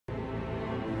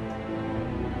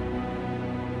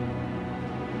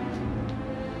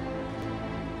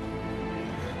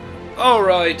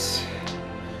Alright.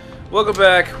 Welcome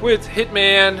back with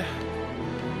Hitman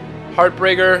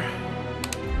Heartbreaker.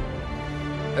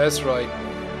 That's right.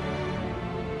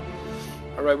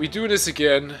 Alright, we do this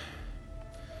again.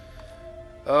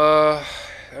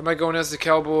 Am I going as the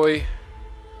cowboy?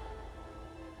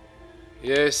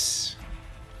 Yes.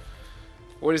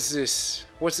 What is this?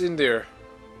 What's in there?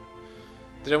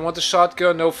 Did I want the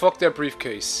shotgun? No, fuck that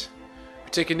briefcase. We're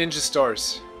taking ninja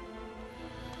stars.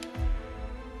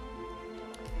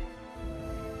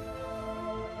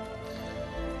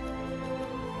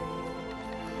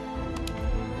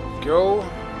 Go. I'm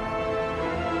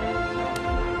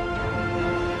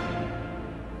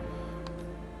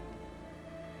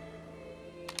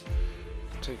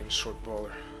taking a short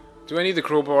baller. Do I need the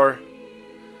crowbar?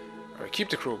 Alright, keep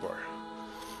the crowbar.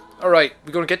 Alright,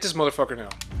 we're gonna get this motherfucker now.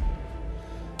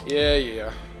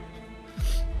 Yeah.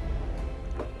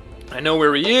 I know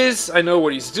where he is. I know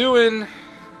what he's doing.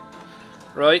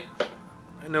 Right?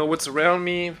 I know what's around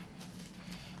me.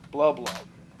 Blah blah.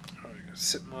 Alright, I'm gonna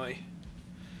set my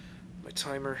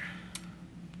timer.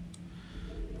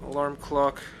 Alarm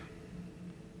clock.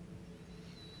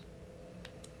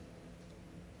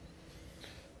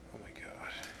 Oh my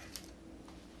god.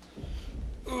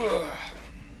 Ugh.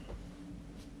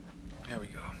 There we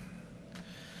go.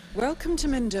 Welcome to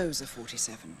Mendoza,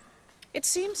 47. It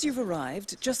seems you've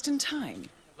arrived just in time.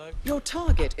 Your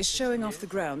target is showing off the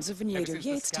grounds of Vinedo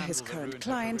Yates to his current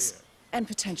clients and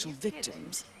potential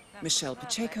victims, Michelle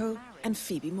Pacheco and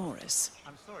Phoebe Morris.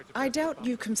 I doubt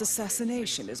Newcomb's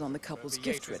assassination is on the couple's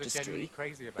gift registry,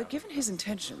 but given his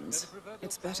intentions,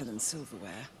 it's better than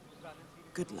silverware.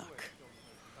 Good luck.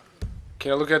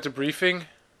 Can I look at the briefing?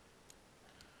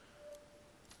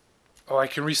 Oh, I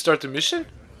can restart the mission?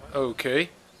 Okay,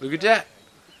 look at that.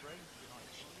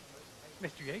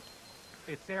 Mr. Yates,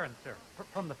 it's Aaron, sir,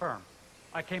 from the firm.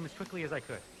 I came as quickly as I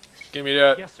could. Give me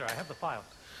that. Yes, sir, I have the file.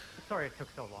 Sorry it took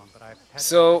so long, but I've had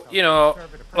So, you know,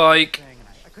 like,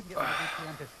 I couldn't get my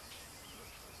VPN to...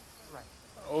 Right.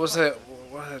 what was that? I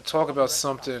wanted to talk about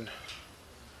something.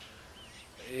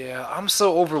 Yeah, I'm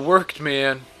so overworked,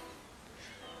 man.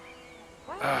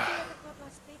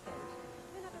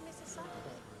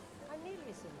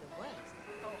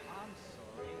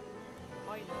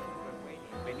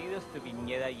 Bienvenidos to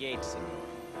Viñeda Yates.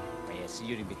 May I see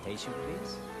your invitation,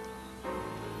 please?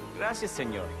 Gracias,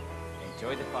 señor.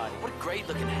 Enjoy the party. What a great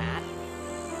looking hat.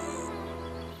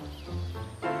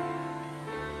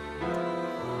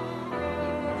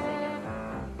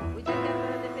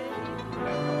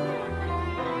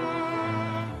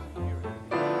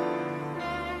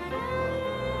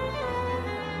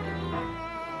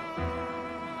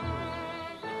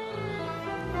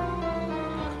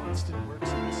 Constant works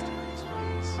in mysterious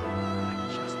ways. I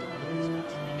just don't know his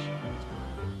fascination.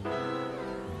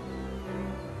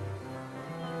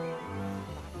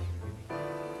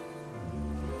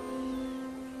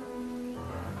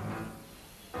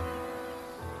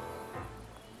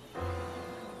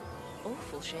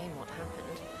 Awful shame what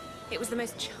happened. It was the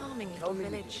most charming little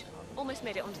village. Almost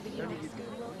made it onto the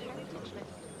UNESCO World Heritage List.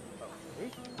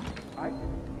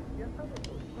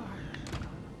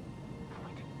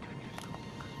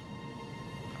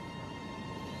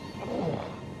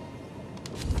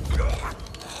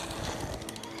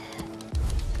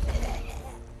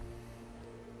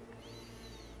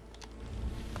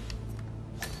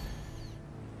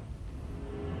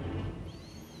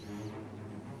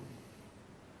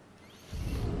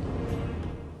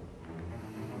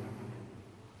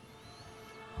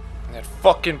 That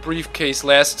fucking briefcase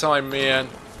last time, man.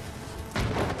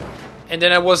 And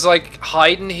then I was like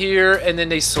hiding here, and then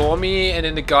they saw me, and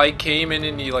then the guy came in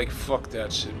and he like, fuck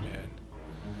that shit, man.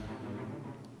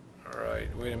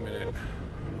 Alright, wait a minute.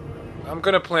 I'm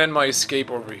gonna plan my escape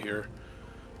over here.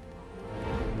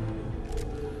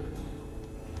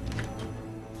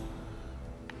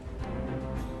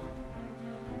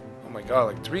 Oh my god,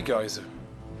 like 3 guys.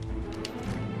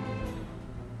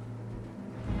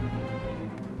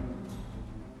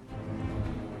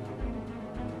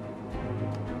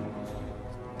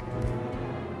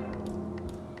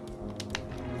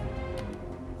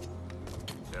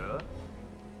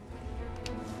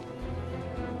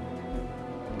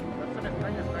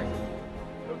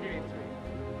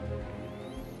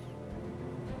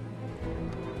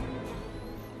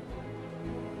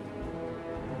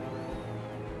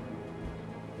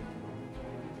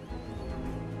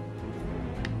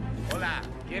 Hola,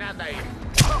 ¿quién anda ahí?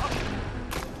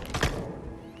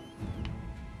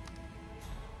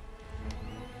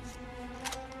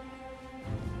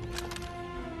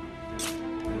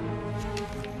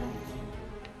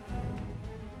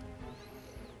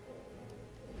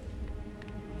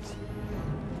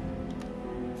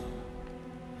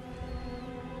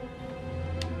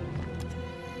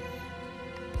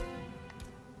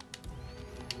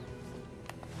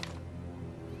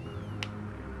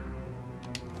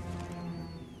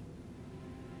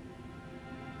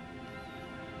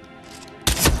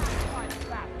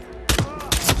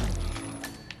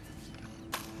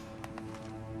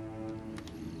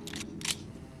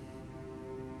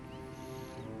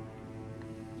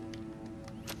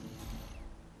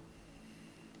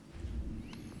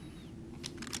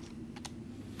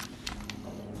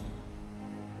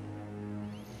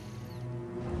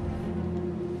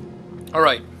 All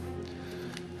right.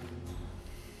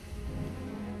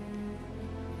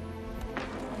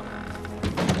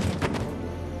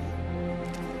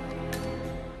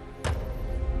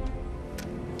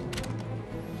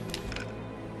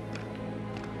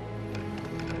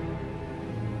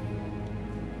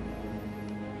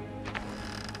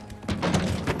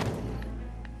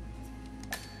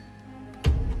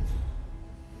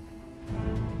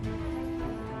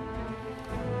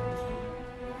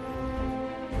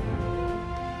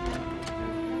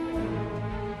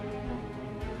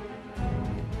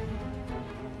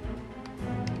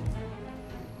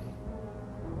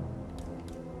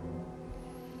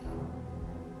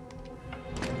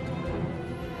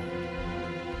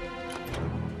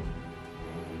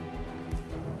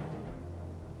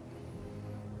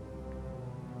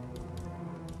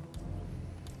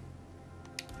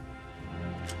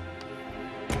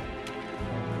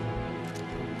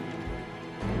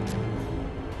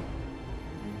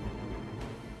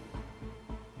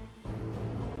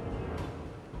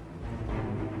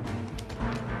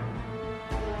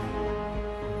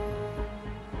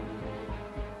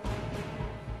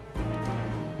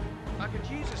 I could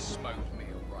use a smoked meal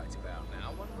right about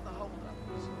now. One for the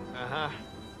holdups. Uh-huh.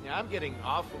 Yeah, I'm getting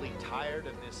awfully tired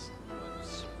of this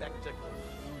spectacle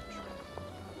food trend.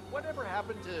 Whatever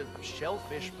happened to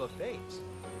shellfish buffets?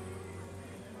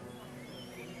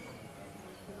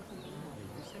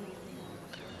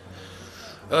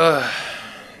 The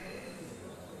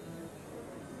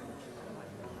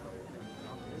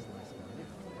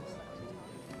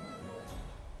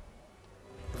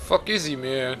fuck is he,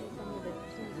 man?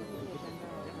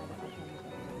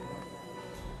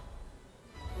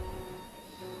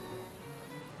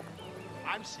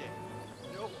 I'm sick.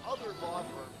 No other law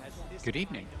firm has this Good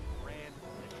evening. kind of brand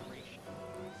penetration.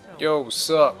 Yo, what's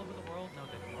up? All over the world know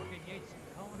that Morgan Yates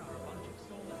and Cohen are a bunch of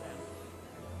soulless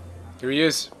animals. Here he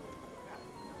is.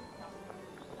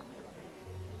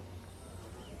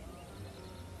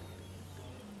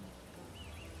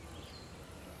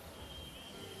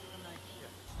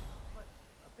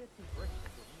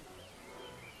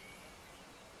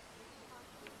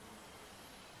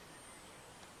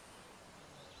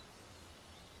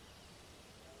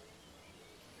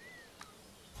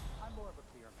 I'm more of a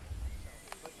beer man myself,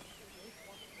 but Yates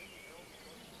wants to bring the girls to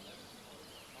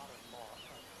modern law.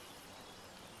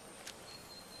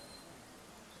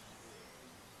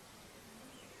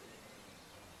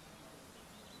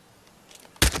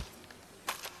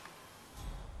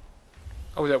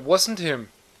 Oh, that wasn't him.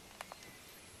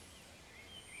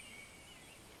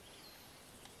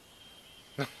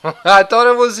 I thought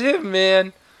it was him,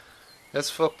 man. That's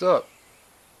fucked up.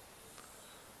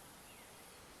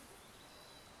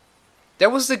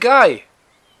 That was the guy.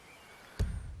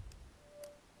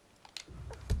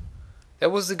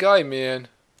 That was the guy, man.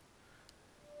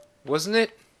 Wasn't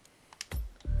it?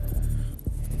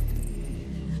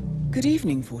 Good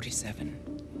evening, 47.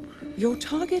 Your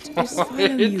target is I Philo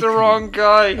hit the Newcomb, wrong a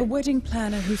guy. wedding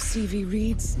planner whose CV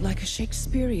reads like a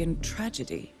Shakespearean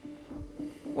tragedy.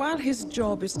 While his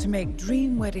job is to make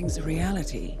dream weddings a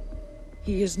reality,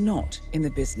 he is not in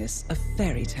the business of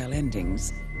fairy tale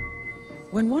endings.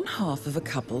 When one half of a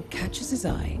couple catches his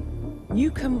eye,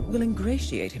 Newcomb will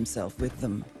ingratiate himself with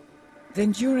them.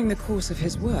 Then during the course of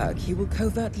his work, he will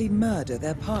covertly murder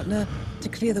their partner to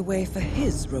clear the way for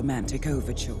his romantic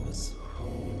overtures.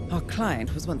 Our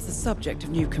client was once the subject of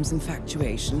Newcomb's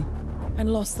infatuation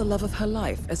and lost the love of her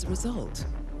life as a result.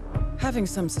 Having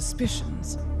some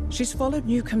suspicions, she's followed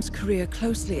Newcomb's career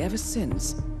closely ever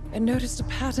since and noticed a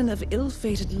pattern of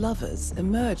ill-fated lovers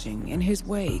emerging in his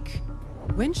wake.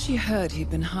 When she heard he'd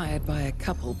been hired by a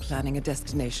couple planning a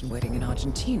destination wedding in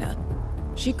Argentina,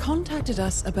 she contacted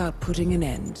us about putting an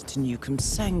end to Newcomb's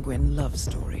sanguine love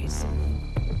stories.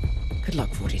 Good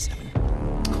luck, 47.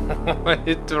 I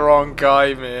hit the wrong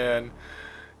guy, man.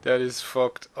 That is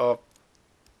fucked up.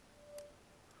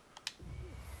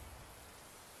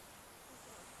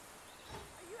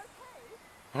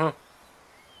 Huh.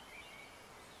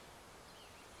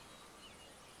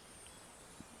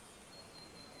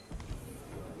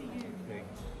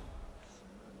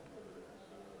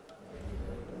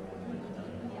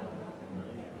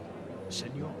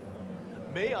 Senor,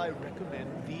 may I recommend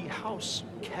the House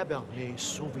Cabernet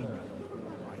Sauvignon?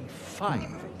 A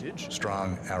fine vintage.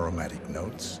 Strong aromatic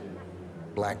notes,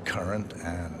 black currant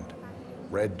and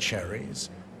red cherries.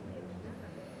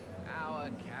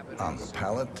 On the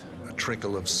palate, a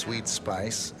trickle of sweet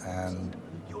spice and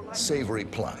savory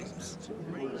plums.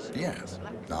 Yes,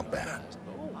 not bad.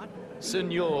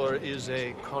 Senor is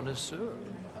a connoisseur.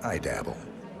 I dabble.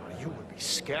 You would be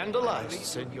scandalized,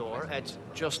 senor, at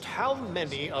just how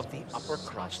many of the upper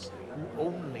crust who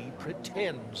only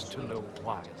pretends to know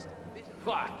why.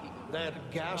 Why,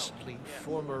 that ghastly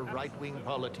former right-wing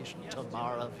politician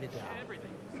Tamara Vidal.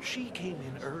 She came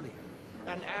in earlier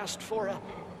and asked for a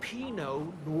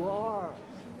Pinot Noir.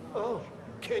 Oh,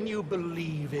 can you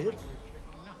believe it?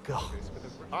 God,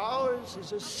 ours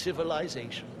is a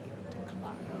civilization in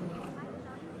decline.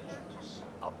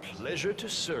 A pleasure to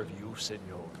serve you,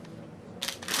 senor.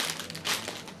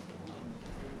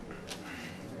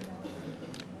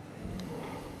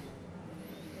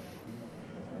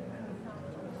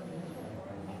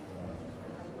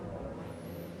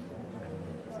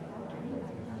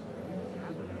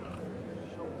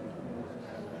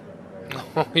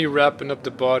 Oh, you're wrapping up the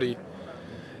body.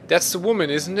 That's the woman,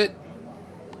 isn't it?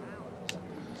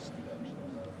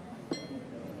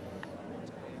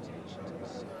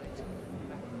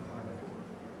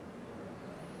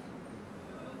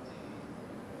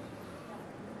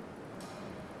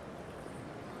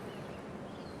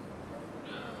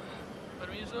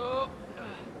 Permiso.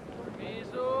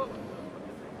 Permiso.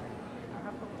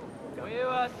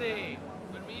 Muévase.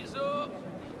 Permiso.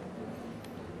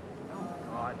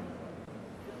 God.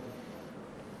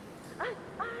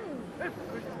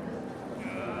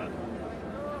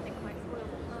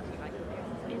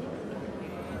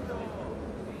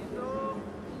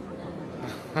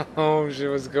 Oh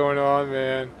shit, what's going on,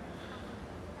 man?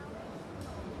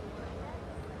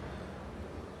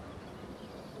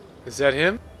 Is that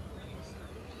him?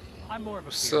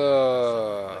 What's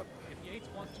up?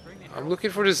 I'm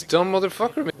looking for this dumb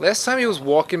motherfucker, man. Last time he was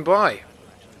walking by.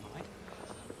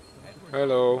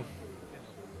 Hello.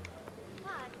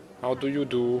 How do you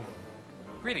do?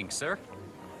 Greetings, sir.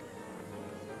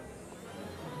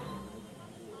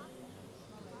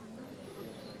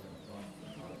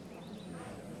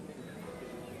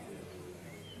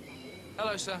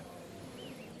 Hello, sir.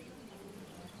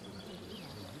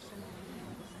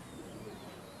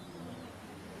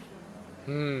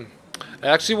 I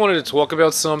actually wanted to talk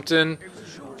about something,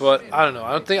 but I don't know.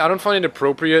 I don't find it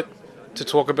appropriate to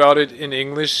talk about it in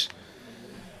English.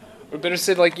 Or better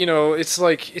said, like, you know, it's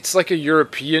like a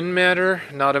European matter,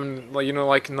 not like, you know,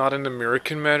 like not an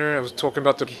American matter. I was talking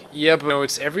about yeah, but no,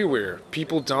 it's everywhere.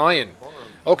 People dying.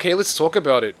 Okay, let's talk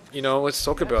about it. You know, let's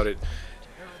talk about it.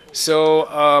 So,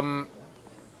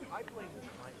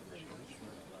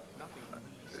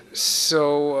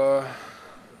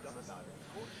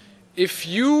 if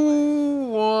you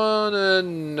wanna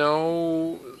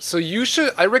know, so you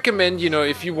should. I recommend, you know,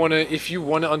 if you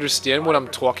wanna understand what I'm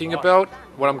talking about,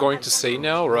 what I'm going to say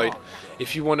now, right?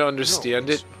 If you wanna understand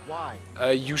it,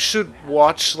 you should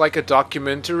watch like a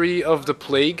documentary of the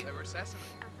plague.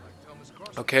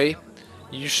 Okay,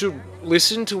 you should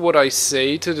listen to what I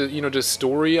say, to the, you know, the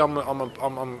story I'm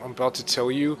about to tell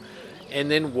you,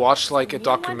 and then watch like a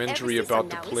documentary about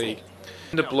the plague.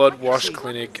 The blood wash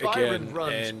clinic again,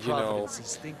 and you know,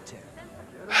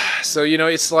 so you know,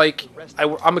 it's like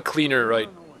I'm a cleaner, right?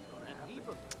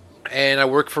 And I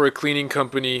work for a cleaning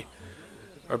company,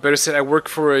 or better said, I work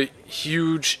for a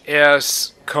huge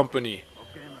ass company,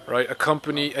 right?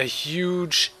 A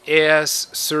huge ass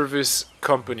service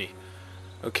company,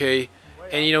 okay?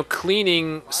 And you know,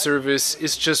 cleaning service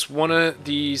is just one of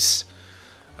these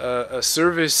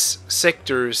service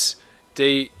sectors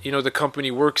the company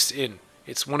works in.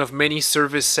 It's one of many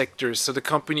service sectors. So the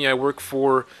company I work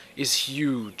for is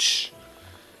huge.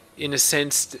 In a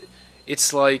sense,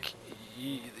 it's like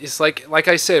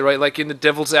I said, right? Like in The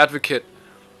Devil's Advocate,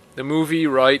 the movie,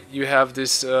 right? You have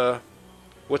this,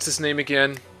 what's his name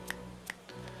again?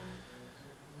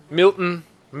 Milton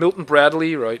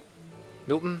Bradley, right?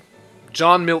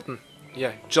 John Milton.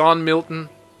 Yeah, John Milton.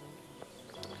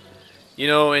 You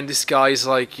know, and this guy is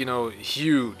like, you know,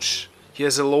 huge. He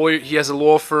has a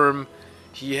law firm.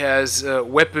 He has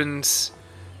weapons.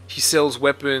 He sells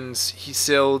weapons. He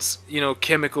sells, you know,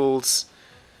 chemicals.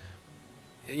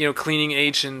 You know, cleaning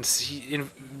agents.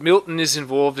 Milton is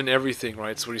involved in everything, right?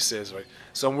 That's what he says, right?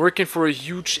 So I'm working for a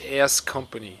huge ass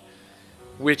company,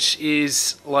 which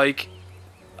is like,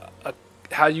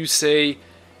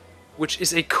 which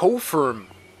is a co-firm,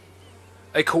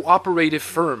 a cooperative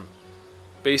firm,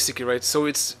 basically, right? So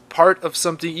it's part of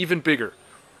something even bigger,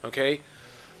 okay?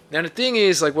 Now the thing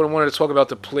is, like, what I wanted to talk about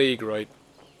the plague, right?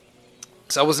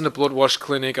 So I was in the blood wash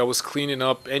clinic, I was cleaning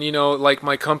up, and you know, like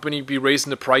my company be raising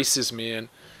the prices, man.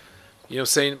 You know,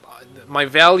 saying my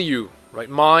value, right?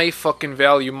 My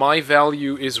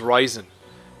value is rising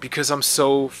because I'm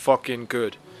so fucking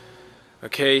good.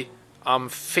 Okay? I'm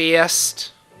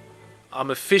fast, I'm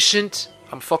efficient,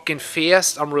 I'm fucking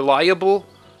fast, I'm reliable,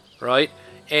 right?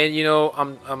 and you know,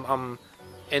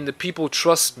 and the people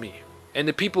trust me, and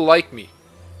the people like me.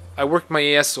 I worked my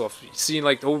ass off, seeing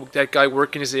like, oh, that guy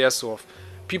working his ass off.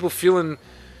 People feeling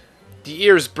the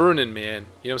ears burning, man.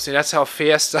 You know what I'm saying? That's how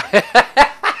fast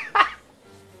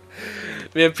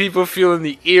man, people feeling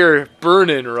the ear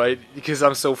burning, right? Because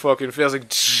I'm so fucking fast. Like,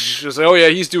 just like, oh yeah,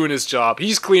 he's doing his job.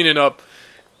 He's cleaning up.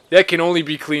 That can only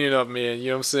be cleaning up, man. You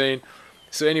know what I'm saying?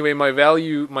 So anyway, my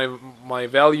value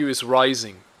is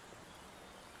rising.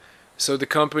 So the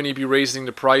company be raising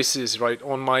the prices, right,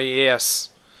 on my ass.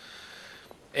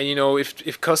 And you know,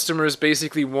 if customers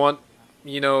basically want,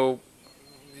 you know,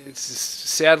 I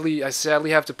sadly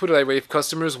have to put it that way. If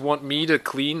customers want me to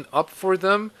clean up for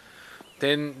them,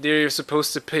 then they're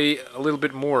supposed to pay a little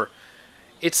bit more.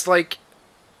 It's like,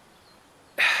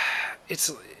 it's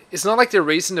not like they're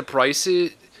raising the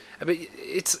prices. I mean,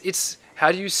 it's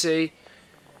how do you say?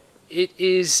 It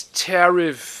is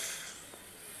tariff.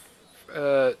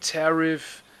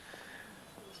 Tariff.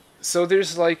 So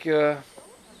there's like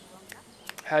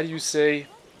how do you say?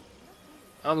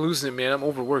 I'm losing it, man. I'm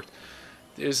overworked.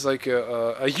 There's like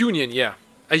a union, yeah,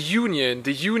 a union.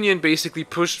 The union basically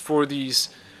pushed for these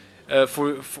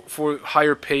for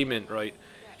higher payment, right?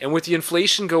 And with the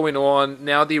inflation going on,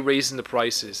 now they're raising the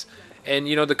prices. And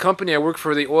you know, the company I work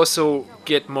for, they also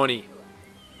get money,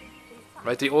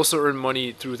 right? They also earn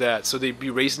money through that, so they'd be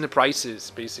raising the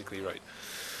prices, basically, right?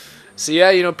 So yeah,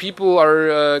 you know, people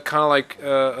are kind of like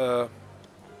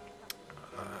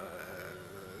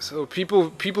so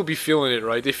people be feeling it,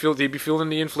 right? They be feeling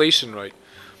the inflation, right?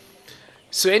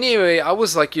 So anyway, I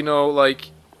was like, you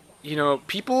know,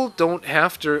 people don't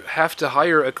have to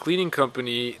hire a cleaning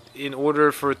company in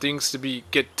order for things to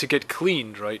get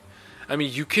cleaned, right? I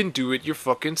mean, you can do it your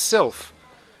fucking self,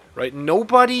 right?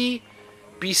 Nobody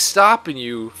be stopping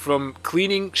you from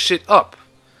cleaning shit up,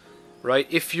 right?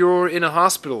 If you're in a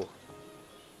hospital,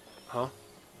 huh?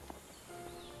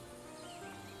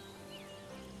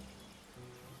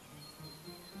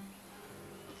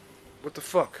 What the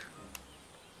fuck?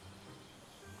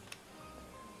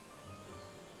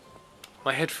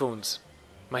 My headphones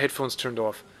turned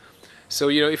off. So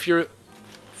you know, if you're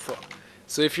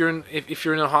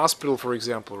in a hospital, for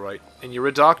example, right, and you're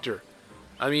a doctor,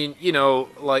 I mean, you know,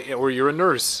 like, or you're a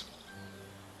nurse,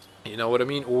 you know what I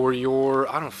mean, or you're,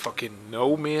 I don't fucking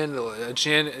know, man,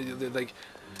 like,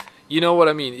 you know what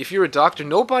I mean. If you're a doctor,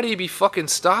 nobody be fucking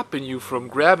stopping you from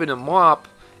grabbing a mop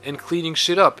and cleaning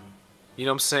shit up. You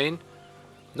know what I'm saying?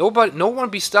 No one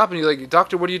be stopping you like,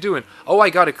 doctor, what are you doing? Oh, I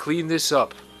gotta clean this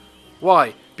up.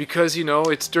 Why? Because, you know,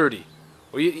 it's dirty.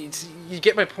 Well, you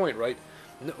get my point, right?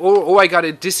 Or I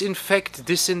gotta disinfect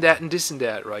this and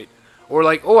that, right? Or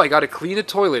like, oh, I gotta clean a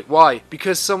toilet. Why?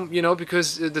 Because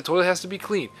because the toilet has to be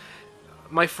clean.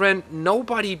 My friend,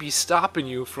 nobody be stopping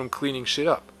you from cleaning shit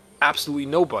up. Absolutely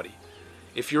nobody.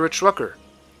 If you're a trucker,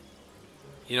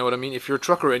 you know what I mean? If you're a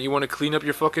trucker and you want to clean up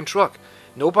your fucking truck,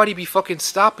 nobody be fucking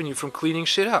stopping you from cleaning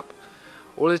shit up.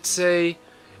 Or let's say,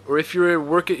 or if you're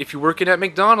working at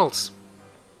McDonald's,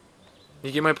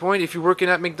 you get my point. If you're working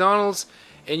at McDonald's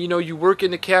and you know you work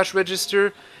in the cash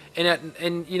register, and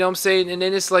you know what I'm saying, and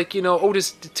then it's like, you know, oh, the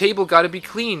table got to be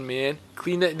clean, man.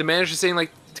 Clean that. The manager's saying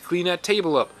like, clean that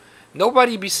table up.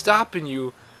 Nobody be stopping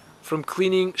you from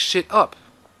cleaning shit up,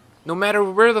 no matter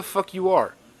where the fuck you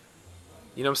are.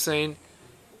 You know what I'm saying?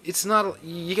 It's not.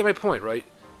 You get my point, right?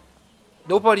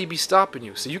 Nobody be stopping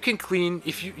you, so you can clean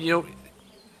if you know.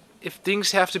 If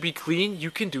things have to be clean,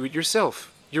 you can do it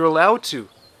yourself. You're allowed to.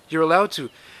 You're allowed to.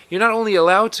 You're not only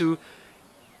allowed to,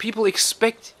 people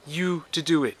expect you to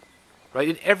do it. Right?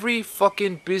 In every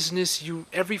fucking business you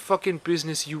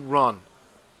run.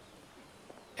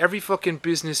 Every fucking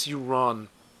business you run.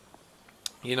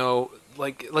 You know,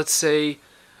 like, let's say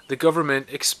the government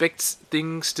expects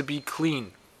things to be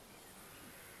clean.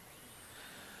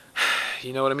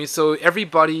 You know what I mean? So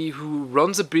everybody who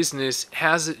runs a business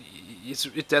has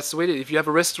that's the way it is. If you have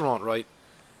a restaurant, right?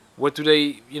 What do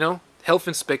they, you know? Health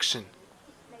inspection.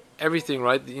 Everything,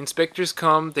 right? The inspectors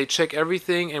come, they check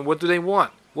everything, and what do they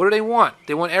want? What do they want?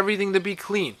 They want everything to be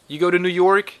clean. You go to New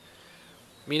York,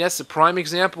 I mean, that's the prime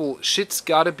example. Shit's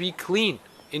gotta be clean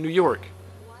in New York.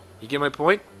 You get my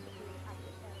point?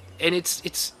 And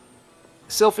it's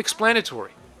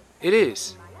self-explanatory. It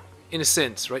is. In a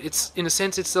sense, right? It's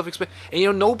self-explanatory. And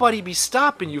you know, nobody be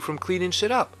stopping you from cleaning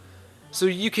shit up. So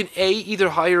you can either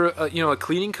hire a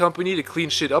cleaning company to clean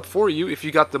shit up for you if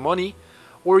you got the money,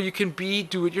 or you can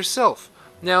do it yourself.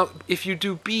 Now, if you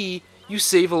do B, you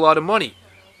save a lot of money,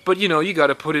 but you know, you got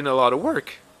to put in a lot of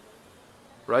work,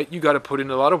 right? You got to put in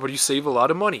a lot of work. You save a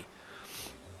lot of money.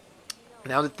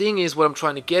 Now the thing is, what I'm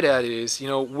trying to get at is, you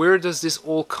know, where does this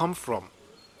all come from?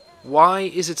 Why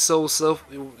is it so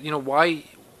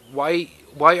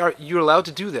why are you allowed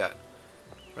to do that?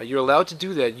 Right? You're allowed to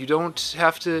do that. You don't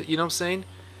have to, you know what I'm saying?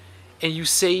 And you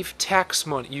save tax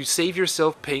money. You save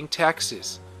yourself paying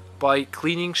taxes by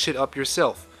cleaning shit up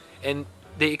yourself. And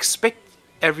they expect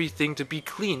everything to be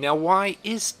clean. Now, why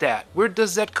is that? Where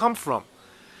does that come from?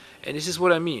 And this is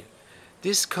what I mean.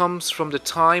 This comes from the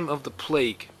time of the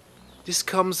plague. This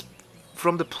comes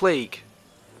from the plague.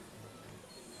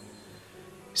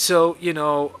 So, you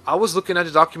know, I was looking at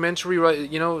a documentary, right,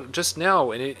 you know, just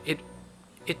now, and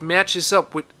it matches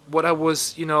up with what I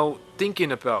was, you know,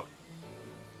 thinking about.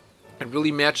 It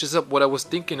really matches up what I was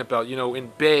thinking about, you know,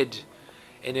 in bed,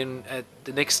 and then at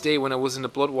the next day when I was in the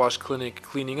blood wash clinic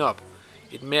cleaning up.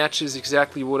 It matches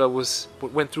exactly what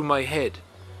went through my head.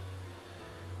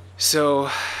 So,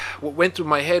 what went through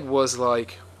my head was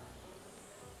like,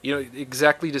 you know,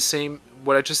 exactly the same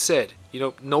what I just said. You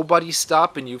know, nobody's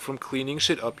stopping you from cleaning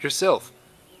shit up yourself.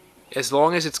 As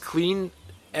long as it's clean,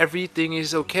 everything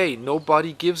is okay.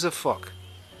 Nobody gives a fuck.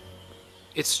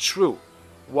 It's true.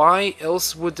 Why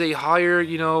else would they hire,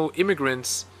 you know,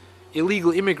 immigrants,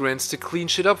 illegal immigrants, to clean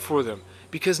shit up for them?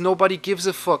 Because nobody gives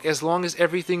a fuck. As long as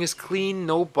everything is clean,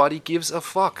 nobody gives a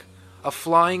fuck. A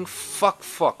flying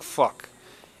fuck.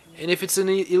 And if it's an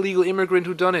illegal immigrant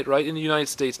who done it, right, in the United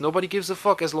States, nobody gives a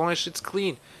fuck as long as shit's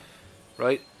clean,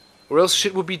 right? Or else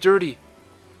shit would be dirty.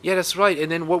 Yeah, that's right.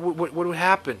 And then what would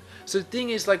happen? So the thing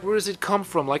is, like, where does it come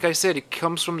from? Like I said, it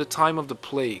comes from the time of the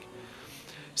plague.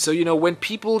 So, you know, when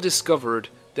people discovered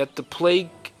that the plague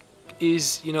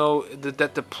is, you know,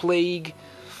 that the plague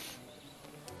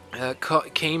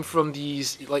came from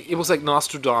these, like, it was like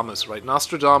Nostradamus, right?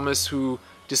 Nostradamus, who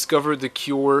discovered the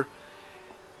cure,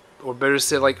 or better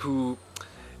said, like, who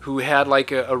had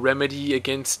like a remedy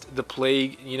against the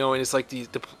plague, you know, and it's like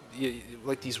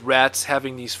these rats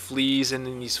having these fleas, and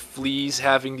then these fleas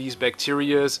having these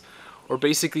bacterias, or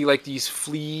basically like these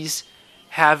fleas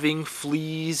having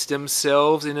fleas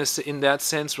themselves in that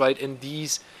sense, right? And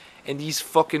these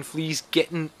fucking fleas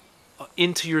getting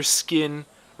into your skin,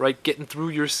 right? Getting through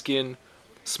your skin,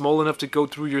 small enough to go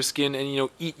through your skin, and, you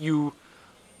know, eat you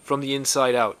from the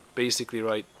inside out, basically,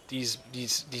 right? These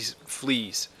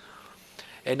fleas.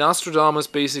 And Nostradamus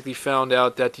basically found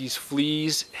out that these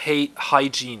fleas hate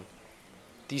hygiene.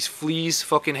 These fleas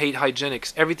fucking hate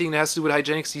hygienics. Everything that has to do with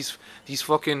hygienics, these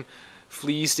fucking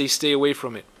fleas, they stay away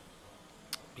from it.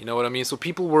 You know what I mean? So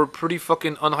people were pretty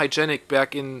fucking unhygienic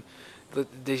back in,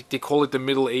 they call it the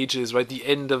Middle Ages, right? The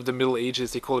end of the Middle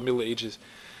Ages, they call it Middle Ages.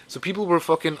 So people were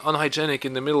fucking unhygienic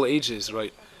in the Middle Ages,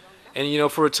 right? And, you know,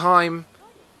 for a time,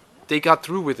 they got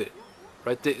through with it,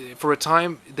 right? For a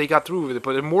time, they got through with it.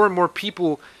 But more and more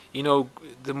people, you know,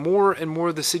 the more and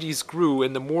more the cities grew,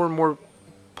 and the more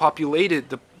populated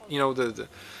the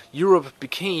Europe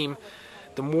became,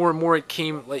 the more and more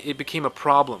it became a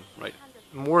problem, right?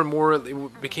 More and more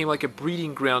it became like a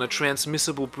breeding ground, a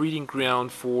transmissible breeding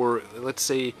ground for, let's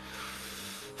say,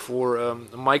 for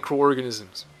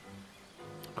microorganisms.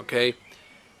 Okay,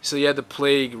 so you had the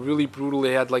plague, really brutal.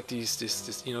 They had like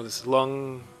this you know, this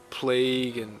lung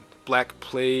plague and black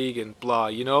plague and blah,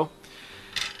 you know.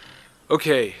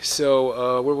 Okay,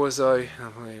 so where was I?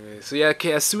 So yeah,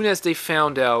 okay. As soon as they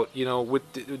found out, you know, with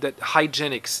that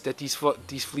hygienics, that these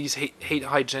fleas hate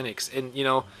hygienics, and, you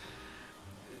know,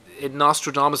 and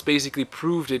Nostradamus basically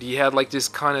proved it. He had like this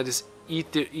kind of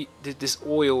this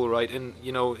oil, right? And,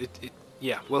 you know,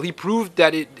 yeah. Well, he proved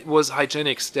that it was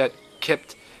hygienics that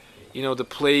kept, you know, the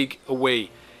plague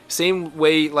away. Same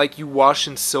way like you wash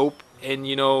in soap, and,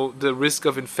 you know, the risk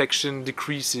of infection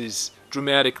decreases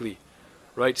dramatically.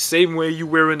 Right? Same way you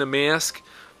wearing a mask,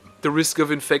 the risk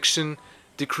of infection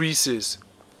decreases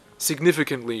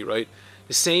significantly, right?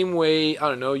 The same way, I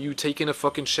don't know, you taking a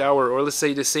fucking shower, or let's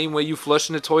say the same way you flush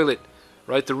in the toilet,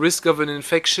 right? The risk of an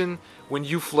infection when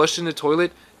you flush in the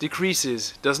toilet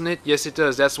decreases, doesn't it? Yes, it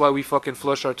does. That's why we fucking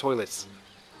flush our toilets.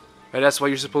 Right? That's why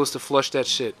you're supposed to flush that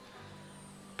shit.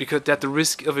 Because that the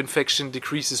risk of infection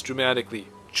decreases dramatically.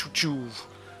 Choo-choo.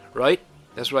 Right?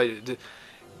 That's right.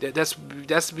 That's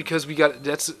because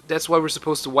that's why we're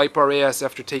supposed to wipe our ass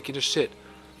after taking a shit.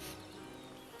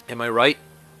 Am I right?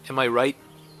 Am I right?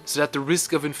 So that the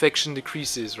risk of infection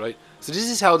decreases, right? So this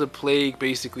is how the plague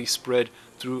basically spread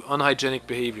through unhygienic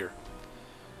behavior.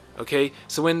 Okay?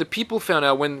 So when the people found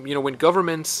out, when, you know, when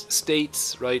governments,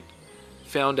 states, right,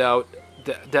 found out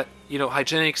that you know,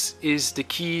 hygienics is the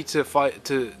key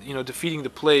to you know, defeating the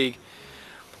plague,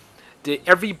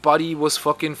 everybody was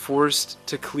fucking forced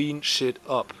to clean shit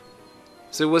up.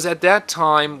 So it was at that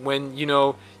time when, you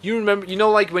know, you remember, you know,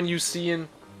 like when you see in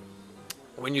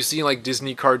like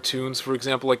Disney cartoons, for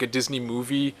example, like a Disney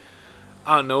movie,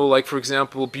 I don't know, like for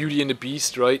example, Beauty and the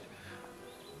Beast, right?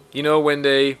 You know, when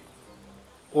they,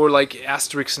 or like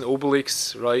Asterix and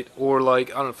Obelix, right? Or like,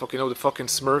 I don't fucking know, the fucking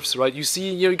Smurfs, right? You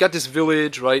see, you got this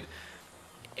village, right?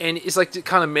 And it's like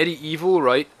kind of medieval,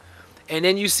 right? And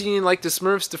then you see in like the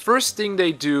Smurfs, the first thing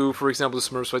they do, for example, the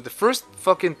Smurfs, right? The first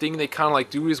fucking thing they kind of like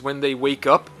do is when they wake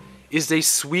up, is they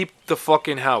sweep the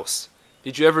fucking house.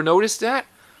 Did you ever notice that?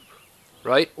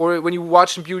 Right? Or when you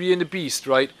watch Beauty and the Beast,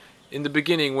 right? In the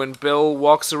beginning, when Belle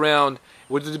walks around,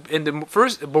 in the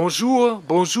first, bonjour,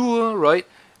 bonjour, right?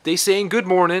 They saying good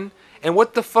morning, and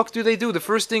what the fuck do? The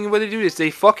first thing what they do is they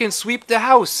fucking sweep the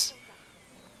house.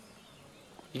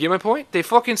 You get my point? They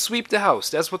fucking sweep the house.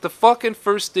 That's what the fucking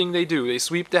first thing they do. They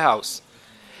sweep the house.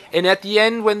 And at the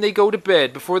end, when they go to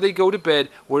bed, before they go to bed,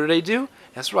 what do?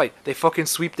 That's right. They fucking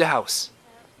sweep the house.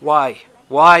 Why?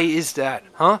 Why is that?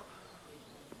 Huh?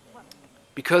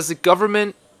 Because the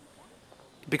government,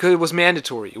 because it was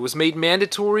mandatory. It was made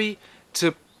mandatory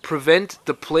to prevent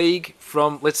the plague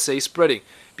from, let's say, spreading.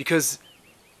 Because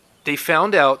they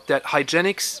found out that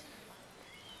hygienics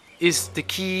is the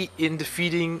key in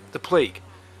defeating the plague.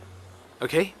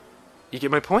 Okay? You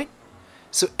get my point?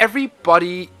 So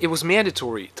everybody, it was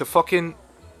mandatory to fucking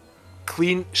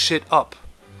clean shit up.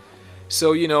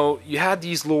 So, you know, you had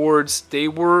these lords, they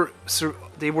were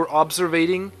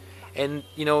observating, and,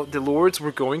 you know, the lords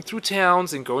were going through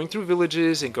towns and going through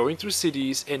villages and going through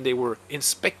cities, and they were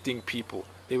inspecting people.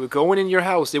 They would go in your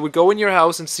house. They would go in your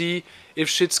house and see if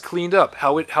shit's cleaned up,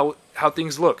 how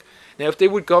things look. Now, if they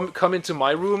would come into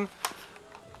my room,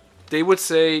 they would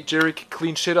say, Jerry,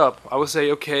 clean shit up. I would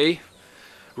say, okay,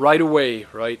 right away,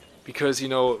 right? Because, you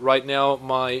know, right now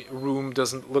my room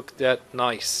doesn't look that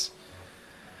nice.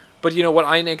 But you know what?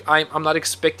 I'm not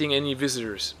expecting any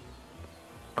visitors.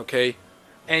 Okay?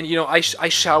 And you know, I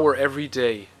shower every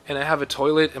day, and I have a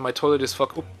toilet, and my toilet is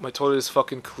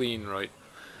fucking clean, right?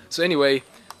 So anyway,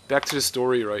 back to the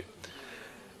story, right?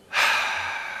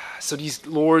 So these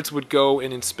lords would go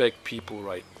and inspect people,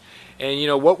 right? And you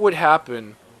know what would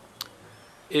happen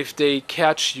if they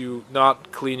catch you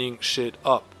not cleaning shit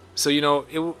up? So you know,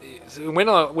 it went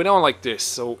on like this.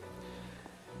 So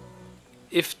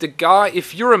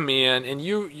if you're a man and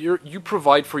you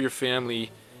provide for your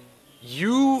family,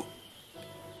 you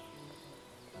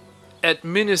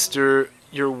administer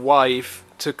your wife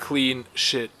to clean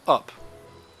shit up.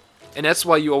 And that's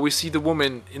why you always see the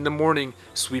woman in the morning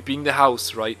sweeping the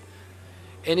house, right?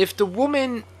 And if the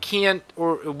woman can't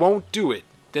or won't do it,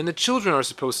 then the children are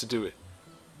supposed to do it,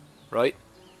 right?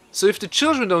 So if the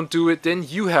children don't do it, then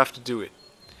you have to do it.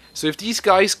 So if these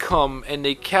guys come and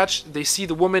they see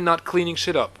the woman not cleaning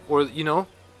shit up, or, you know,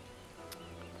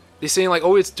 they're saying like,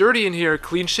 oh, it's dirty in here,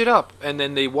 clean shit up, and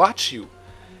then they watch you.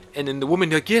 And then the woman,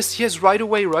 like, yes, right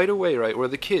away, right? Or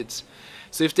the kids.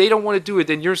 So if they don't want to do it,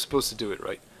 then you're supposed to do it,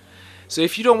 right? So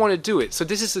if you don't want to do it, so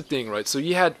this is the thing, right? So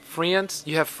you have France,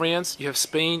 you have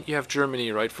Spain, you have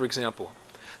Germany, right? For example.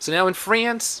 So now in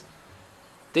France,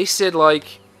 they said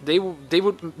like, they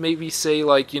would maybe say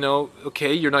like, you know,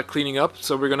 okay, you're not cleaning up,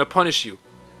 so we're gonna punish you.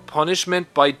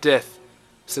 Punishment by death.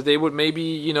 So they would maybe,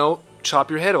 you know, chop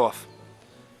your head off.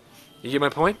 You get my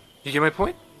point?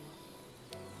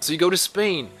 So you go to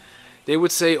Spain. They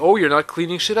would say, oh, you're not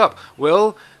cleaning shit up.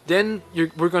 Well, then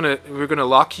we're gonna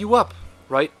lock you up,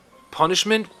 right?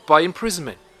 Punishment by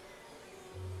imprisonment.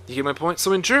 You get my point?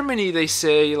 So in Germany, they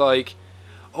say like,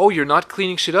 oh, you're not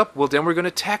cleaning shit up? Well, then we're going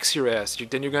to tax your ass.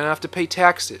 Then you're going to have to pay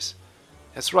taxes.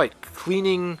 That's right.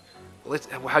 Cleaning,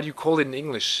 how do you call it in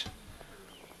English?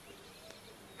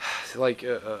 Like,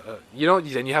 you know,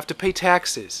 then you have to pay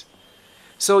taxes.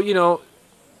 So, you know,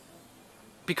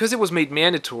 because it was made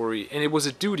mandatory and it was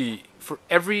a duty for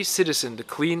every citizen to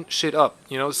clean shit up,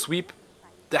 you know, sweep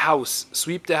the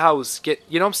house, get,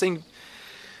 you know what I'm saying?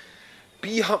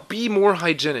 Be more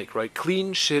hygienic, right?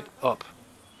 Clean shit up.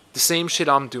 The same shit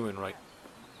I'm doing, right?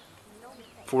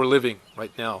 For a living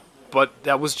right now. But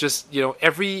that was just, you know,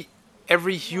 every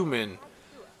human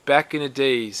back in the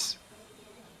days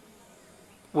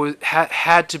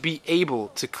had to be able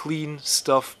to clean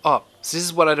stuff up. So this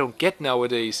is what I don't get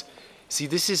nowadays. See,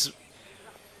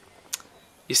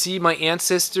 you see, my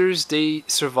ancestors, they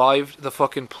survived the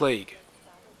fucking plague.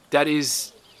 That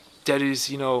is,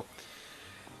 you know,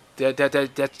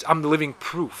 that I'm the living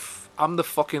proof. I'm the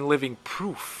fucking living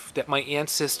proof that my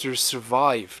ancestors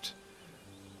survived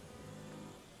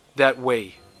that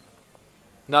way.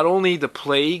 Not only the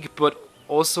plague, but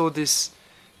also this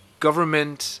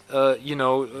government, you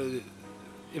know,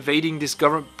 evading this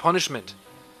government punishment.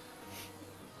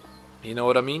 You know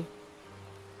what I mean?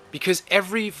 Because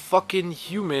every fucking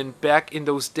human back in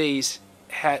those days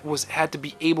had to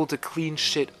be able to clean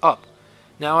shit up.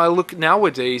 Now I look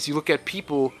nowadays, you look at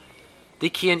people, they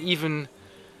can't even,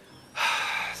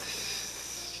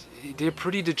 they're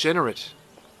pretty degenerate.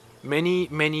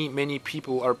 Many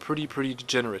people are pretty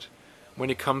degenerate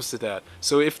when it comes to that.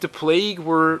 So if the plague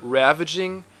were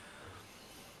ravaging,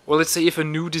 or let's say if a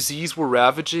new disease were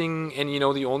ravaging, and you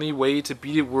know the only way to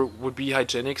beat it would be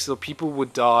hygienic, so people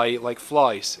would die like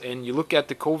flies. And you look at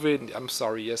the COVID, I'm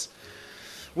sorry, yes,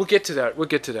 we'll get to that,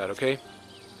 okay?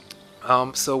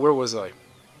 So where was I?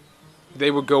 They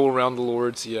would go around the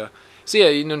lords, yeah. So yeah,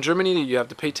 you know, in Germany you have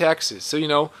to pay taxes. So you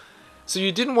know, so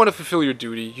you didn't want to fulfill your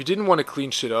duty. You didn't want to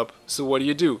clean shit up. So what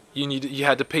do? You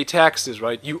had to pay taxes,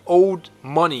 right? You owed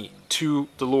money to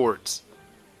the lords,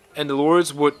 and the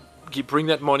lords would bring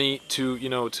that money to, you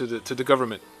know, to the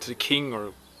government, to the king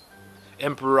or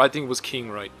emperor. I think it was king,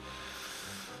 right?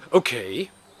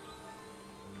 Okay.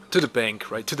 To the bank,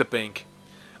 right? To the bank.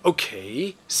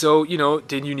 Okay, so, you know,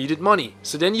 then you needed money.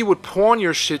 So then you would pawn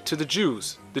your shit to the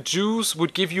Jews. The Jews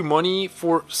would give you money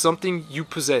for something you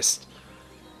possessed.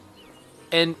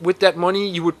 And with that money,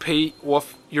 you would pay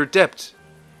off your debt.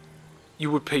 You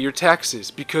would pay your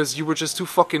taxes, because you were just too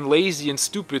fucking lazy and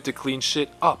stupid to clean shit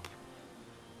up.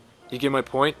 You get my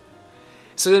point?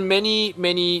 So then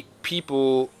many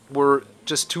people were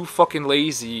just too fucking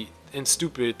lazy and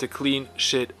stupid to clean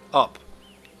shit up.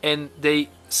 And they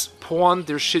pawned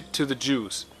their shit to the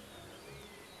Jews.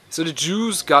 So the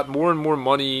Jews got more and more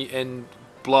money and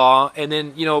blah, and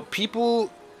then, you know,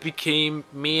 people became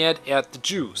mad at the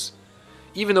Jews,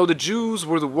 even though the Jews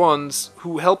were the ones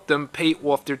who helped them pay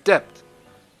off their debt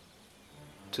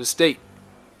to the state.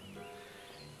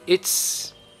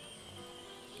 It's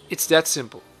that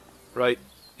simple, right?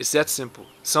 It's that simple.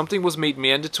 Something was made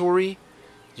mandatory,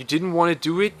 you didn't want to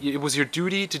do it, it was your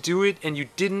duty to do it, and you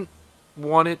didn't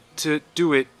wanted to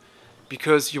do it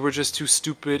because you were just too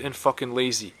stupid and fucking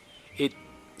lazy. It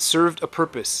served a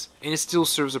purpose, and it still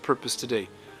serves a purpose today,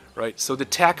 right? So the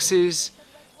taxes,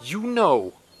 you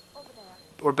know,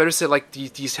 or better said, like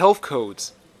these health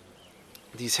codes,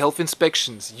 these health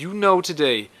inspections, you know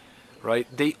today, right?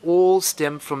 They all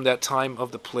stem from that time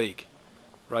of the plague,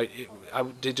 right?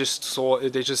 They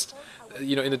just,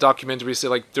 you know, in the documentary, said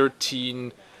like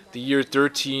the year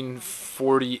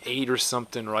 1348 or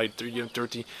something, right?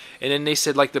 13, and then they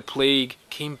said like the plague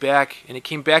came back, and it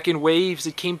came back in waves.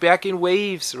 It came back in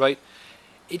waves, right?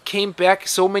 It came back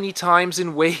so many times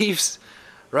in waves,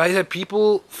 right? That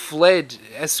people fled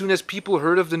as soon as people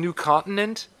heard of the new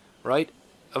continent, right?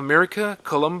 America,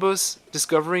 Columbus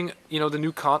discovering, you know, the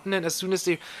new continent. As soon as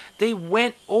they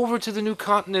went over to the new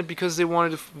continent because they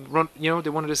wanted to run, you know, they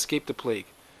wanted to escape the plague,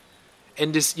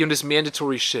 and this, you know, this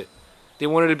mandatory shit. They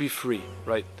wanted to be free,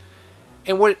 right?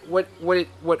 And what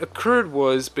occurred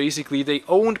was basically they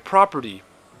owned property,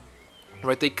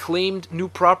 right? They claimed new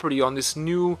property on this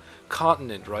new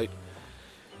continent, right?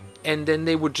 And then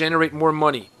they would generate more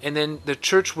money, and then the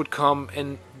church would come,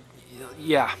 and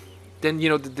yeah, then, you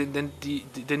know, then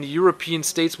the European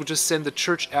states would just send the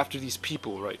church after these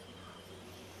people, right?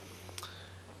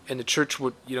 And the church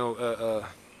would, you know,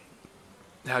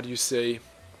 how do you say,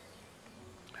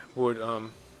 would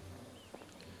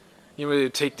you know, they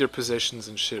take their possessions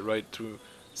and shit, right, through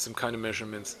some kind of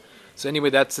measurements. So anyway,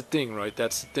 that's the thing, right?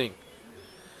 That's the thing.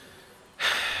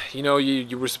 You know,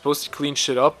 you were supposed to clean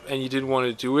shit up, and you didn't want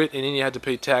to do it, and then you had to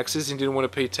pay taxes, and you didn't want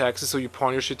to pay taxes, so you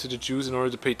pawn your shit to the Jews in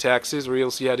order to pay taxes, or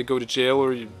else you had to go to jail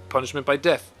or punishment by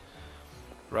death,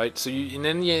 right? So and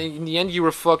then in the end you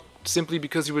were fucked simply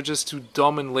because you were just too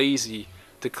dumb and lazy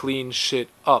to clean shit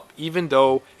up, even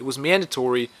though it was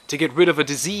mandatory to get rid of a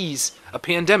disease, a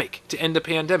pandemic, to end a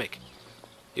pandemic.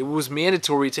 It was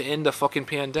mandatory to end a fucking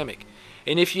pandemic.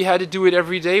 And if you had to do it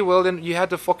every day, well, then you had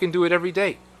to fucking do it every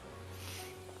day.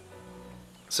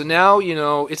 So now, you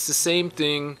know, it's the same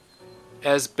thing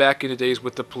as back in the days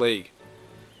with the plague.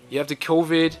 You have the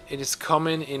COVID, and it's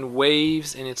coming in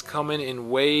waves, and it's coming in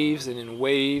waves and in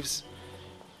waves.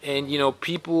 And, you know,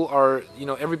 people are, you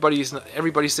know, everybody's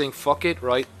saying fuck it,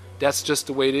 right? That's just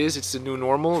the way it is. It's the new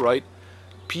normal, right?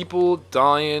 People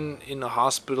dying in the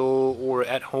hospital or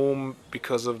at home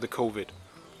because of the COVID.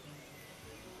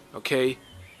 Okay?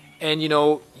 And, you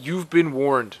know, you've been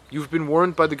warned. You've been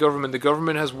warned by the government. The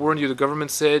government has warned you. The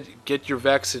government said, get your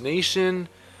vaccination.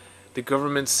 The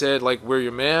government said, like, wear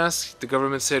your mask. The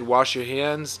government said, wash your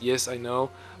hands. Yes, I know.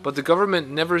 But the government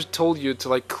never told you to,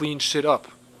 like, clean shit up.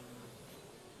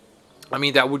 I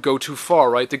mean, that would go too far,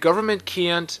 right? The government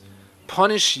can't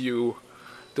punish you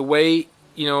the way,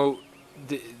 you know,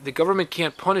 the government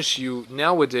can't punish you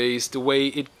nowadays the way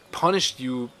it punished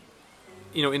you,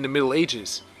 you know, in the Middle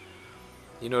Ages.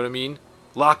 You know what I mean?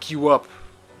 Lock you up.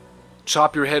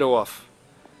 Chop your head off.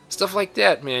 Stuff like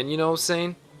that, man, you know what I'm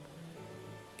saying?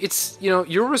 It's, you know,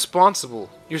 you're responsible.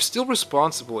 You're still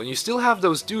responsible, and you still have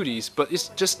those duties, but it's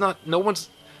just not, no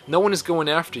one is going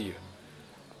after you.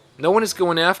 No one is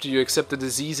going after you except the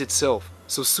disease itself.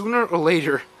 So sooner or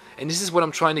later, and this is what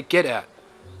I'm trying to get at,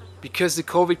 because the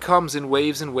COVID comes in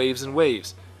waves and waves and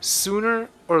waves, sooner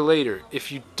or later,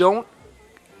 if you don't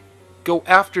go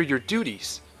after your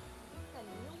duties,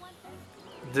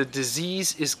 the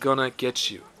disease is gonna get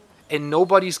you. And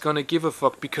nobody's gonna give a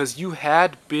fuck because you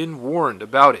had been warned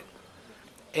about it.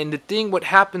 And the thing, what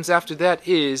happens after that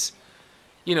is,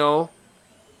 you know,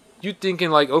 you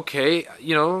thinking like, okay,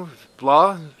 you know,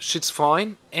 blah, shit's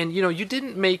fine. And, you know, you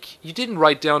didn't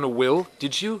write down a will,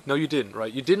 did you? No, you didn't,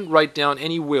 right? You didn't write down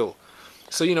any will.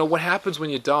 So, you know, what happens when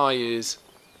you die is,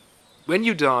 when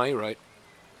you die, right,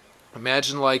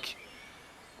 imagine like,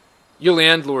 your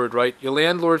landlord, right? Your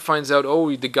landlord finds out,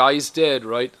 oh, the guy's dead,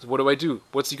 right? What do I do?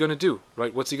 What's he gonna do,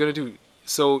 right? What's he gonna do?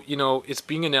 So, you know, it's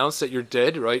being announced that you're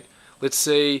dead, right? Let's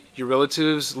say your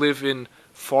relatives live in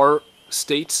far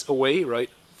states away, right?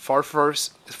 Far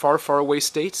away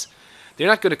states. They're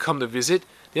not gonna come to visit.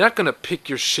 They're not gonna pick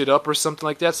your shit up or something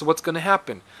like that. So what's gonna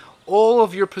happen? All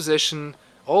of your possession,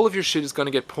 all of your shit is gonna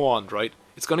get pawned, right?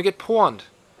 It's gonna get pawned.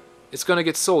 It's gonna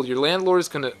get sold. Your landlord is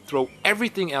gonna throw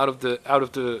everything out of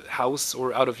the house,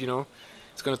 or out of, you know,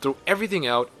 it's gonna throw everything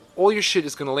out. All your shit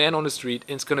is gonna land on the street,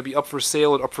 and it's gonna be up for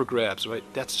sale or up for grabs, right?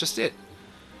 That's just it.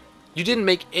 You didn't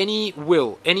make any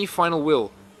will, any final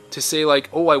will, to say like,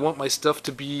 oh, I want my stuff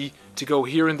to go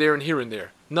here and there and here and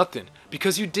there. Nothing,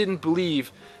 because you didn't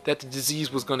believe that the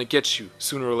disease was gonna get you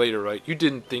sooner or later, right? You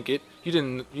didn't think it. You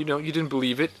didn't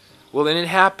believe it. Well, then it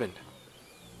happened.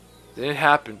 Then it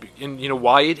happened, and you know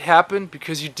why it happened?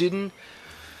 Because you didn't.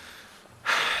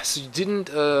 So you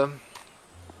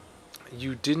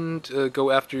didn't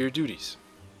go after your duties,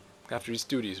 after his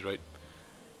duties, right?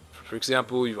 For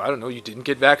example, I don't know, you didn't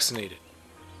get vaccinated,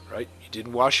 right? You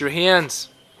didn't wash your hands.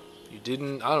 You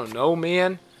didn't, I don't know,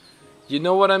 man. You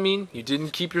know what I mean? You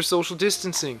didn't keep your social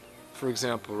distancing, for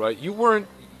example, right? You weren't,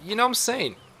 you know what I'm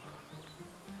saying?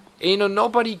 And, you know,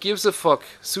 nobody gives a fuck.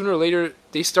 Sooner or later,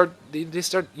 they start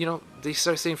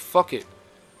saying fuck it,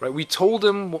 right? We told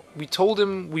them,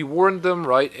 we warned them,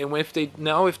 right? And if they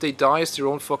die, it's their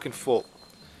own fucking fault.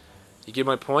 You get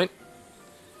my point?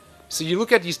 So you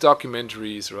look at these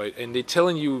documentaries, right? And they're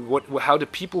telling you how the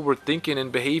people were thinking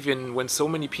and behaving when so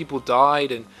many people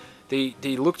died, and they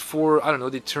looked for, I don't know,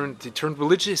 they turned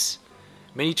religious.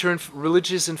 Many turned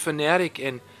religious and fanatic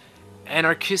and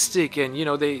anarchistic, and you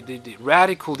know they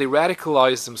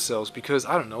radicalized themselves because,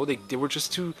 I don't know, they were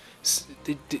just too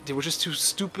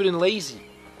stupid and lazy.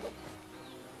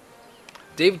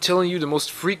 They've telling you the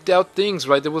most freaked out things,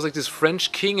 right? There was like this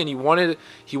French king, and he wanted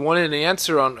an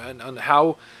answer on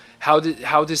how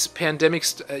this pandemic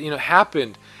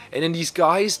happened, and then these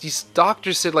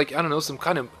doctors said, like, I don't know, some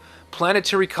kind of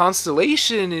planetary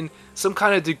constellation and some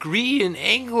kind of degree and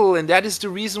angle, and that is the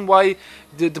reason why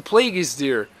the plague is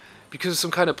there. Because of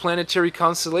some kind of planetary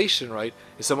constellation, right?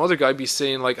 And some other guy be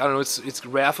saying, like, I don't know, it's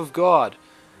wrath of God.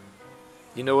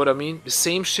 You know what I mean? The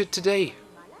same shit today.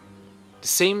 The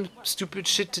same stupid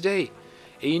shit today.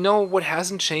 And you know what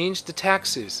hasn't changed? The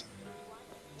taxes.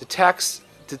 The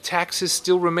taxes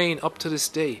still remain up to this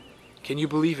day. Can you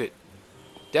believe it?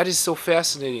 That is so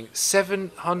fascinating.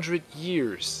 700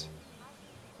 years.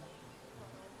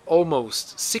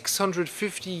 Almost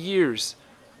 650 years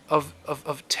of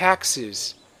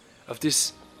taxes. Of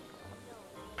this,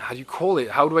 how do you call it?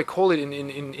 How do I call it in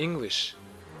English?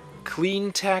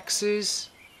 Clean taxes,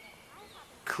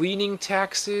 cleaning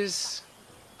taxes,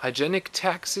 hygienic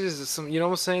taxes, some, you know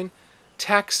what I'm saying?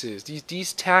 Taxes.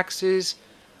 These taxes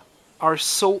are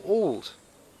so old.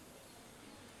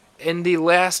 And they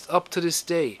last up to this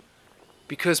day.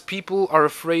 Because people are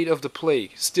afraid of the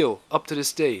plague, still, up to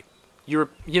this day. You know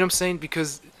what I'm saying?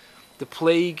 Because the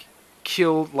plague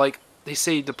killed, like, they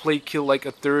say the plague killed like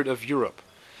a third of Europe.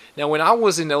 Now, when I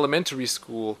was in elementary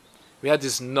school, we had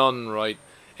this nun, right?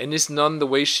 And this nun, the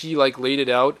way she like laid it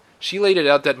out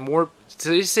that more. So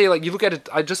they say, like, you look at it.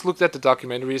 I just looked at the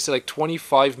documentary. They say like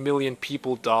 25 million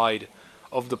people died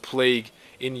of the plague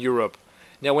in Europe.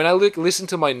 Now, when I listened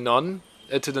to my nun,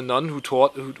 to the nun who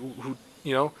taught, who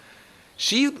you know,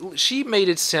 she made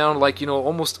it sound like, you know,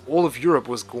 almost all of Europe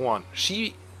was gone.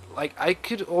 Like, I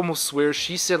could almost swear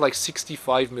she said like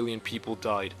 65 million people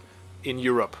died in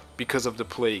Europe because of the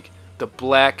plague. The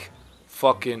black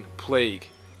fucking plague.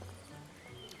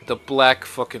 The black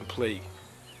fucking plague.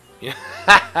 Yeah.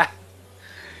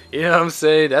 You know what I'm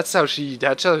saying? That's how she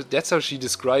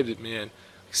described it, man.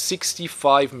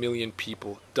 65 million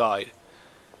people died.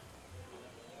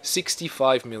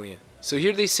 65 million. So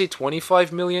here they say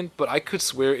 25 million, but I could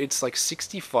swear it's like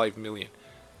 65 million.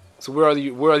 So where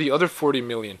are the other 40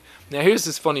 million? Now here's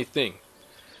this funny thing.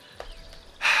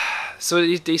 So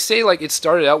they say like it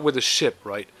started out with a ship,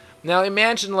 right? Now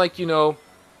imagine like, you know,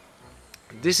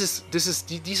 these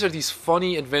are these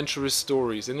funny adventurous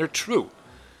stories, and they're true.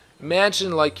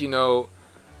 Imagine like, you know,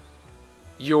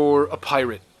 you're a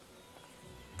pirate,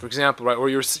 for example, right? Or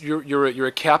you're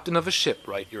a captain of a ship,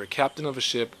 right? You're a captain of a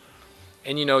ship,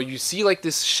 and you know, you see like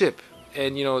this ship,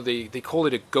 and you know, they call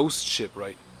it a ghost ship,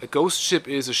 right? A ghost ship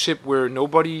is a ship where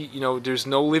nobody, you know, there's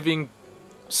no living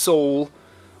soul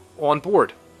on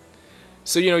board.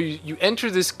 So, you know, you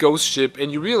enter this ghost ship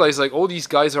and you realize like, oh, these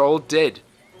guys are all dead,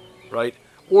 right?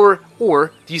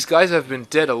 Or these guys have been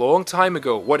dead a long time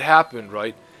ago. What happened,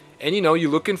 right? And you know,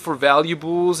 you're looking for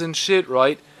valuables and shit,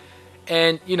 right?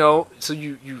 And you know, so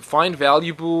you find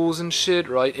valuables and shit,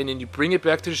 right? And then you bring it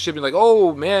back to the ship and you're like,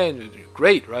 oh man,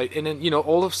 great, right? And then, you know,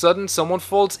 all of a sudden someone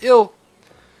falls ill.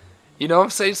 You know what I'm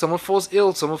saying? Someone falls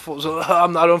ill, someone falls, I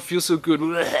don't feel so good.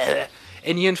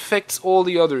 And he infects all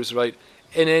the others, right?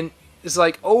 And then it's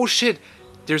like, oh shit,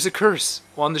 there's a curse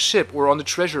on the ship or on the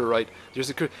treasure, right? There's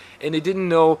a curse. And they didn't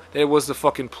know that it was the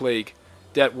fucking plague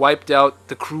that wiped out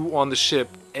the crew on the ship,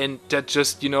 and that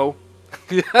just, you know...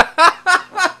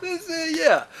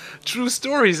 Yeah, true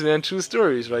stories, man, true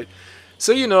stories, right?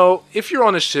 So, you know, if you're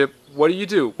on a ship, what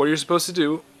do? What are you supposed to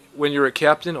do when you're a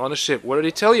captain on a ship? What do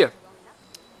they tell you?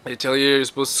 They tell you you're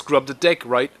supposed to scrub the deck,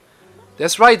 right?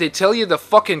 That's right, they tell you to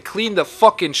fucking clean the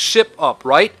fucking ship up,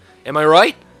 right? Am I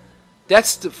right?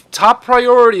 That's the top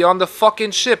priority on the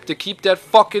fucking ship, to keep that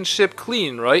fucking ship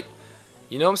clean, right?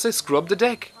 You know what I'm saying? Scrub the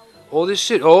deck. All this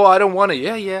shit. Oh, I don't want to.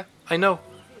 Yeah, I know.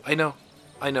 I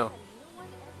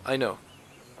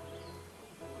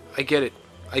get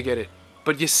it.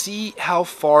 But you see how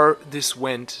far this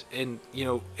went, and, you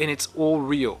know, and it's all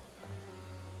real.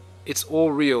 It's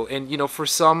all real. And, you know, for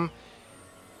some,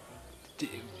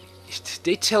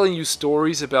 they telling you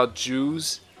stories about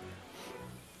Jews,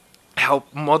 how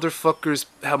motherfuckers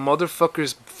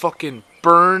fucking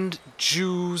burned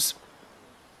Jews,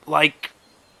 like,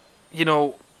 you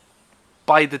know,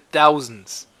 by the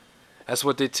thousands. That's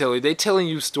what they tell you. They telling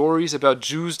you stories about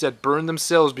Jews that burned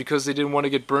themselves because they didn't want to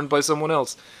get burned by someone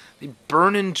else. They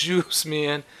burning Jews,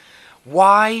 man.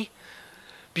 Why?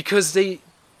 Because they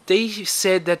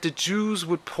said that the Jews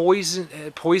would poison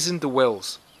the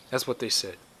wells. That's what they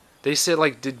said. They said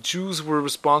like the Jews were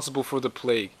responsible for the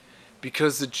plague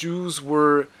because the Jews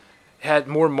had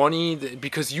more money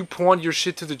because you pawned your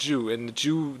shit to the Jew, and the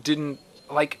Jew didn't,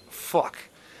 like, fuck.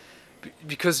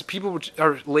 Because people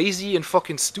are lazy and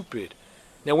fucking stupid.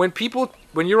 Now when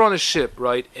you're on a ship,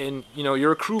 right, and you know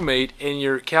you're a crewmate and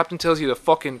your captain tells you to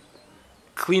fucking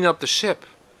clean up the ship,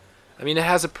 I mean, it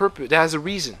has a purpose, it has a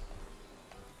reason,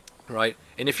 right?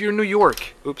 And if you're in New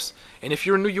York,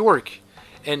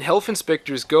 and health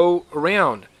inspectors go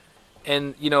around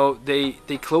and, you know, they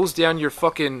close down your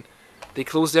fucking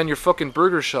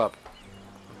burger shop.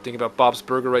 Thinking about Bob's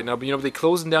Burger right now, but you know, they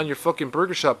closing down your fucking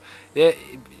burger shop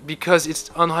because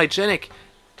it's unhygienic.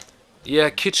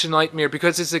 Yeah, kitchen nightmare,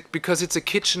 because it's a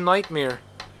kitchen nightmare.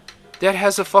 That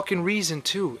has a fucking reason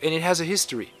too, and it has a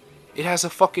history. It has a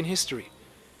fucking history,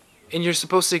 and you're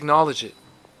supposed to acknowledge it,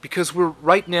 because we're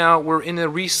in a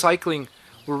recycling.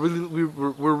 We're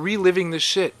reliving this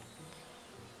shit.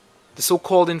 The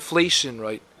so-called inflation,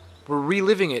 right? We're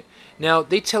reliving it. Now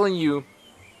they're telling you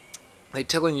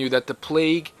that the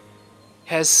plague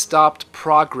has stopped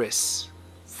progress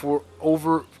for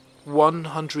over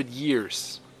 100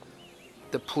 years.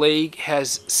 The plague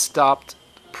has stopped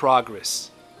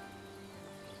progress.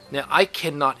 Now, I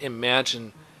cannot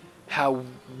imagine how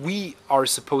we are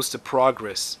supposed to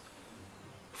progress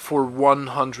for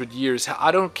 100 years.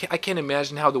 I can't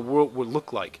imagine how the world would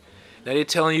look like. Now, they're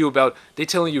telling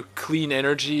you clean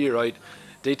energy, right?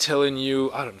 They're telling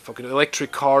you, I don't know, fucking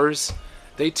electric cars.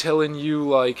 They telling you,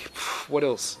 like, what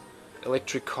else?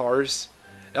 Electric cars.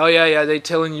 Oh yeah. They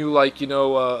telling you, like, you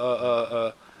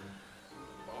know,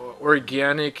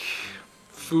 organic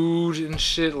food and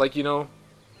shit, like, you know,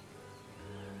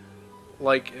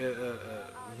 like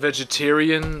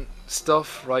vegetarian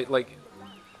stuff, right? Like,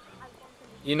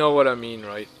 you know what I mean,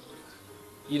 right?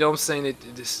 You know what I'm saying?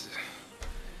 This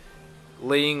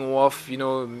laying off, you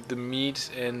know, the meat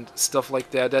and stuff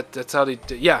like that. That's how they.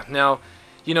 Yeah. Now,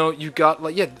 you know, you got,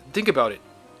 like, yeah. Think about it.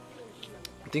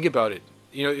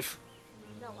 You know, if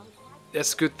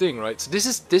that's a good thing, right? So this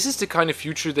is the kind of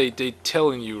future they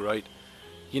telling you, right?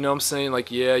 You know what I'm saying?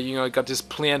 Like, yeah, you know, I got this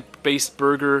plant-based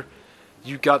burger.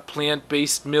 You got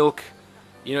plant-based milk.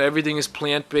 You know, everything is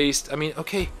plant-based. I mean,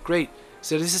 okay, great.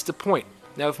 So this is the point.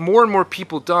 Now, if more and more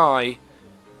people die,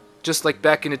 just like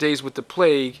back in the days with the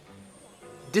plague,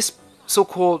 this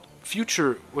so-called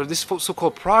future, or this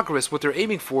so-called progress, what they're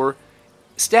aiming for,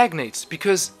 stagnates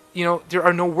because, you know, there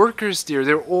are no workers there.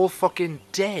 They're all fucking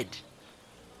dead.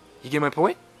 You get my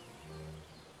point?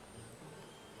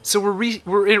 So we're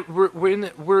in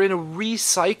a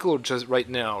recycle just right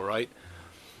now, right?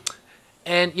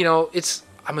 And you know,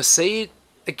 I'm gonna say it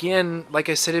again, like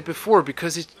I said it before,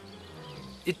 because it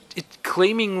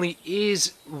claimingly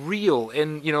is real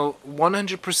and, you know,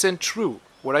 100% true.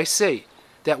 What I say,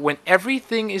 that when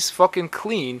everything is fucking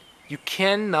clean, you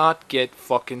cannot get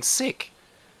fucking sick.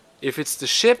 If it's the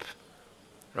ship,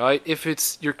 right? If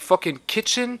it's your fucking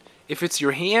kitchen, if it's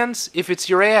your hands, if it's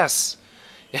your ass.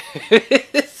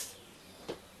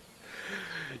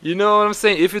 You know what I'm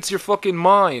saying? If it's your fucking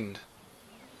mind,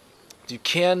 you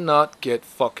cannot get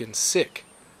fucking sick.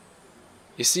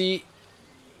 You see,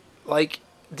 like,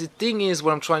 the thing is,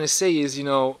 what I'm trying to say is, you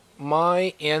know,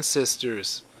 my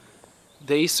ancestors,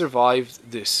 they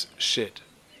survived this shit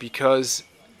because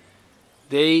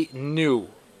they knew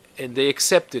and they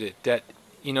accepted it that,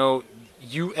 you know,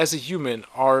 you as a human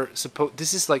are supposed.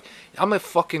 This is like, I'm a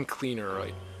fucking cleaner,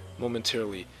 right?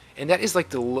 Momentarily. And that is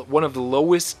like one of the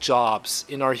lowest jobs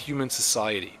in our human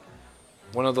society.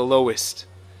 One of the lowest.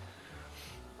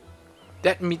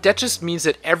 That just means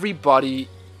that everybody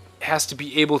has to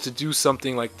be able to do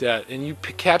something like that. And you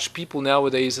catch people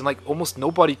nowadays and like almost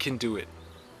nobody can do it.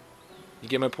 You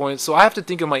get my point? So I have to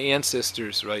think of my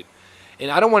ancestors, right?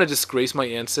 And I don't want to disgrace my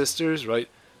ancestors, right?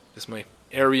 That's my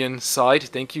Aryan side.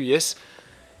 Thank you, yes.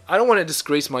 I don't want to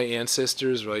disgrace my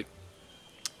ancestors, right?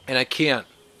 And I can't.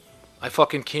 I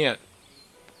fucking can't.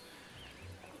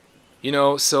 You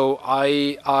know, so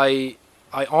I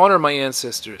honor my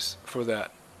ancestors for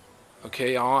that.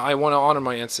 Okay, I want to honor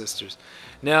my ancestors.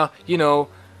 Now, you know,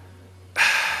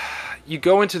 you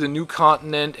go into the new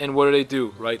continent, and what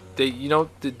do? Right? They, you know,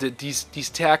 these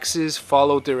taxes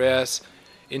followed their ass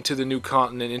into the new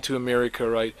continent, into America,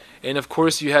 right? And of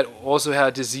course, you also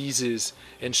had diseases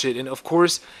and shit, and of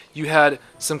course, you had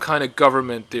some kind of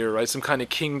government there, right? Some kind of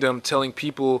kingdom telling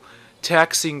people,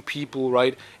 taxing people,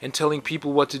 right? And telling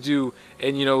people what to do,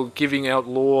 and, you know, giving out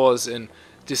laws and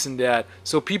this and that.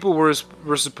 So people were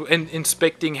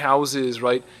inspecting houses,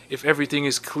 right? If everything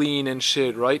is clean and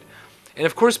shit, right? And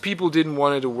of course people didn't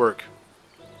want it to work.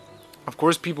 Of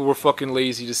course people were fucking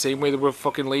lazy, the same way they were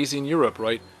fucking lazy in Europe,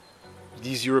 right?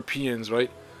 These Europeans, right?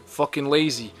 Fucking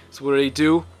lazy. So what do they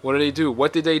do? What do they do?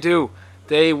 What did they do?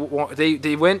 They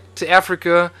went to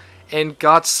Africa and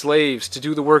got slaves to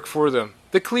do the work for them.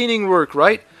 The cleaning work,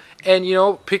 right? And, you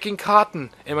know, picking cotton.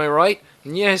 Am I right?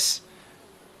 Yes.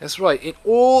 That's right. It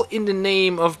all in the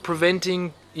name of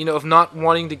preventing, you know, of not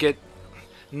wanting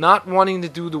to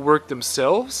do the work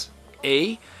themselves.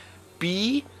 A.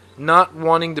 B. Not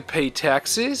wanting to pay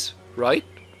taxes. Right?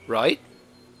 Right?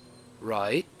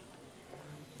 Right.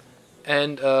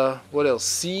 And, what else?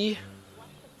 C.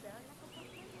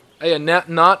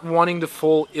 Not wanting to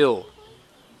fall ill.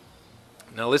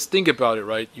 Now let's think about it,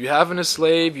 right? You having a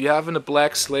slave, you having a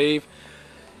black slave.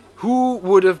 Who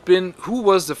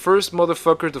was the first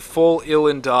motherfucker to fall ill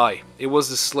and die? It was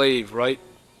the slave, right?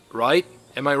 Right?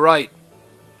 Am I right?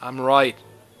 I'm right.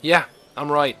 Yeah,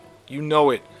 I'm right. You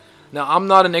know it. Now, I'm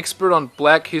not an expert on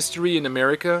black history in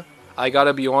America. I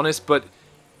gotta be honest, but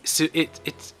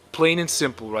it's plain and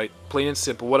simple, right? Plain and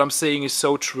simple. What I'm saying is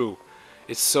so true.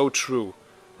 It's so true,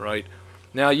 right?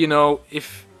 Now, you know,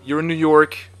 if you're in New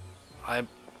York,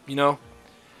 you know,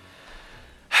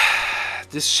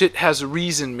 this shit has a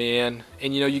reason, man,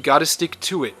 and, you know, you gotta stick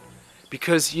to it,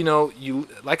 because, you know,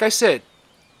 like I said,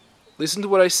 listen to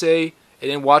what I say,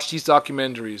 and then watch these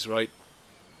documentaries, right?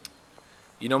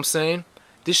 You know what I'm saying?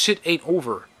 This shit ain't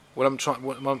over. What I'm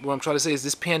trying to say is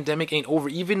this pandemic ain't over,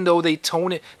 even though they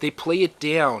tone it, they play it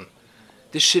down.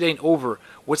 This shit ain't over.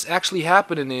 What's actually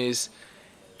happening is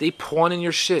they pawning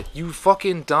your shit. You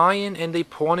fucking dying, and they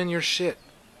pawning your shit.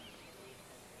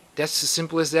 That's as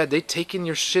simple as that. They taking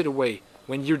your shit away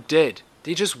when you're dead.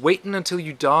 They just waiting until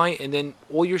you die, and then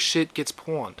all your shit gets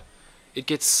pawned. It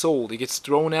gets sold. It gets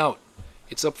thrown out.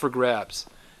 It's up for grabs.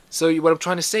 So what I'm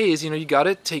trying to say is, you know, you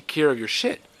gotta take care of your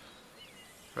shit,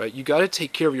 right? You gotta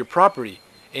take care of your property.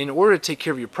 And in order to take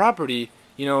care of your property,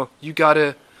 you know, you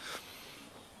gotta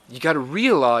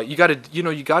realize, you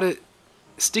gotta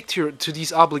stick to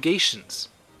these obligations,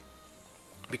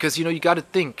 because, you know, you gotta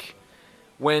think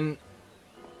when.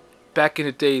 Back in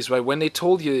the days, right, when they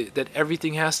told you that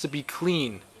everything has to be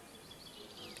clean,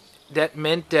 that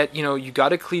meant that, you know, you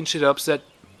gotta clean shit up so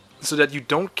that you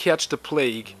don't catch the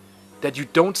plague, that you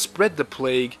don't spread the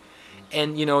plague,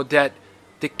 and, you know, that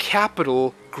the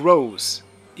capital grows.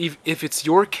 If it's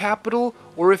your capital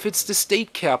or if it's the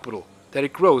state capital that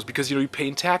it grows, because you know you're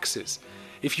paying taxes.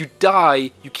 If you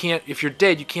die, you can't. If you're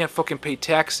dead, you can't fucking pay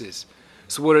taxes.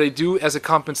 So what do they do as a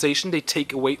compensation? They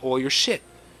take away all your shit,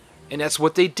 and that's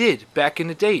what they did back in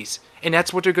the days, and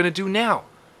that's what they're gonna do now.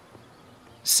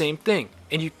 Same thing,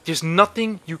 and there's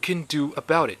nothing you can do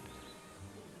about it,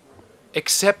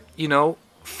 except you know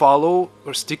follow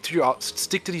or stick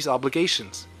to these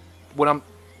obligations. What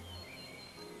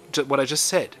I just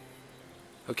said.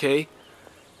 Okay?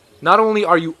 Not only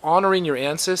are you honoring your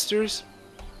ancestors,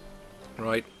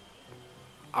 right?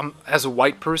 As a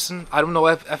white person, I don't know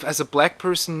if as a black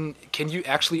person, can you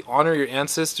actually honor your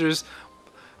ancestors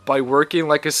by working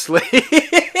like a slave?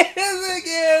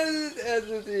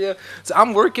 Yeah. So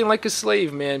I'm working like a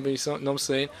slave, man. But you know what I'm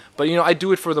saying? But you know, I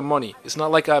do it for the money. It's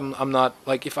not like I'm not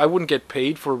like if I wouldn't get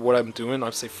paid for what I'm doing,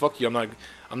 I'd say fuck you.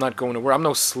 I'm not going to work. I'm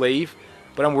no slave,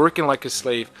 but I'm working like a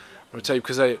slave. I'm gonna tell you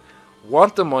because I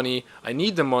want the money, I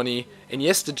need the money, and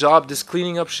yes, the job, this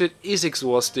cleaning up shit is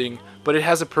exhausting, but it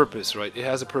has a purpose, right? It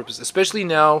has a purpose, especially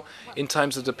now in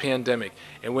times of the pandemic.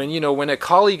 And when, you know, when a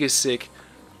colleague is sick,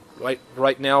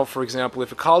 right now, for example,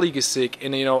 if a colleague is sick,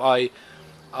 and you know, I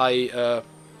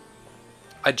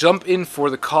jump in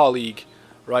for the colleague,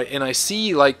 right, and I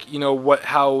see like, you know,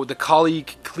 how the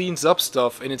colleague cleans up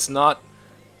stuff, and it's not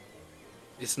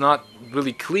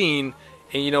really clean,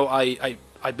 and you know, I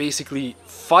basically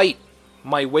fight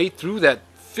my way through that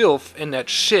filth and that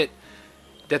shit,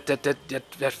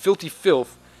 that filthy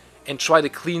filth, and try to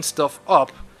clean stuff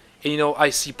up, and you know, I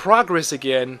see progress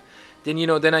again, then you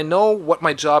know, then I know what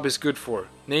my job is good for,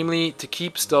 namely to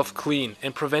keep stuff clean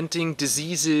and preventing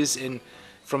diseases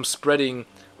from spreading,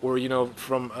 or you know,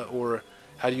 from or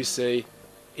how do you say,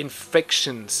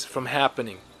 infections from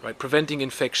happening, right? Preventing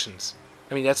infections.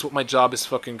 I mean, that's what my job is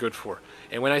fucking good for.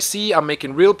 And when I see I'm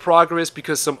making real progress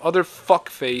because some other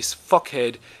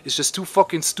fuckhead is just too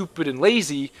fucking stupid and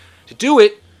lazy to do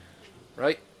it,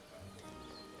 right?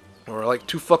 Or like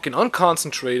too fucking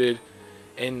unconcentrated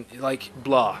and like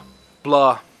blah,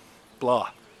 blah,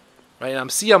 blah, right?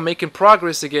 And I'm making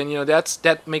progress again, you know,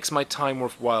 that makes my time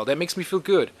worthwhile. That makes me feel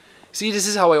good. See, this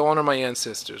is how I honor my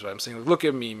ancestors, right? I'm saying, look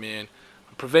at me, man.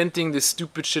 I'm preventing this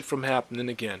stupid shit from happening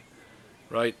again,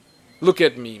 right? Look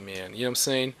at me, man. You know what I'm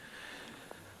saying?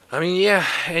 I mean, yeah,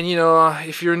 and you know,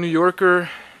 if you're a New Yorker,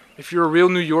 if you're a real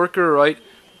New Yorker, right,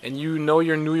 and you know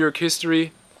your New York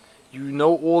history, you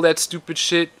know all that stupid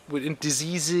shit with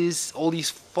diseases, all these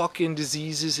fucking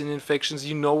diseases and infections,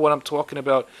 you know what I'm talking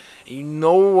about, and you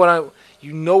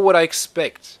know what I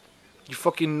expect. You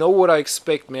fucking know what I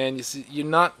expect, man. You're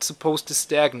not supposed to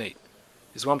stagnate,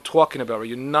 is what I'm talking about, right?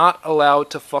 You're not allowed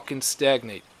to fucking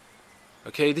stagnate.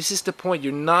 Okay, this is the point.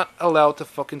 You're not allowed to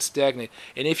fucking stagnate.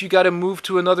 And if you gotta move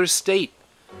to another state,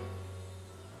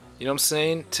 you know what I'm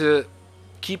saying, to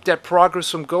keep that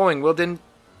progress from going, well then,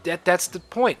 that's the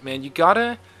point, man.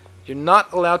 You're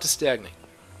not allowed to stagnate.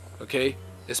 Okay?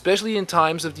 Especially in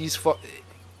times of these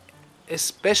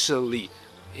especially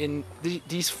in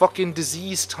these fucking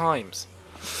disease times.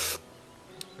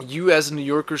 You as a New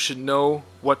Yorker should know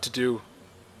what to do.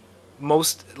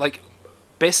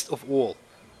 Best of all.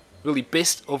 Really,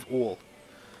 best of all.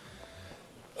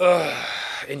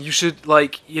 And you should,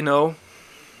 like, you know,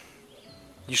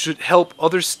 you should help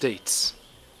other states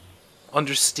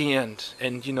understand,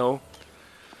 and, you know,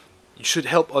 you should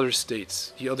help other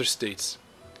states, the other states.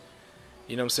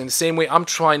 You know what I'm saying? The same way I'm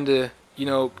trying to, you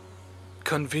know,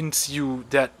 convince you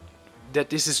that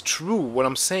this is true, what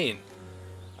I'm saying.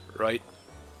 Right?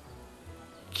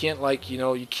 You can't, like, you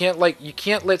know, you can't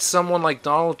let someone like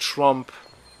Donald Trump,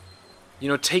 you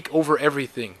know, take over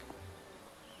everything.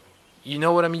 You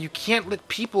know what I mean? You can't let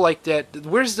people like that.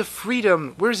 Where's the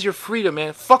freedom? Where's your freedom,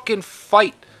 man? Fucking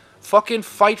fight. Fucking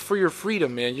fight for your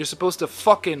freedom, man. You're supposed to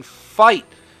fucking fight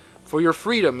for your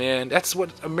freedom, man. That's what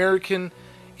American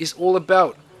is all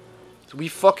about. So we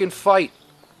fucking fight.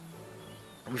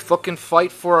 We fucking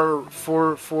fight for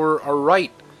our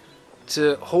right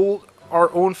to hold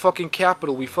our own fucking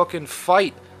capital. We fucking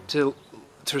fight to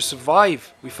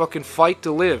survive. We fucking fight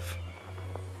to live.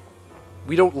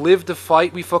 We don't live to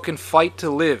fight, we fucking fight to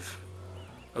live.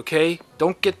 Okay?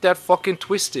 Don't get that fucking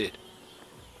twisted.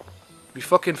 We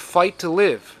fucking fight to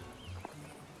live.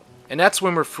 And that's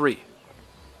when we're free.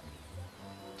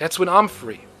 That's when I'm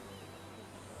free.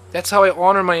 That's how I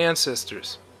honor my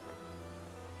ancestors.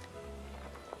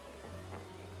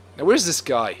 Now where's this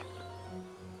guy?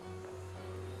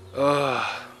 I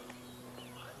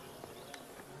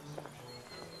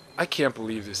can't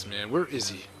believe this, man. Where is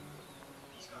he?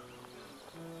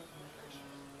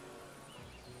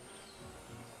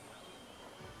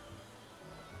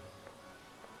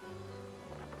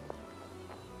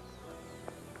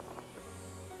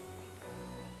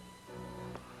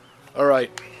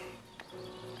 Alright.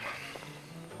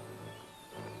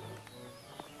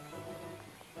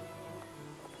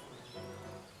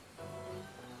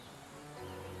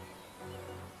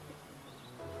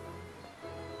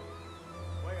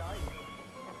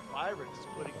 Byron's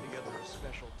putting together a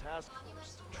special task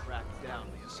force to track down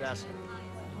the assassin.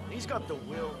 He's got the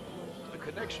will, the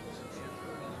connections.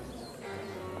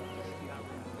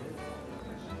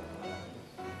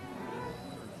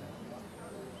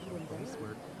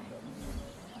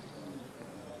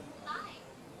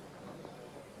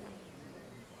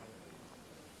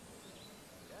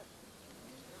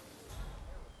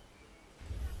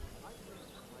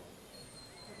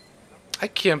 I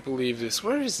can't believe this.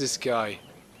 Where is this guy?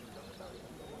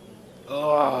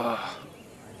 Ugh.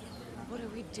 What are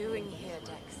we doing here,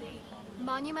 Dexy?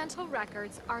 Monumental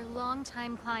Records are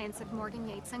longtime clients of Morgan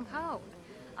Yates and Co.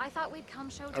 I thought we'd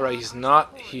come show. Alright, he's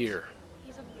not here.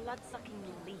 He's a blood-sucking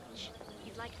leech.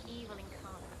 He's like evil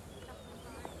incarnate.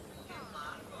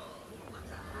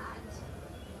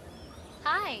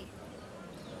 Hi.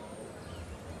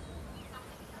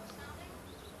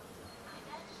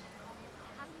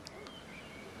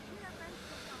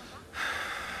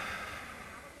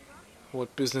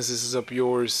 What business is up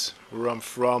yours? Where I'm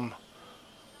from?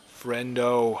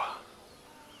 Friendo.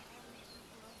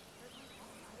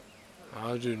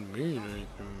 I didn't mean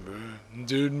anything, man.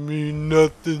 Didn't mean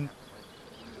nothing.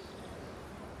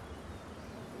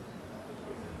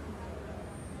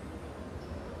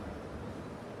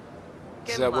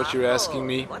 Is that what you're asking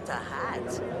me? What a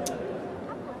hat.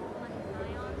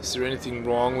 Is there anything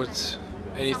wrong with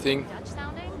anything? Dutch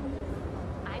sounding?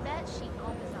 I bet she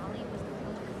Al-Ghazali was the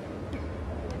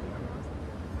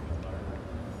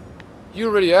You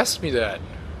already asked me that.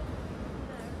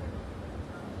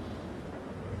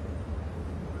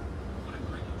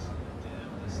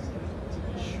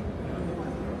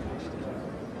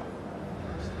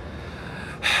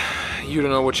 You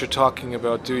don't know what you're talking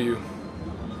about, do you?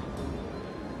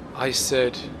 I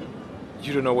said,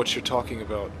 you don't know what you're talking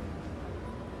about.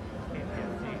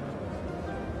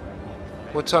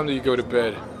 What time do you go to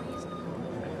bed?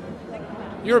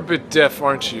 You're a bit deaf,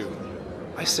 aren't you?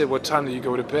 I said, what time do you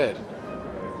go to bed?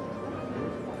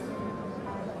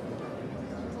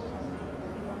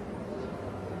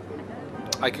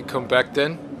 I could come back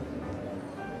then?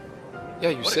 Yeah,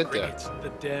 you said that. It's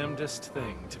the damnedest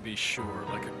thing, to be sure,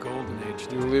 like a golden age.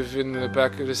 You live in the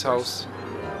back of this house.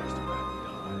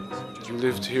 You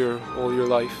lived here all your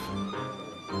life.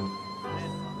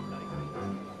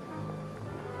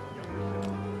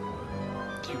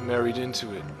 You married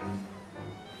into it.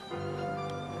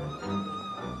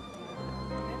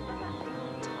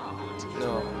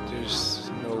 No,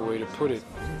 there's no way to put it.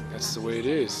 That's the way it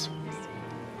is.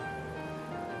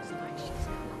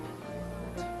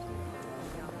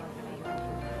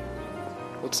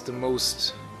 What's the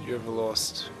most you ever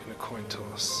lost in a coin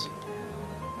toss?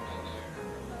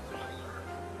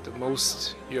 The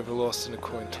most you ever lost in a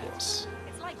coin toss.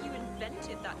 It's like you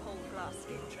invented that whole glass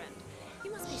skin trend.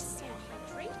 You must be so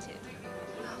hydrated.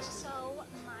 so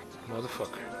much.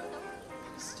 Motherfucker.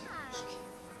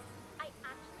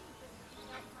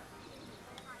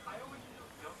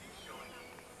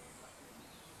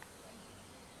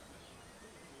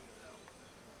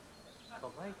 The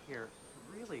light here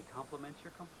really complements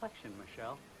your complexion,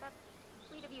 Michelle. That's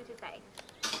sweet of you to say.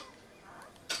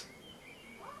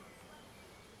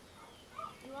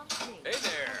 You asked me. Hey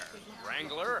there,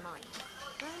 Wrangler.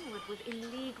 Burnwood was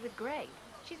in league with Grey.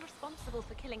 She's responsible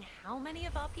for killing how many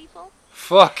of our people?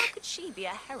 Fuck. How could she be a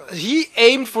heroine? He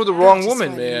aimed for the wrong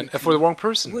woman, man. And for the wrong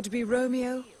person. Would be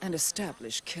Romeo, an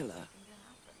established killer.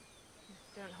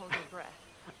 Don't hold your breath.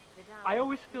 I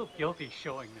always feel guilty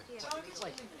showing this.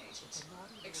 Like, to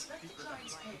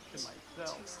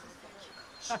myself.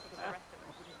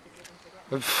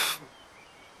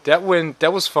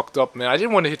 That was fucked up, man. I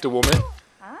didn't want to hit the woman.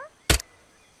 Huh?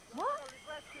 What?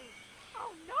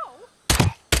 Oh no!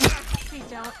 Please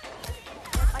don't. I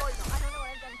don't know what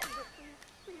I've done to you, but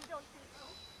please don't do so.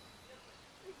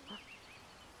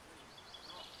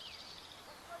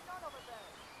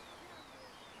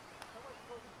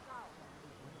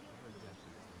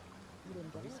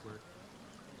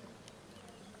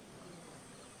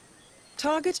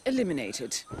 Target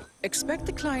eliminated. Expect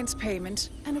the client's payment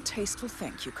and a tasteful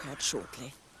thank you card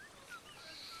shortly.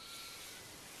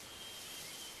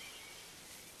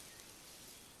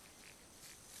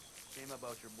 Shame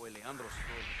about your boy Leandro's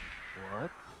story.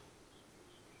 What?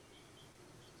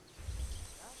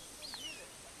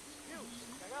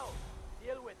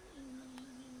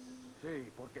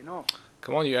 Sí, ¿por qué no?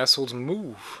 Come on, you assholes,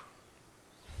 move.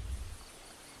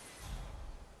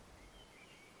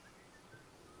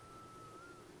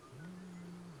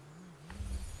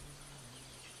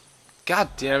 God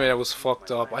damn it, I was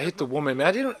fucked up. I hit the woman, man.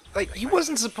 I didn't, like, he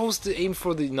wasn't supposed to aim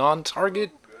for the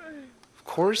non-target. Of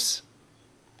course.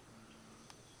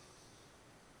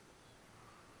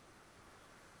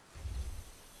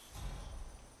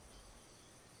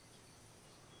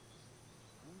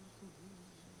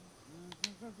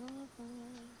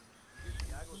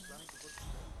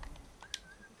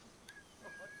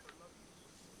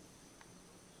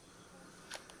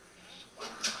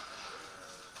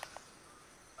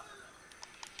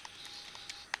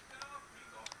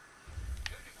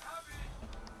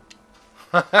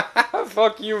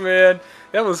 Fuck you, man.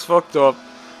 That was fucked up.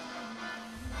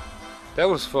 That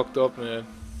was fucked up, man.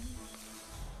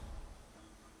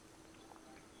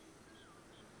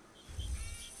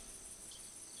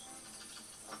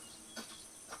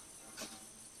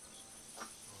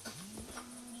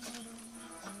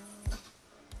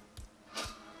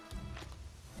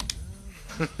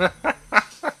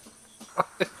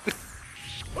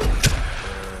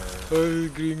 Oh,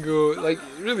 gringo. Like,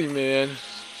 really, man.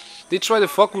 They tried to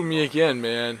fuck with me again,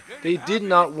 man. They did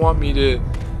not want me to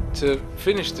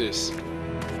finish this.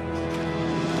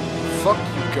 Fuck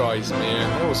you guys, man.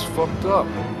 That was fucked up.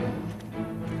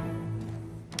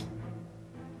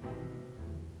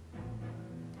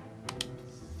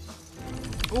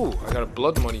 Ooh, I got a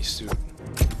blood money suit.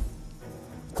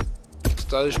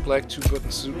 Stylish black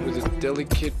 2-button suit with a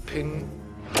delicate pin,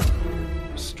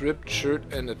 striped shirt,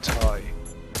 and a tie.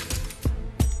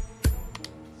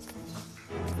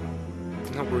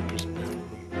 No workers.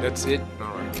 That's it?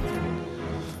 Alright.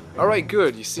 Alright,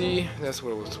 good. You see? That's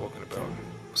what I was talking about.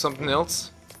 Something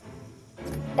else?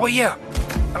 Oh yeah!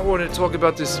 I wanted to talk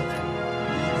about this.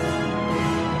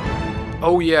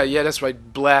 Oh yeah, that's right.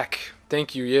 Black.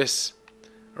 Thank you, yes.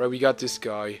 Alright, we got this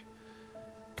guy.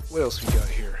 What else we got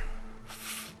here?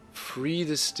 Free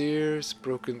the stairs,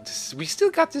 broken... We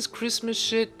still got this Christmas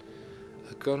shit.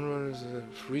 A gun runner's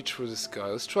reach for the sky.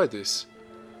 Let's try this.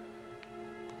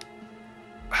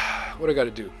 What I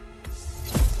gotta do?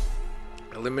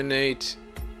 Eliminate.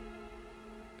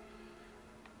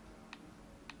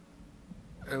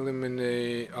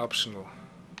 Eliminate optional.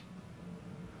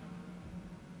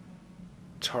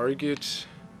 Target.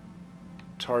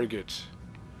 Target.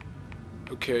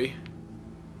 Okay.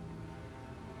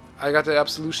 I got the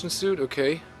absolution suit,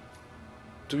 okay.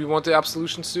 Do we want the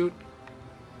absolution suit?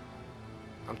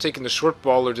 I'm taking the short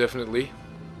baller, definitely.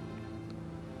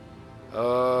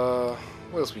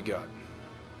 What else we got?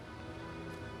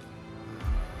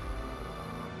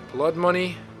 Blood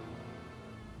money.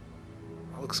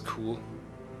 That looks cool.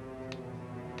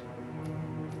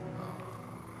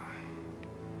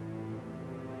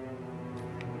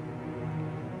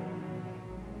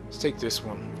 Let's take this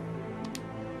one.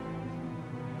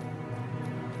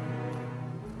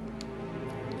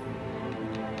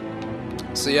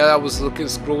 So yeah, I was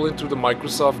scrolling through the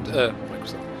Microsoft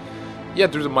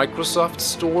through the Microsoft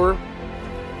store,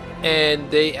 and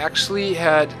they actually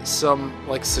had some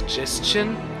like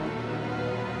suggestion,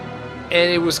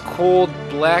 and it was called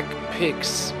Black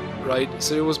Pics, right?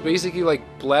 So it was basically like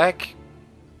black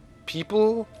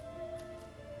people,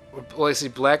 or I say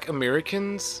black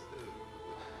Americans,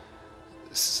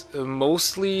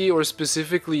 mostly or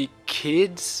specifically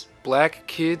kids, black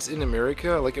kids in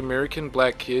America, like American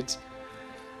black kids.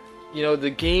 You know, the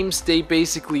games they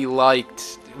basically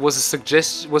liked was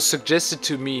suggested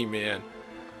to me, man,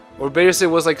 or better say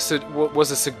was like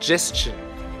was a suggestion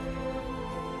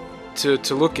to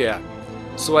look at.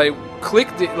 So I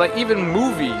clicked it, like even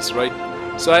movies, right?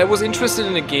 So I was interested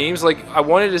in the games, like I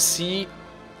wanted to see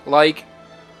like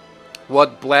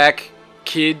what black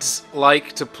kids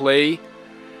like to play.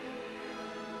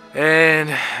 And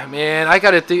man, I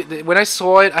gotta think. When I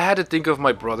saw it, I had to think of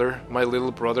my brother, my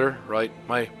little brother, right?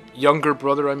 My younger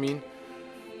brother, I mean.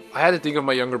 I had to think of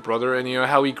my younger brother, and you know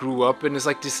how he grew up, and it's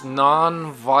like this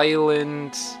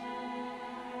non-violent.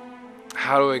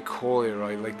 How do I call it,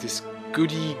 right? Like this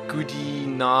goody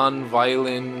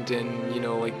non-violent, and you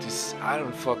know, like this. I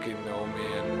don't fucking know,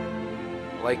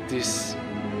 man. Like this.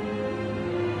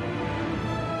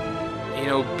 You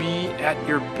know, be at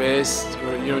your best,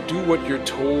 or you know, do what you're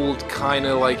told, kind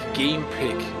of like game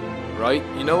pick, right?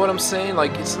 You know what I'm saying?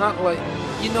 Like, it's not like,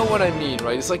 you know what I mean,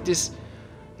 right? It's like this,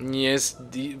 yes,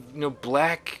 you know,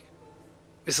 black.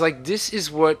 It's like this is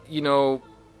what, you know.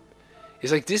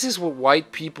 It's like this is what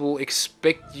white people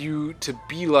expect you to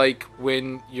be like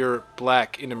when you're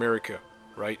black in America,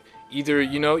 right? Either,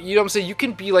 you know what I'm saying? You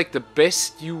can be like the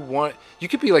best you want. You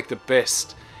could be like the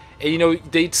best, and you know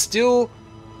they'd still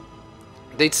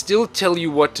tell you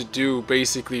what to do,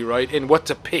 basically, right? And what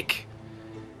to pick.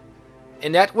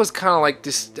 And that was kind of like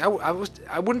this.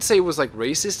 I wouldn't say it was like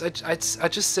racist. I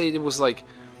just say it was like,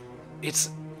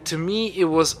 to me it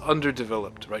was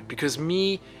underdeveloped, right? Because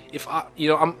me, if I,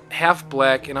 I'm half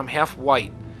black and I'm half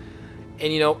white,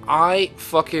 and I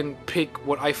fucking pick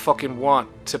what I fucking want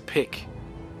to pick.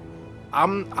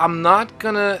 I'm not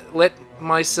gonna let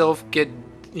myself get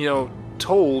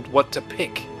told what to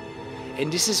pick.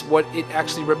 And this is what it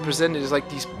actually represented, is like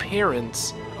these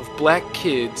parents of black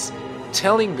kids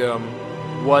telling them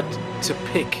what to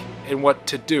pick and what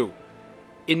to do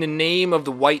in the name of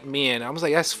the white man. I was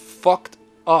like, that's fucked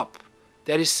up.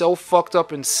 That is so fucked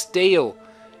up and stale.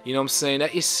 You know what I'm saying?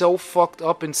 That is so fucked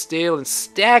up and stale and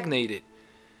stagnated.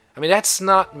 I mean, that's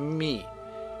not me.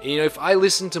 And, if I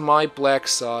listen to my black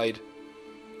side,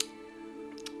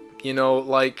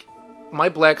 like, my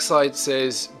black side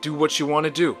says, do what you want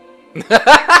to do.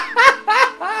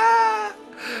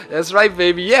 That's right,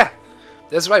 baby. Yeah.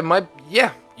 That's right.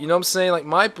 Yeah. You know what I'm saying? Like,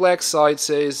 my black side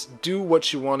says, do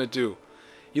what you want to do.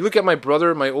 You look at my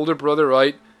brother, my older brother,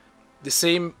 right?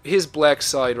 His black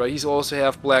side, right? He's also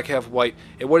half black, half white.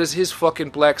 And what is his fucking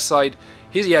black side?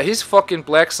 His fucking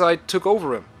black side took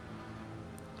over him.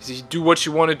 He said, do what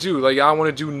you want to do. Like, I want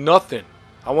to do nothing.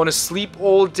 I want to sleep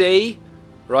all day,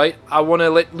 right? I want to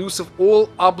let loose of all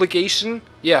obligation.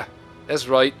 Yeah, that's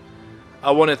right.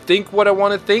 I want to think what I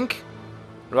want to think,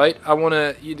 right? I want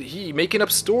to... He making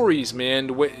up stories,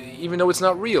 man, even though it's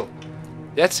not real.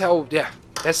 That's how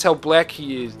black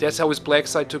he is. That's how his black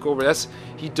side took over.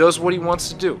 He does what he wants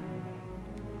to do.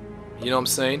 You know what I'm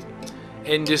saying?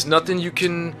 And there's nothing you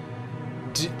can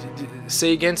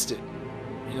say against it.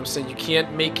 You know what I'm saying? You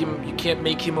can't make him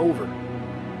over. You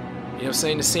know what I'm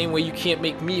saying? The same way you can't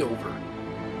make me over.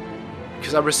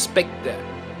 Because I respect that. You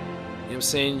know what I'm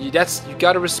saying? You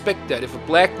gotta respect that. If a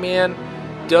black man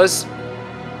does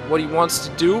what he wants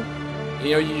to do,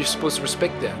 you're supposed to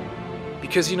respect that.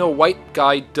 Because, a white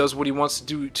guy does what he wants to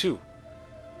do too.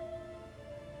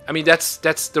 I mean, that's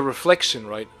the reflection,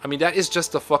 right? I mean, that is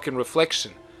just a fucking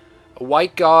reflection. A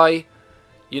white guy,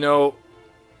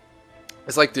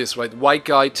 it's like this, right? White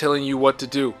guy telling you what to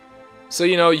do. So,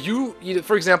 you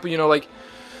for example, like,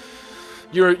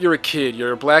 you're a kid,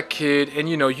 you're a black kid, and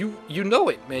you know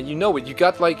it, man. You know it. You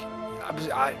got like,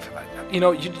 you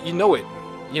know it.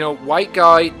 White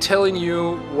guy telling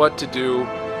you what to do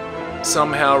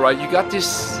somehow, right? You got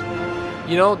this,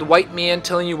 the white man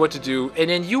telling you what to do, and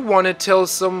then you want to tell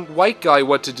some white guy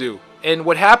what to do. And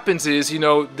what happens is, you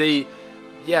know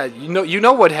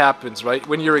what happens, right?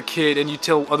 When you're a kid and you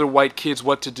tell other white kids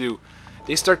what to do,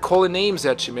 they start calling names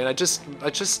at you, man. I just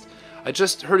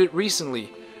heard it recently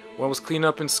when I was cleaning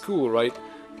up in school, right?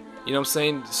 You know what I'm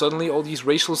saying? Suddenly all these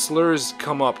racial slurs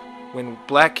come up when a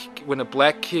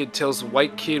black kid tells a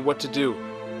white kid what to do.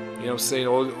 You know what I'm saying?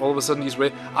 All of a sudden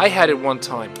I had it one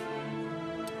time.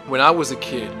 When I was a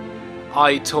kid,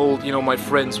 I told, my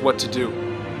friends what to do.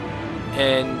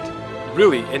 And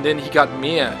really, and then he got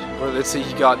mad. Or let's say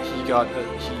he got how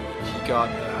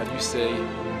do you say?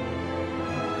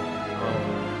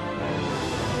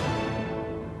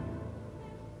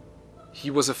 He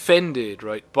was offended,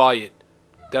 right, by it.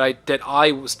 That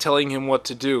I was telling him what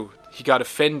to do. He got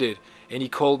offended, and he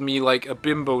called me like a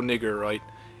bimbo nigger, right?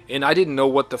 And I didn't know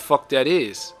what the fuck that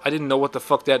is. I didn't know what the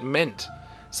fuck that meant.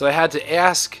 So I had to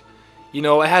ask,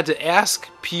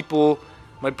 people,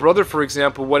 my brother, for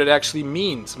example, what it actually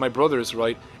means. My brothers,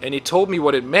 right? And he told me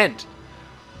what it meant.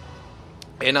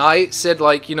 And I said,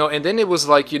 like, and then it was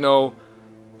like, I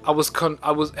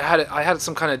had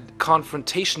some kind of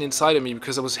confrontation inside of me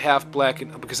because I was half black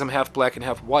and because I'm half black and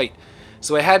half white.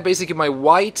 So I had basically my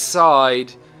white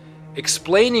side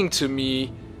explaining to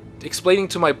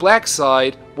my black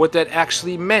side what that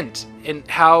actually meant and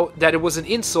how that it was an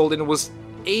insult and it was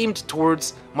aimed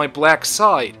towards my black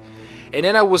side. And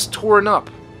then I was torn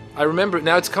up. I remember,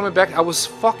 now it's coming back, I was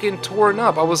fucking torn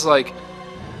up. I was like,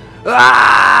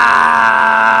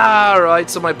 ah! Right,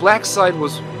 so my black side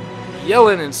was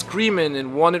yelling and screaming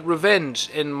and wanted revenge,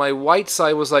 and my white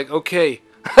side was like, okay.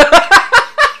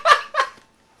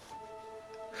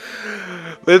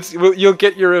 You'll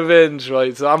get your revenge,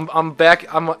 right? So I'm back.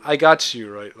 I got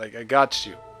you, right? Like, I got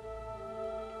you.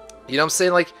 You know what I'm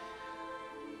saying? Like,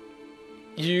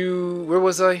 where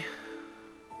was I?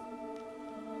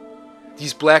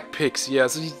 These black picks, yeah.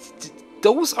 So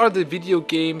those are the video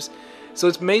games. So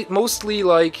it's mostly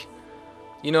like,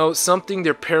 something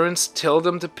their parents tell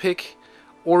them to pick,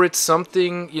 or it's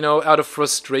something, out of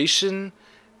frustration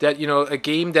that, a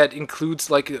game that includes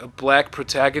like a black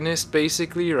protagonist,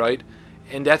 basically, right?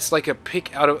 And that's like a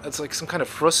pick it's like some kind of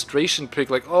frustration pick,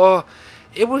 like, oh,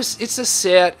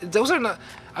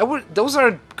 those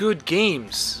aren't good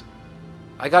games.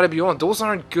 I gotta be honest, those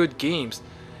aren't good games.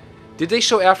 Did they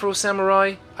show Afro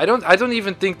Samurai? I don't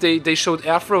even think they showed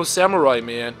Afro Samurai,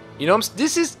 man. You know,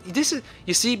 this is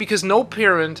you see, because no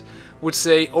parent would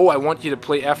say, "Oh, I want you to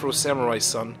play Afro Samurai,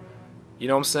 son." You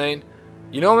know what I'm saying?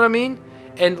 You know what I mean?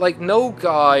 And like no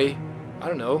guy, I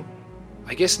don't know.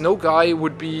 I guess no guy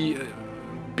would be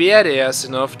badass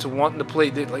enough to want to play.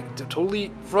 They're like they're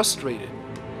totally frustrated.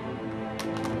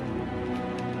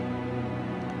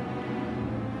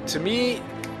 To me,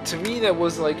 that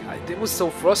was like, it was so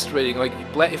frustrating. Like,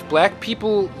 if black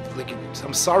people, like,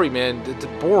 I'm sorry, man,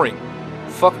 they're boring.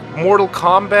 Fuck Mortal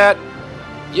Kombat,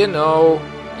 you know,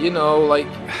 like,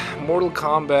 Mortal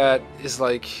Kombat is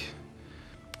like,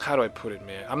 how do I put it,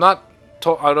 man? I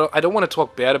don't want to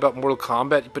talk bad about Mortal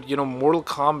Kombat, but you know, Mortal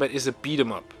Kombat is a beat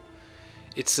 'em up.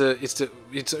 It's a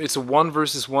 1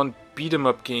 versus 1 beat 'em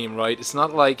up game, right? It's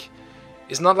not like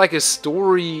a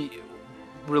story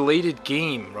related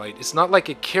game, right? It's not like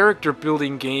a character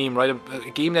building game, right?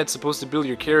 A game that's supposed to build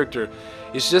your character.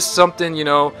 It's just something, you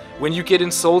know, when you get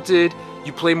insulted,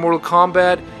 you play Mortal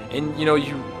Kombat, and you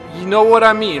know what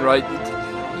I mean, right?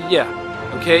 Yeah,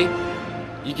 okay.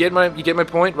 You get my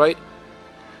point, right?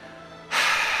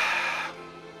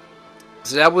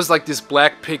 So that was like this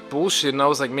black pig bullshit, and I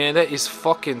was like, man, that is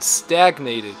fucking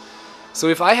stagnated. So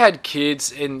if I had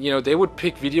kids and, you know, they would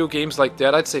pick video games like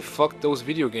that, I'd say, fuck those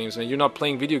video games, man. You're not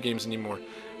playing video games anymore.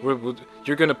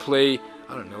 You're gonna play,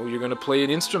 I don't know, you're gonna play an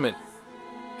instrument.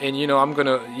 And, you know, I'm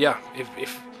gonna, yeah,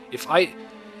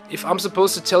 if I'm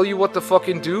supposed to tell you what to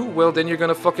fucking do, well, then you're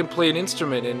gonna fucking play an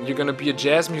instrument, and you're gonna be a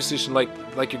jazz musician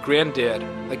like your granddad,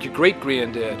 like your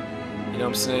great-granddad. You know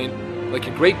what I'm saying? Like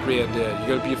your great-granddad.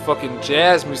 You're gonna be a fucking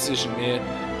jazz musician, man.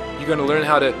 You're gonna learn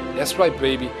how to, that's right,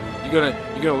 baby. You're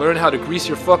gonna learn how to grease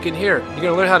your fucking hair. You're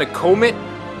gonna learn how to comb it.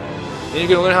 Then you're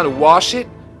gonna learn how to wash it.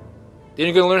 Then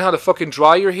you're gonna learn how to fucking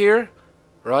dry your hair,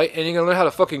 right? And you're gonna learn how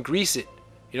to fucking grease it.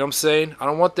 You know what I'm saying? I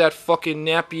don't want that fucking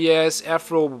nappy ass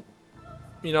afro.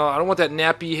 You know, I don't want that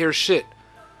nappy hair shit.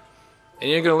 And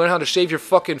you're gonna learn how to shave your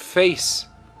fucking face.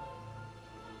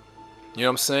 You know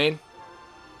what I'm saying?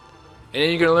 And then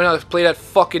you're gonna learn how to play that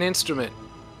fucking instrument.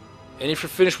 And if you're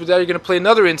finished with that, you're gonna play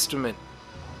another instrument.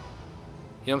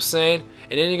 You know what I'm saying?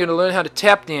 And then you're gonna learn how to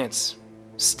tap dance.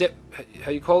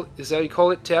 How you call it? Is that how you call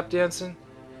it? Tap dancing?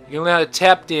 You're gonna learn how to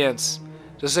tap dance.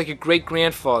 Just like your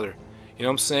great-grandfather. You know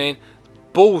what I'm saying?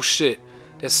 Bullshit.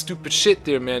 That stupid shit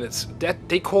there, man.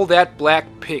 They call that black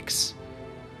pigs. You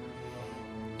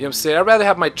know what I'm saying? I'd rather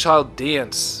have my child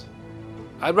dance.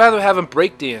 I'd rather have him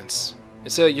break dance.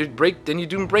 Instead of then you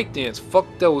do him break dance. Fuck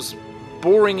those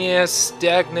boring ass,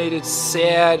 stagnated,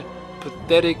 sad,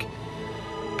 pathetic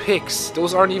picks.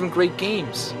 Those aren't even great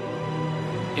games.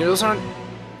 You know,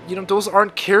 those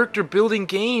aren't character building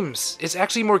games. It's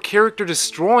actually more character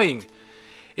destroying.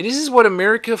 And this is what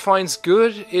America finds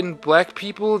good in black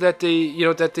people, that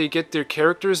they get their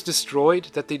characters destroyed,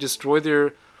 that they destroy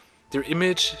their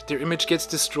image. Their image gets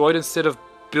destroyed instead of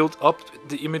built up.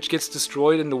 The image gets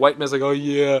destroyed, and the white man's like, oh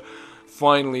yeah,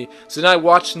 finally. So now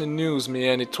watching the news,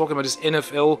 man, they're talking about this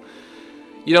NFL.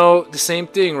 You know, the same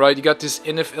thing, right? You got this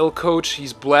NFL coach,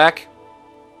 he's black,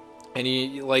 and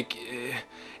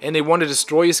and they want to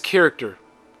destroy his character,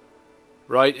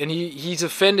 right? And he's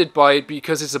offended by it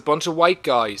because it's a bunch of white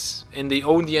guys, and they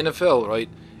own the NFL, right?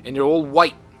 And they're all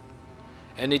white,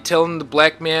 and they tell him, the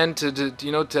black man,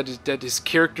 that his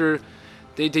character,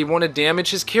 they want to damage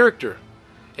his character,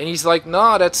 and he's like,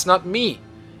 nah, that's not me.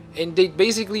 And they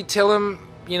basically tell him,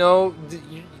 you know,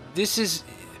 this is.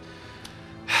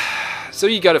 So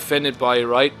you got offended by it,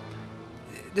 right?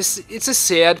 It's a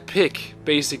sad pick,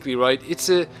 basically, right?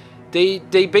 They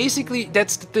basically,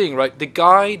 that's the thing, right? The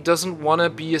guy doesn't want to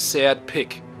be a sad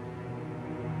pick.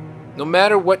 No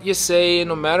matter what you say and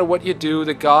no matter what you do,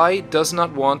 the guy does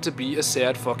not want to be a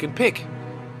sad fucking pick.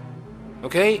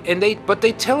 Okay? But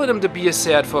they telling him to be a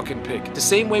sad fucking pick. The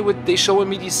same way they showing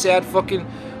me these sad fucking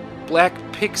black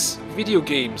picks video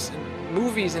games and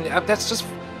movies, and that's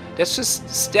just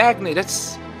stagnant.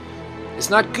 It's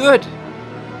not good.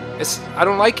 I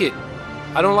don't like it.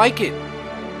 I don't like it.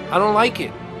 I don't like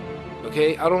it.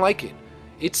 Okay? I don't like it.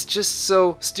 It's just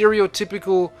so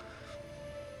stereotypical.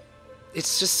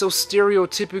 It's just so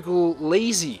stereotypical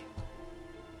lazy.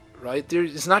 Right?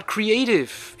 It's not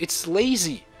creative. It's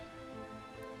lazy.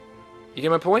 You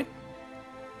get my point?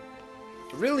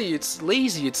 Really, it's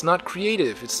lazy. It's not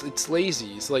creative. It's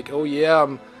lazy. It's like, oh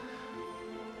yeah,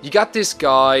 you got this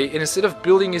guy, and instead of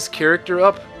building his character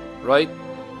up, right,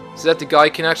 so that the guy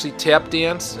can actually tap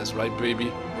dance. That's right,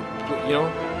 baby. You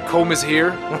know, comb his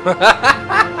hair.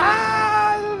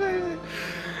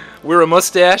 Wear a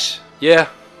mustache. Yeah.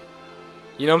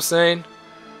 You know what I'm saying?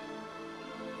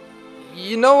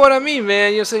 You know what I mean,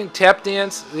 man. You're saying tap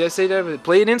dance. I say that.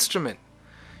 Play an instrument.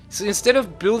 So instead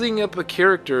of building up a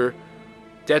character,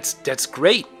 that's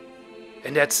great,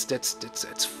 and that's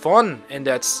fun, and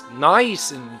that's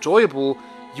nice and enjoyable.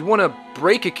 You want to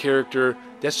break a character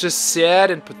that's just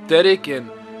sad and pathetic, and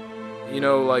you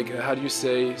know, like how do you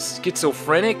say,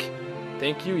 schizophrenic?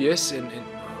 Thank you. Yes, and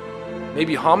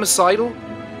maybe homicidal.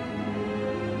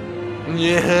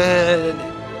 Yeah,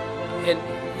 and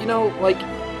you know, like,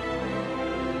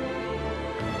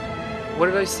 what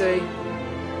did I say?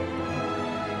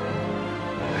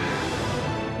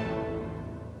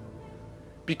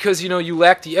 Because, you know, you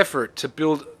lack the effort to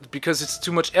build, because it's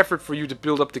too much effort for you to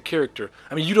build up the character.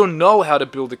 I mean, you don't know how to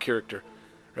build a character,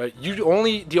 right? The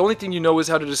only thing you know is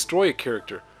how to destroy a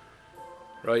character,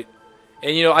 right?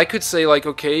 And, you know, I could say, like,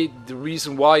 okay, the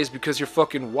reason why is because you're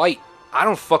fucking white. I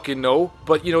don't fucking know,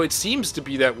 but, you know, it seems to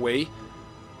be that way,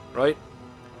 right?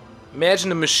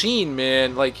 Imagine a machine,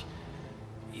 man, like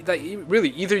really,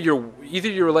 either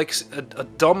you're like a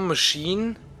dumb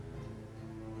machine,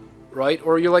 right?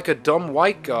 Or you're like a dumb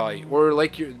white guy, or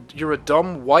like you're a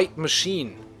dumb white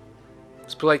machine.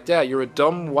 Let's put it like that. You're a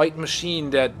dumb white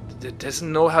machine that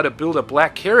doesn't know how to build a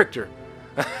black character.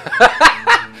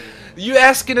 You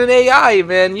asking an AI,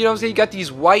 man. You know what I'm saying? You got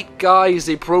these white guys,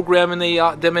 they program an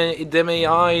AI, them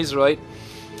AIs, right?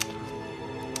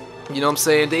 You know what I'm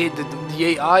saying? The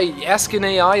AI, ask an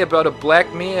AI about a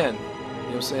black man. You know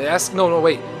what I'm saying?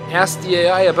 Ask the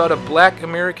AI about a black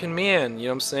American man. You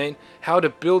know what I'm saying? How to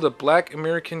build a black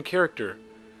American character.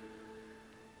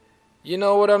 You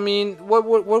know what I mean? What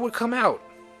would come out?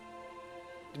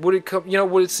 Would it come? You know,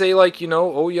 would it say like, you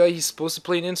know, oh yeah, he's supposed to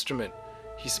play an instrument.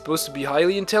 He's supposed to be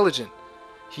highly intelligent.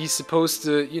 He's supposed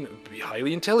to, you know, be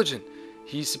highly intelligent.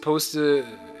 He's supposed to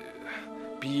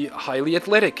be highly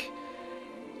athletic.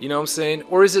 You know what I'm saying?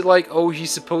 Or is it like, oh, he's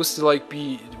supposed to like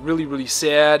be really, really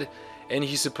sad, and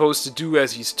he's supposed to do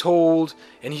as he's told,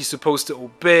 and he's supposed to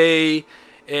obey,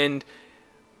 and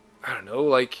I don't know,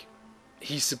 like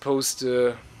he's supposed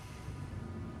to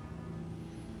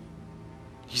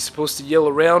yell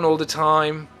around all the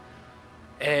time,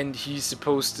 and he's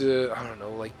supposed to, I don't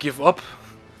know, like give up,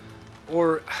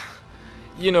 or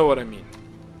you know what I mean.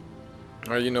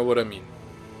 Or you know what I mean.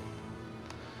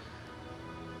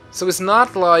 So it's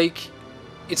not like,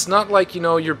 you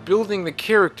know, you're building the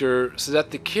character so that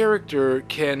the character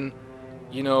can,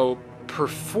 you know,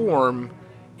 perform.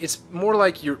 It's more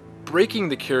like you're breaking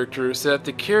the character so that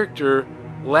the character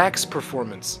lacks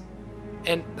performance.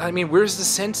 And I mean, where's the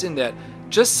sense in that?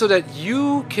 Just so that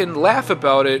you can laugh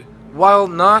about it while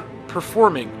not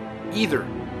performing either.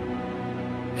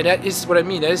 And that is what I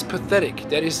mean. That is pathetic.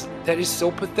 That is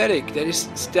so pathetic. That is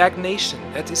stagnation.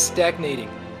 That is stagnating.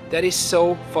 That is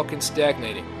so fucking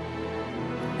stagnating.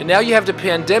 And now you have the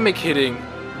pandemic hitting,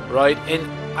 right? And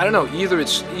I don't know, either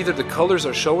the colors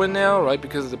are showing now, right?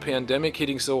 Because of the pandemic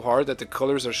hitting so hard that the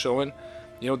colors are showing.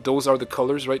 You know, those are the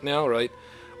colors right now, right?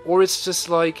 Or it's just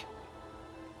like,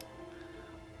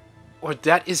 or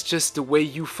that is just the way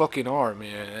you fucking are,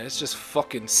 man. It's just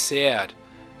fucking sad.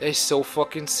 That is so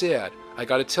fucking sad. I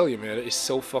gotta tell you, man, it is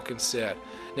so fucking sad.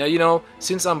 Now, you know,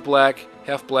 since I'm black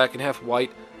and half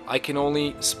white, I can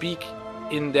only speak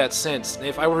in that sense. And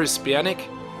if I were Hispanic,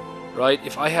 right,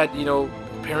 if I had, you know,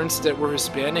 parents that were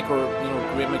Hispanic, or, you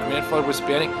know, my grandfather was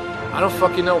Hispanic, I don't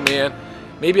fucking know, man.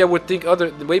 Maybe I would think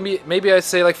maybe I'd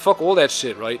say, like, fuck all that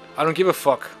shit, right? I don't give a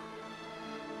fuck.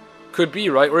 Could be,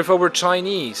 right? Or if I were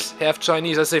Chinese, half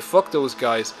Chinese, I'd say, fuck those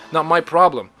guys. Not my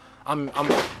problem. I'm...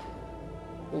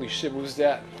 Holy shit, what was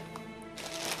that?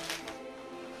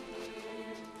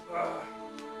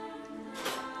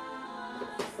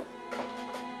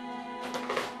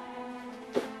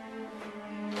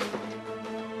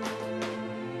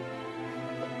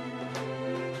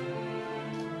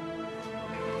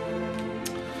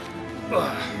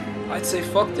 I'd say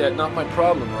fuck that, not my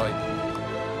problem, right?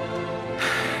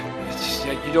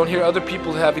 You don't hear other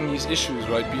people having these issues,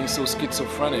 right? Being so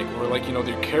schizophrenic, or like, you know,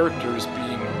 their characters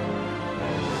being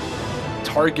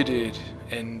targeted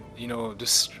and, you know,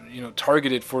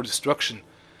 targeted for destruction.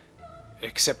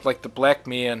 Except like the black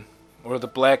man or the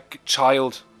black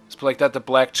child. It's like that, the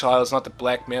black child. It's not the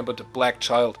black man, but the black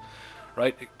child,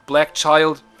 right? Black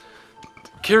child,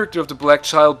 character of the black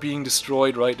child being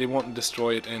destroyed, right? They want to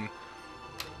destroy it, and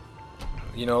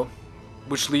you know,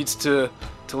 which leads to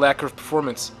lack of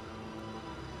performance.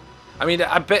 I mean,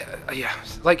 I bet, yeah,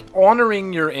 like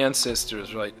honoring your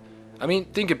ancestors, right? I mean,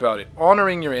 think about it.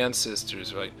 Honoring your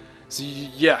ancestors, right? So,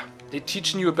 yeah, they're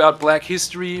teaching you about black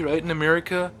history, right, in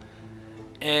America.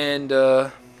 And,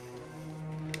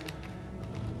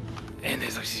 And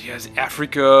it's like, yes,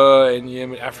 Africa, and yeah,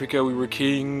 in Africa we were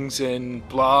kings, and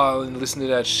blah, and listen to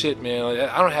that shit, man. Like,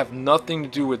 I don't have nothing to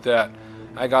do with that.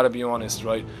 I gotta be honest,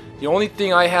 right? The only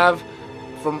thing I have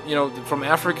from, you know, from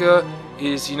Africa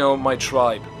is, you know, my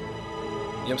tribe. You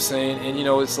know what I'm saying? And, you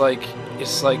know, it's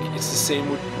the same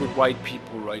with white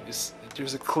people, right?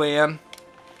 There's a clan,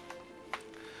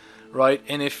 right?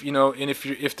 And if, you know, and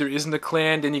if there isn't a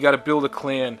clan, then you gotta build a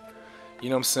clan. You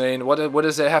know what I'm saying? What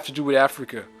does that have to do with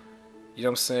Africa? You know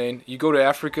what I'm saying? You go to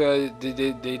Africa,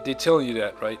 they tell you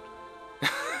that, right?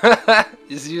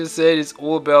 As you said, it's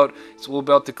all about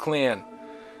the clan.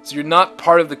 So you're not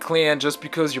part of the clan just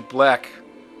because you're black.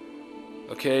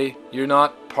 Okay? You're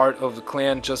not part of the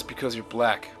clan just because you're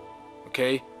black.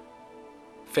 Okay?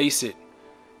 Face it.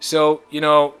 So, you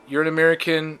know, you're an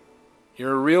American,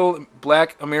 you're a real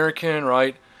black American,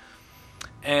 right?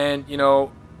 And, you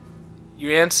know,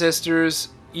 your ancestors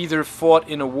either fought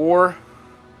in a war,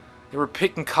 they were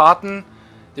picking cotton,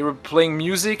 they were playing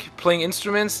music, playing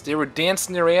instruments, they were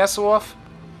dancing their ass off.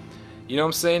 You know what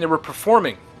I'm saying? They were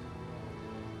performing.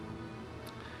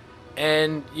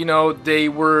 And, you know, they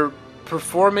were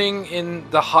performing in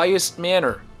the highest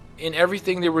manner in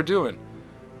everything they were doing.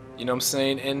 You know what I'm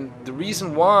saying? And the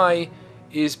reason why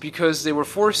is because they were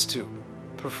forced to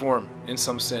perform in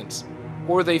some sense.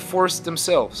 Or they forced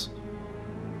themselves.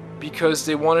 Because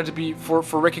they wanted to be for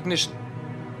recognition.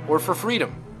 Or for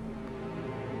freedom.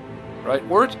 Right?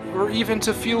 Or even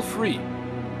to feel free. You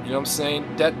know what I'm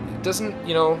saying? That doesn't,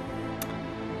 you know,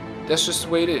 that's just the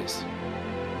way it is.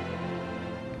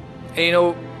 And, you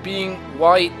know, being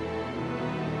white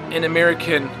and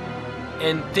American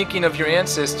and thinking of your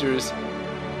ancestors,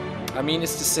 I mean,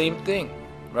 it's the same thing,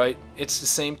 right? It's the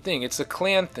same thing. It's a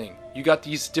clan thing. You got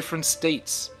these different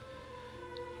states,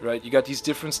 right? You got these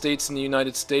different states in the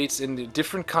United States and the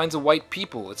different kinds of white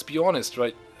people. Let's be honest,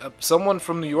 right? Someone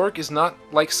from New York is not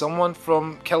like someone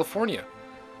from California.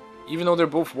 Even though they're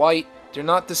both white, they're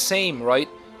not the same, right?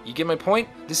 You get my point?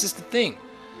 This is the thing.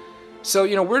 So,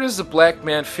 you know, where does the black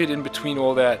man fit in between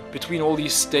all that? Between all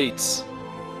these states?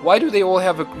 Why do they all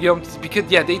have a, you know, because,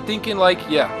 yeah, they thinking like,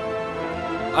 yeah.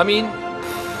 I mean,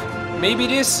 maybe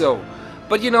it is so.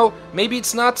 But, you know, maybe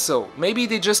it's not so. Maybe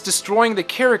they're just destroying the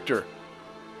character.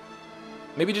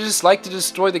 Maybe they just like to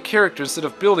destroy the character instead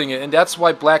of building it, and that's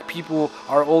why black people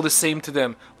are all the same to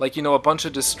them. Like, you know, a bunch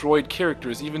of destroyed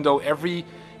characters, even though every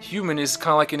human is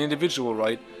kind of like an individual,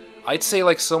 right? I'd say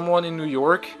like someone in New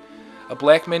York, a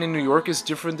black man in New York is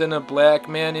different than a black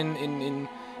man in you know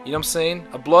what I'm saying?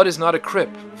 A blood is not a Crip,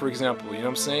 for example, you know what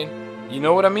I'm saying? You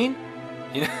know what I mean?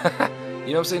 You know,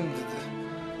 you know what I'm saying?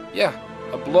 Yeah,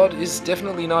 a blood is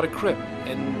definitely not a Crip,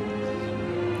 and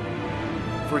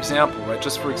for example, right,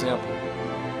 just for example.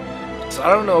 So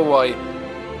I don't know why,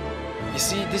 you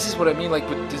see, this is what I mean, like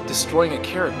with destroying a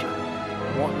character,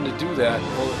 wanting to do that,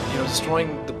 well, you know,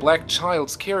 destroying the black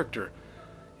child's character,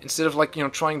 instead of like, you know,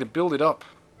 trying to build it up,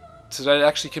 so that it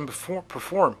actually can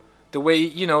perform the way,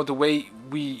 you know, the way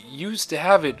we used to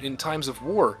have it in times of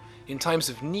war, in times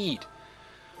of need.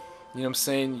 You know what I'm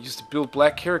saying? You used to build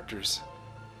black characters.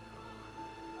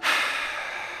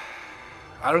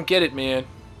 I don't get it, man.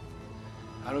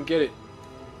 I don't get it.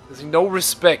 There's no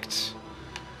respect.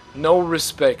 No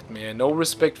respect, man. No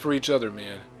respect for each other,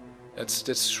 man.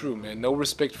 That's true, man. No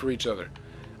respect for each other.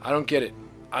 I don't get it.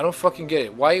 I don't fucking get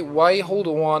it. Why hold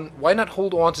on? Why not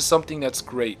hold on to something that's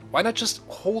great? Why not just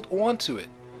hold on to it?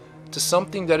 To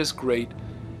something that is great.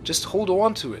 Just hold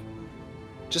on to it.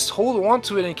 Just hold on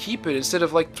to it and keep it instead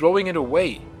of like throwing it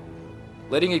away.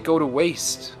 Letting it go to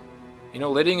waste. You know,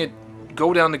 letting it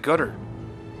go down the gutter.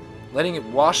 Letting it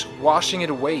washing it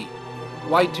away.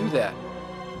 Why do that?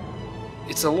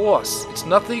 It's a loss. It's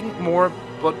nothing more,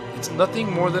 but it's nothing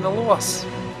more than a loss.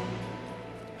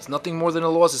 It's nothing more than a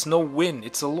loss. It's no win.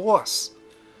 It's a loss.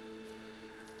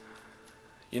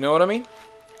 You know what I mean?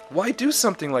 Why do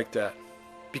something like that?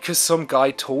 Because some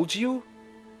guy told you?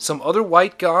 Some other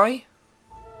white guy?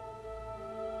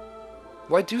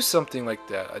 Why do something like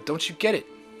that? Don't you get it?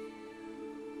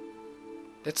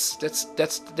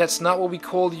 That's not what we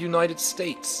call the United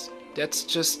States. That's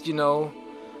just, you know...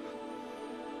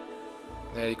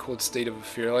 Yeah, they call it state of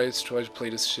affair. Let's try to play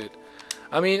this shit.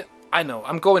 I mean, I know,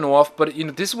 I'm going off, but, you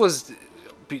know, this was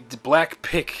the Black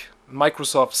Pick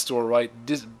Microsoft store, right?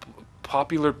 This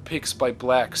popular picks by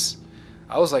blacks.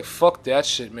 I was like, fuck that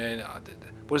shit, man.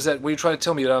 What is that? What are you trying to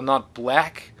tell me, that I'm not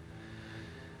black?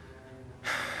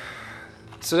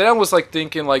 So then I was like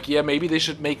thinking, like, yeah, maybe they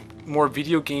should make more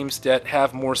video games that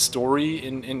have more story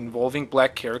involving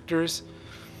black characters.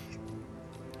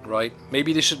 Right?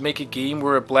 Maybe they should make a game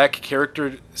where a black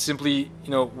character simply, you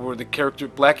know, where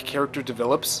the black character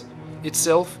develops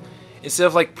itself, Instead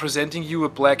of like presenting you a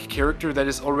black character that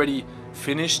is already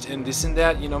finished and this and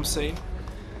that, you know what I'm saying?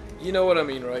 You know what I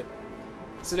mean, right?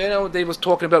 So then they was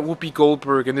talking about Whoopi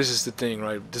Goldberg, and this is the thing,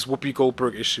 right? This Whoopi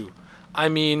Goldberg issue. I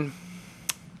mean,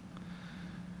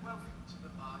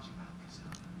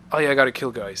 oh yeah, I gotta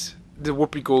kill guys. The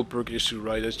Whoopi Goldberg issue,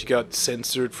 right? That she got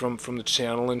censored from the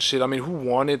channel and shit. I mean, who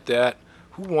wanted that?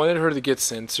 Who wanted her to get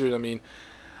censored? I mean,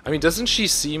 doesn't she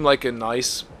seem like a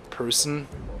nice person?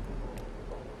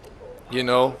 You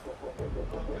know?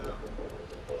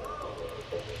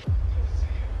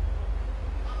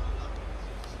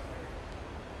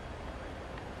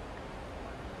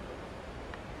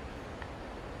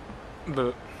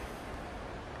 But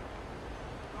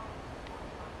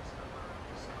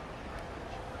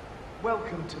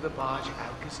Welcome to the Barge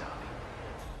Al-Ghazali.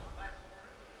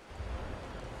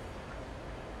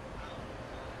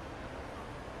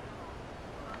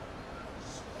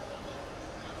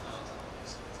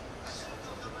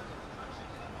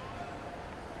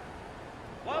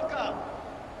 Welcome.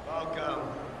 Welcome.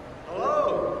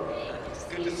 Hello. It's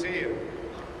good to see you.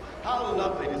 How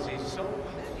lovely to see so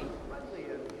many friendly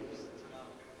and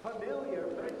familiar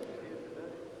faces here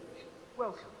today.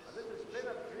 Welcome. This has been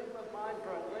a dream of mine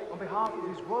for a great On behalf of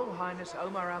His Royal Highness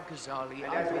Omar Al-Ghazali,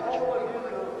 And I as bid all of you...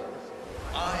 you know,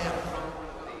 I am from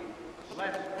the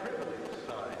less privileged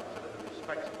side of the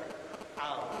respectable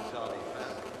Al-Ghazali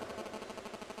family.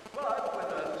 But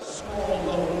with a small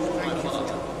loan from my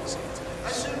father,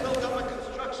 I soon built up a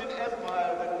construction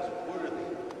empire that was worthy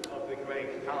of the great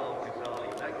Al-Ghazali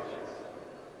legacy.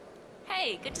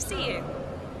 Hey, good to see you.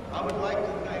 I would like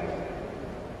to thank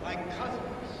my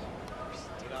cousins,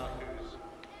 without whose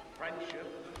friendship,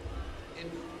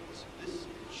 influence, this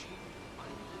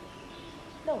achievement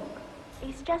Look,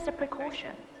 it's just a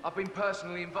precaution. I've been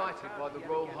personally invited by the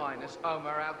Royal Highness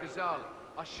Omar Al-Ghazali.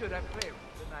 I should have clearance.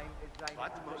 The name is Zayn.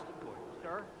 But most important,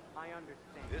 Sir, I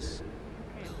understand. this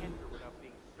You can't enter without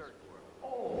being searched for.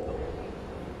 all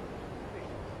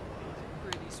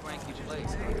Pretty swanky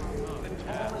place. the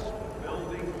task of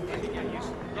building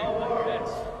the I'll world. be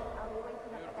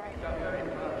waiting at the very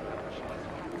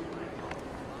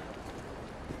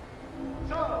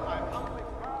So I'm humbly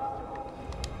proud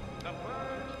to the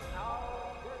first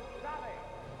Al-Ghazali.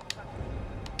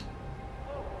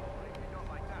 Oh, what do you know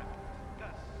like that?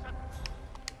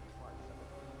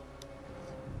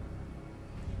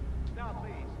 Now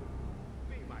please,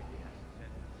 be my guests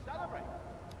and celebrate.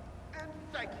 And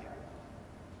thank you.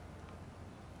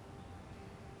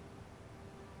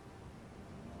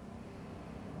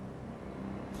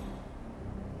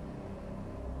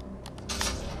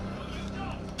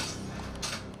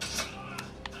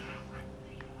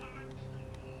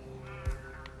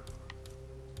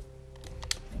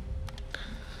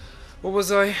 what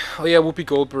was I? Oh yeah, Whoopi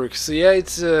Goldberg. So yeah,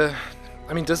 it's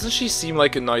doesn't she seem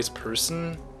like a nice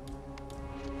person?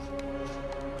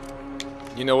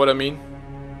 You know what I mean?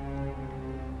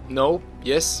 No?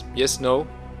 Yes? Yes, no?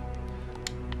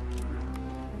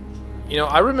 You know,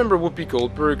 I remember Whoopi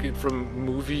Goldberg from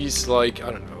movies like,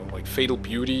 I don't know, like Fatal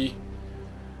Beauty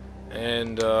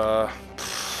and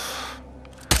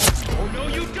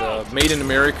Made in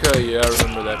America. Yeah, I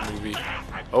remember that movie.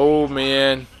 Oh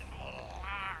man.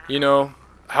 You know,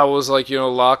 how I was like, you know,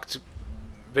 locked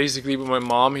basically with my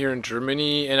mom here in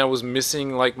Germany, and I was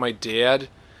missing like my dad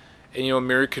and, you know,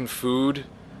 American food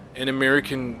and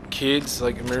American kids,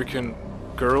 like American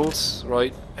girls,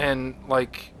 right? And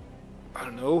like, I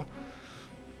don't know,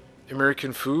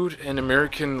 American food and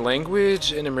American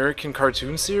language and American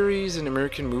cartoon series and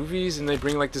American movies, and they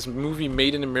bring like this movie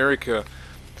Made in America.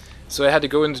 So I had to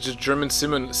go into the German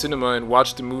cinema and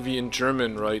watch the movie in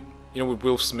German, right? You know, with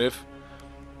Will Smith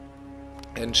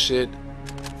and shit.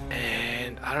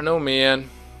 And I don't know, man.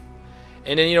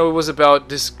 And then, you know, it was about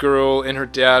this girl and her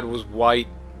dad was white,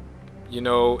 you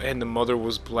know, and the mother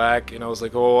was black. And I was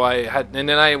like, oh, and then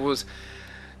I was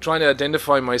trying to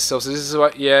identify myself. So this is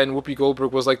what, yeah, and Whoopi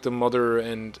Goldberg was like the mother,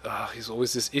 and there's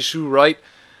always this issue, right?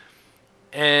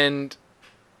 And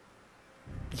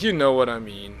you know what I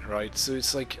mean, right? So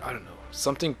it's like, I don't know,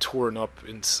 something torn up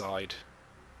inside,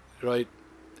 right?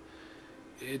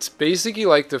 It's basically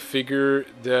like the figure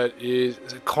that is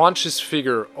a conscious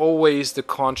figure, always the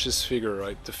conscious figure,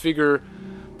 right? The figure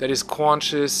that is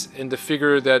conscious and the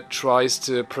figure that tries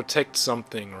to protect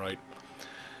something, right?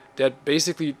 That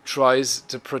basically tries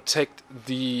to protect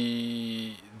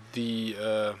the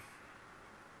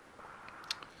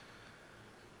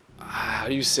how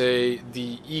do you say,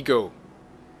 the ego,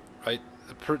 right?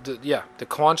 The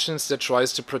conscience that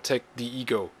tries to protect the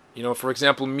ego. You know, for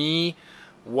example, me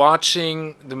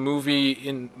watching the movie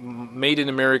Made in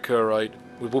America, right,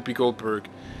 with Whoopi Goldberg,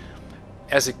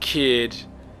 as a kid,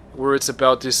 where it's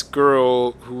about this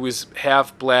girl who is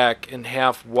half black and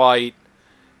half white.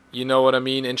 You know what I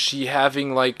mean? And she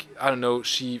having like, I don't know,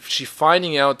 she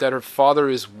finding out that her father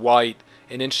is white,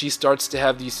 and then she starts to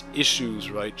have these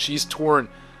issues, right? She's kind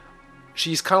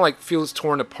of like feels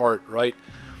torn apart, right?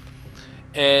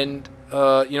 And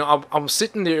you know, I'm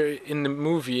sitting there in the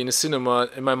movie in the cinema,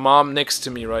 and my mom next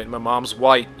to me, right? My mom's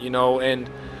white, you know, and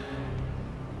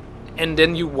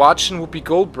then you watching Whoopi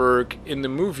Goldberg in the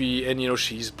movie, and you know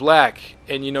she's black,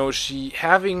 and you know she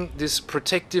having this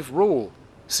protective role,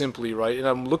 simply, right? And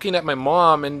I'm looking at my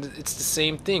mom, and it's the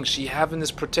same thing. She having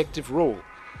this protective role,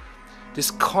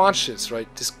 this conscious,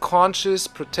 right? This conscious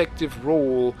protective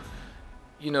role,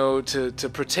 you know, to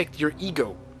protect your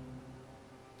ego.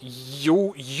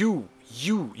 You're you,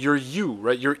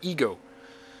 right? Your ego.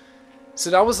 So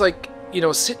that was like, you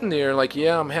know, sitting there like,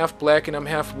 yeah, I'm half black and I'm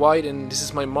half white, and this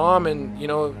is my mom, and you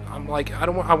know, I'm like, I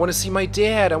want to see my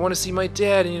dad. I want to see my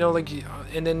dad, and you know, like,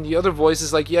 and then the other voice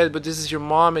is like, yeah, but this is your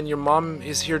mom, and your mom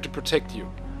is here to protect you,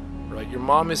 right? Your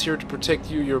mom is here to protect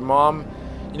you. Your mom,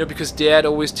 you know, because dad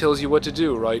always tells you what to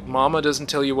do, right? Mama doesn't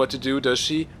tell you what to do, does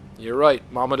she? You're right.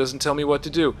 Mama doesn't tell me what to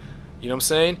do. You know what I'm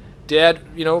saying? Dad,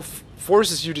 you know,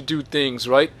 forces you to do things,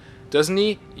 right? Doesn't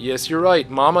he? Yes, you're right.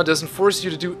 Mama doesn't force you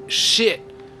to do shit,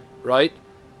 right?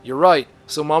 You're right.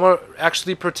 So mama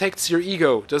actually protects your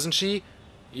ego, doesn't she?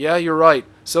 Yeah, you're right.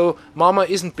 So mama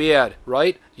isn't bad,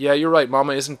 right? Yeah, you're right.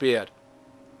 Mama isn't bad.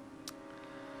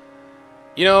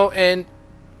 You know, and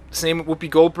same with Whoopi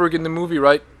Goldberg in the movie,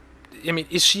 right? I mean,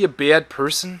 is she a bad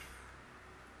person?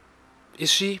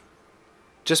 Is she?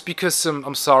 Just because some,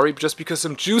 I'm sorry, just because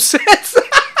some Jew says.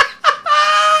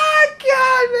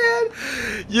 God,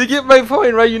 man. You get my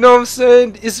point, right? You know what I'm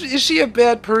saying? Is she a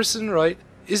bad person, right?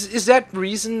 Is that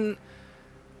reason,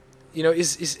 you know,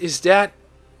 is that,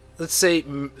 let's say,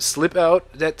 slip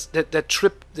out, that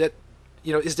trip, that,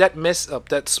 you know, is that mess up,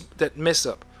 that mess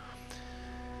up,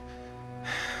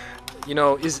 you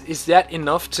know, is that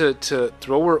enough to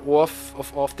throw her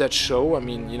off that show? I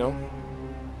mean, you know,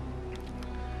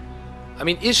 I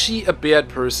mean, is she a bad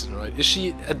person, right? Is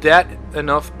she that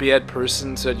enough bad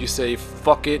person so that you say,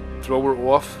 fuck it, throw her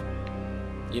off?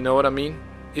 You know what I mean?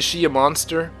 Is she a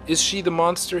monster? Is she the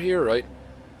monster here, right?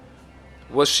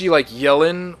 Was she like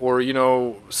yelling or, you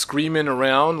know, screaming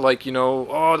around like, you know,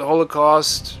 oh, the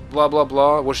Holocaust, blah, blah,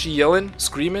 blah? Was she yelling,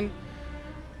 screaming?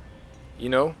 You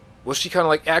know? Was she kind of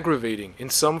like aggravating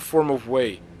in some form of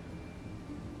way?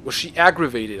 Was she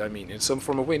aggravated, I mean, in some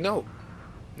form of way? No.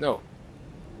 No.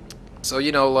 So,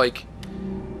 you know, like,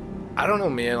 I don't know,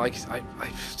 man. Like,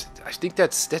 I think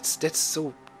that's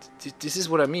so, this is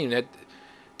what I mean. That,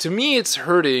 to me, it's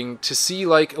hurting to see,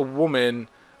 like, a woman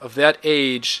of that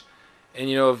age and,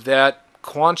 you know, of that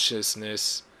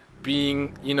consciousness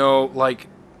being, you know, like,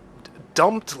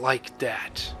 dumped like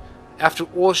that after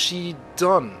all she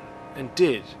done and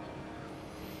did.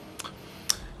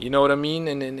 You know what I mean?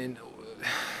 And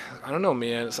I don't know,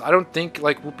 man. So I don't think,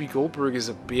 like, Whoopi Goldberg is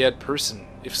a bad person.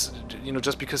 If, you know,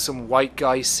 just because some white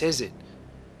guy says it.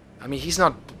 I mean, he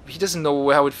doesn't know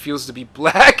how it feels to be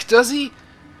black, does he?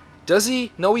 Does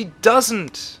he? No, he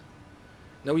doesn't.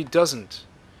 No, he doesn't.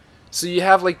 So you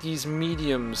have like these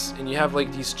mediums and you have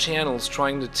like these channels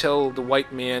trying to tell the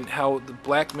white man how the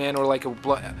black man, or like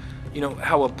you know,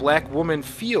 how a black woman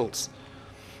feels.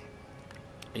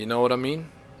 You know what I mean?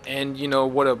 And you know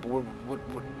what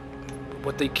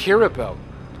they care about.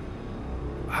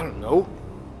 I don't know,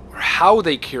 or how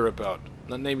they care about.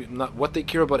 Not what they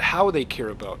care about, how they care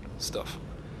about stuff.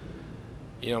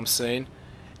 You know what I'm saying?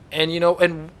 And you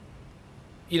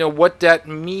know what that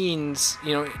means,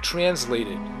 you know,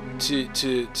 translated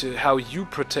to how you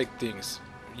protect things,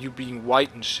 you being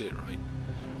white and shit, right?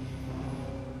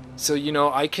 So, you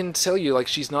know, I can tell you, like,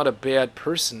 she's not a bad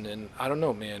person, and I don't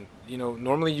know, man. You know,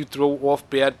 normally you throw off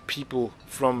bad people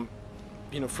from,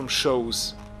 you know, from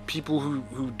shows. People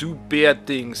who do bad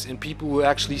things, and people who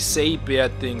actually say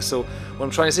bad things. So what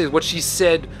I'm trying to say is what she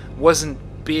said wasn't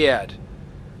bad.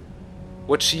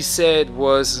 What she said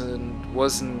wasn't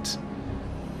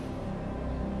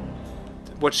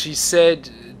what she said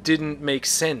didn't make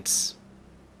sense.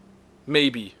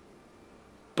 Maybe.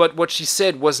 But what she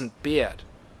said wasn't bad.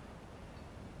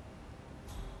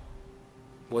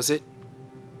 Was it?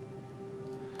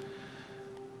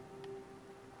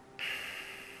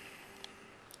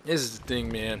 This is the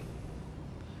thing, man.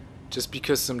 Just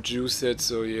because some Jew said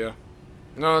so, yeah.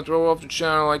 No, throw off the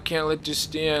channel, I can't let this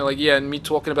stand. Like, yeah, and me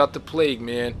talking about the plague,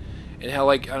 man. And how,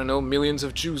 like, I don't know, millions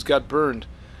of Jews got burned.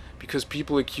 Because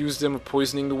people accused them of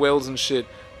poisoning the wells and shit.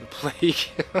 The plague.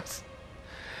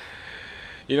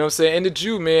 You You know what I'm saying? And the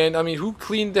Jew, man, I mean, who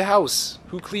cleaned the house?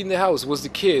 Who cleaned the house? Was the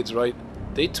kids, right?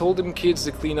 They told them kids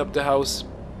to clean up the house. You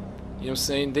know what I'm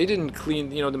saying? They didn't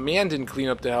clean, you know, the man didn't clean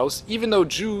up the house, even though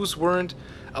Jews weren't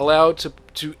allowed to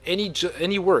do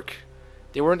any work.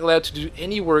 They weren't allowed to do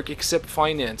any work except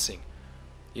financing.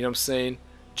 You know what I'm saying?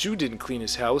 Jew didn't clean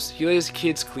his house. He let his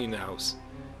kids clean the house.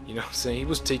 You know what I'm saying? He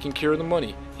was taking care of the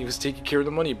money. He was taking care of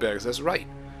the money bags. That's right.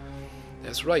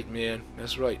 That's right, man.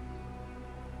 That's right.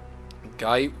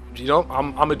 Guy, you know,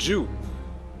 I'm a Jew.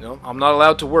 You know, I'm not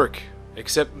allowed to work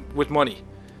except with money.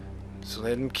 So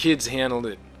let them kids handle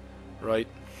it, right?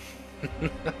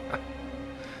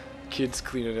 Kids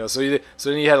cleaning it out. So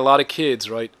then you had a lot of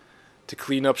kids, right, to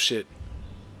clean up shit.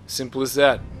 Simple as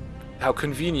that. How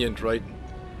convenient, right?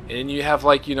 And then you have,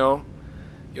 like, you know,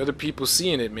 the other people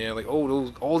seeing it, man. Like,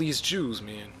 oh, all these Jews,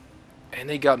 man, and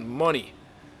they got money,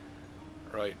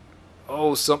 right?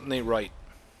 Oh, something ain't right.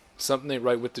 Something ain't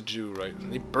right with the Jew, right?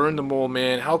 They burned them all,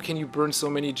 man. How can you burn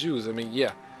so many Jews? I mean,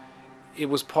 yeah, it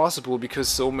was possible because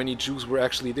so many Jews were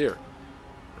actually there,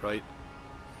 right?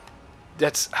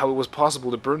 That's how it was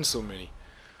possible to burn so many.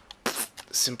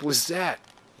 Simple as that.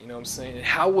 You know what I'm saying? And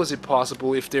how was it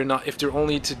possible if they're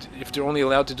only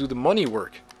allowed to do the money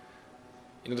work?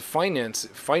 You know, the finance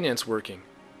working.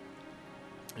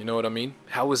 You know what I mean?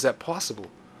 How is that possible?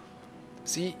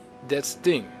 See, that's the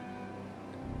thing.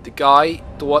 The guy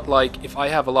thought, like, if I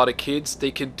have a lot of kids,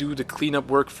 they can do the cleanup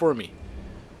work for me.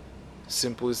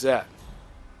 Simple as that.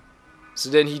 So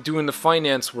then he doing the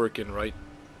finance working, right?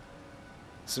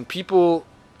 Some people,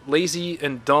 lazy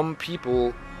and dumb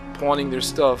people, pawning their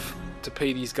stuff to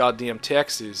pay these goddamn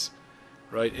taxes,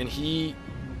 right? And he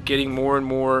getting more and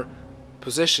more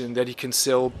possession that he can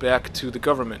sell back to the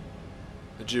government,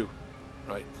 the Jew,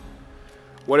 right?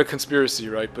 What a conspiracy,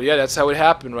 right? But yeah, that's how it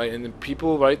happened, right? And the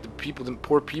people, right? The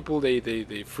poor people,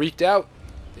 they freaked out.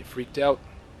 They freaked out.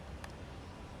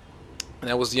 And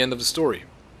that was the end of the story.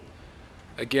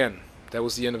 Again, that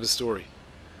was the end of the story.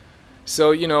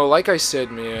 So, you know, like I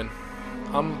said, man,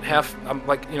 I'm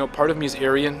like, you know, part of me is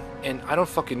Aryan, and I don't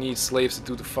fucking need slaves to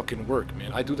do the fucking work,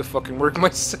 man. I do the fucking work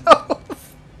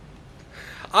myself.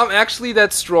 I'm actually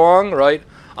that strong, right?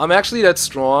 I'm actually that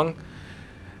strong.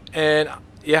 And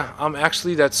yeah, I'm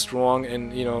actually that strong,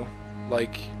 and, you know,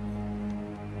 like,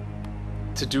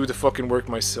 to do the fucking work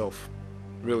myself,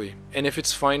 really. And if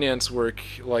it's finance work,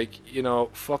 like, you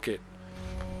know, fuck it.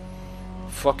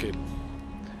 Fuck it.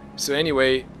 So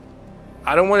anyway,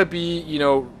 I don't want to be, you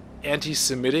know,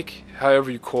 anti-Semitic,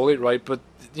 however you call it, right? But,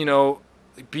 you know,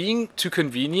 being too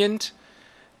convenient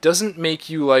doesn't make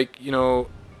you, like, you know,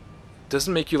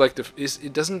 doesn't make you like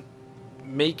it doesn't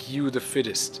make you the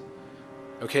fittest,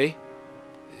 okay?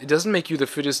 It doesn't make you the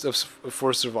fittest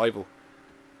for survival.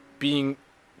 Being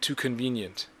too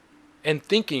convenient and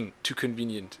thinking too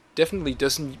convenient definitely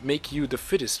doesn't make you the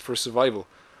fittest for survival.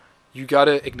 You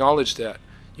gotta acknowledge that.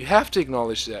 You have to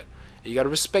acknowledge that. You gotta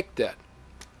respect that.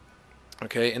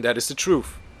 Okay, and that is the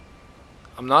truth.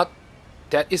 That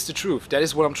is the truth. That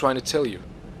is what I'm trying to tell you.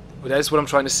 That is what I'm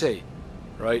trying to say,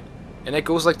 right? And that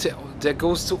goes out to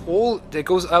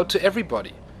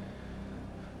everybody.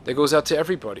 That goes out to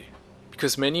everybody.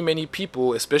 Because many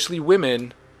people, especially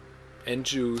women and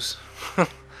Jews,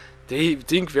 they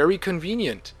think very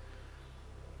convenient.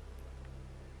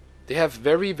 They have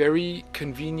very, very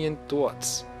convenient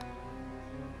thoughts.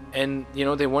 And, you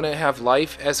know, they want to have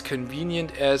life as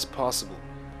convenient as possible.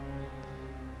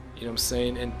 You know what I'm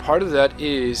saying? And part of that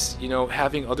is, you know,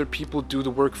 having other people do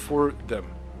the work for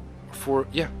them.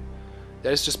 Yeah,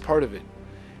 that is just part of it.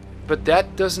 But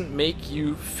that doesn't make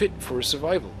you fit for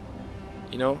survival.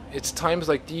 You know, it's times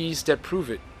like these that prove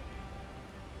it.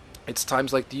 It's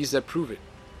times like these that prove it.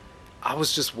 I'm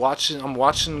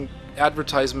watching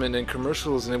advertisement and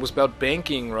commercials, and it was about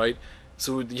banking, right?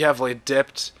 So you have like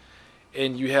debt,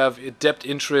 and you have a debt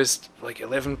interest like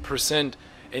 11%,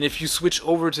 and if you switch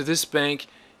over to this bank,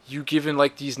 you given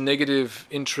like these negative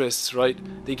interests, right?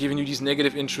 They giving you these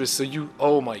negative interests, so you,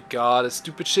 oh my god, it's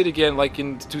stupid shit again, like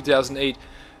in 2008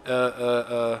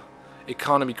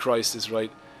 economy crisis, right?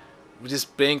 With this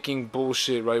banking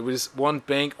bullshit, right? With this one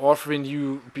bank offering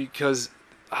you because,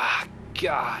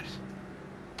 god.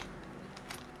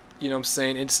 You know what I'm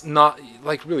saying? It's not,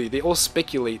 like, really, they all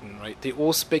speculating, right? They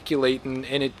all speculating,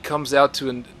 and it comes out to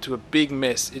a big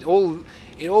mess. It all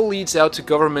leads out to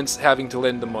governments having to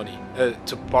lend the money,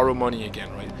 to borrow money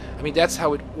again, right? I mean, that's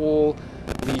how it all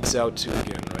leads out to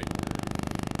again, right?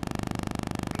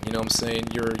 You know what I'm saying?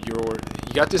 You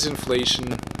got this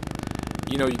inflation.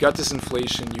 You know, you got this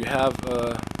inflation. You have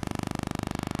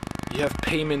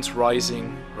payments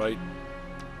rising, right?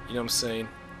 You know what I'm saying?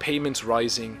 Payments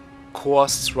rising.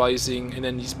 costs rising, and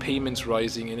then these payments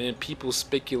rising, and then people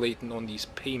speculating on these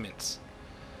payments,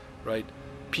 right?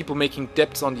 People making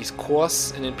debts on these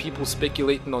costs, and then people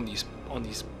speculating on these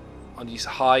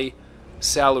high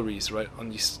salaries, right? On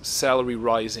these salary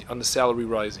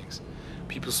risings.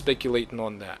 People speculating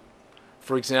on that.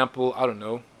 For example, I don't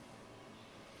know.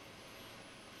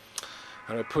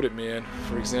 How do I put it, man?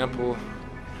 For example,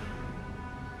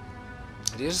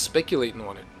 they're just speculating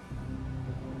on it.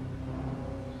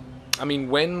 I mean,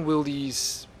 when will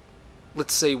these,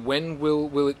 let's say, when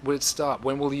will it stop?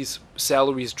 When will these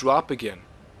salaries drop again?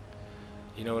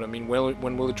 You know what I mean?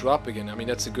 When will it drop again? I mean,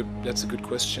 that's a good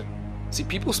question. See,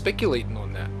 people speculating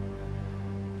on that. You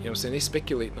know what I'm saying? They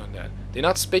speculating on that. They're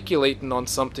not speculating on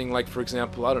something like, for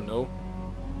example, I don't know.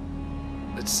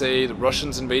 Let's say the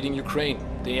Russians invading Ukraine.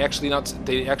 They actually not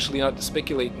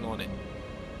speculating on it. You know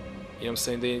what I'm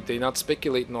saying? They're not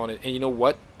speculating on it. And you know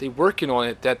what? They're working on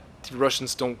it that the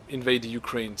Russians don't invade the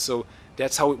Ukraine. So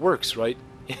that's how it works, right?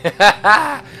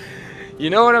 You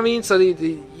know what I mean? So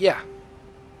yeah.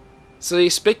 So they're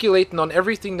speculating on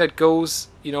everything that goes,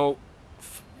 you know,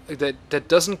 that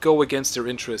doesn't go against their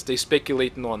interest. They're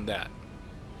speculating on that.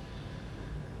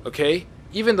 Okay?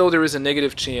 Even though there is a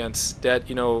negative chance that,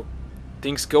 you know,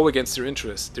 things go against their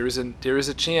interest. There is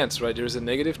a chance, right? There is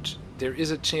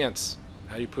a chance.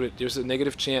 How do you put it? There's a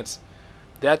negative chance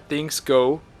that things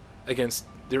go against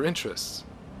their interests.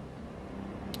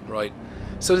 Right?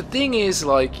 So the thing is,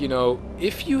 like, you know,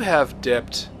 if you have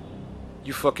debt,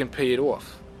 you fucking pay it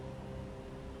off.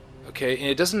 Okay? And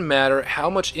it doesn't matter how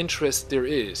much interest there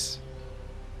is.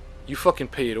 You fucking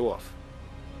pay it off.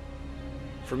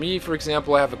 For me, for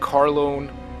example, I have a car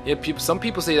loan. Yeah, some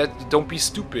people say that don't be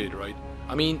stupid, right?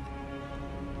 I mean,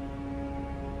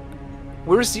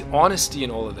 where is the honesty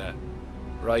in all of that,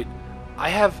 right? I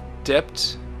have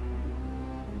debt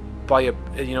by a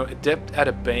debt at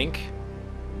a bank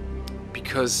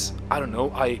because I don't know,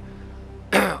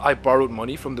 I borrowed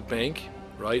money from the bank,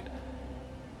 right?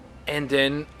 And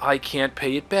then I can't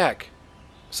pay it back,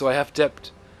 so I have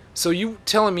debt. So you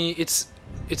telling me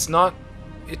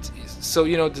so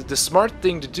you know the smart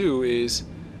thing to do is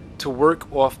to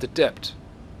work off the debt.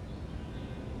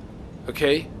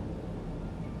 Okay?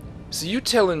 So you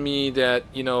telling me that,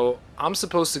 you know, I'm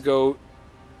supposed to go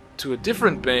to a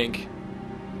different bank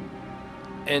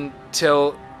and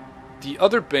tell the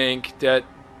other bank that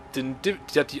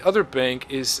the other bank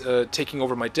is taking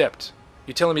over my debt.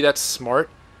 You're telling me that's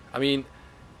smart? I mean,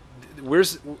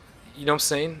 where's, you know what I'm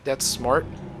saying? That's smart?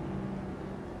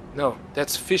 No,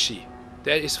 that's fishy.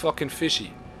 That is fucking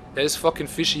fishy. That is fucking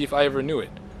fishy if I ever knew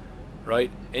it.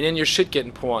 Right? And then your shit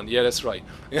getting pawned. Yeah, that's right.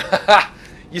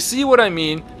 You see what I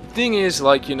mean? The thing is,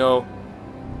 like, you know,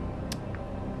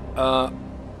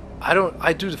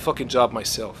 I do the fucking job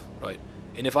myself, right?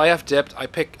 And if I have debt, I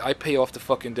pay off the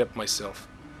fucking debt myself.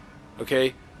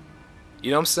 Okay?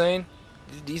 You know what I'm saying?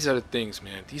 These are the things,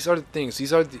 man. These are the things.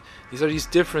 These are these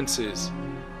differences.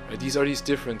 Right? These are these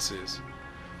differences.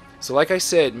 So like I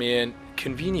said, man,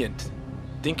 convenient.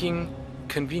 Thinking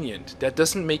convenient. That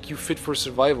doesn't make you fit for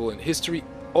survival, and history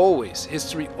always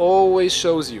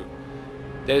shows you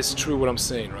that is true what I'm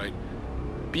saying, right?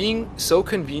 Being so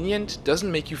convenient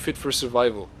doesn't make you fit for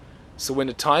survival. So when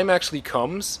the time actually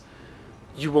comes,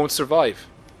 you won't survive.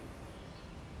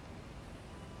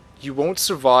 You won't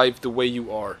survive the way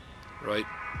you are, right?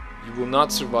 You will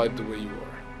not survive the way you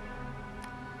are.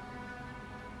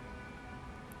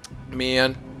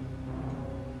 Man,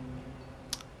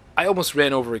 I almost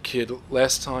ran over a kid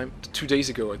last time, 2 days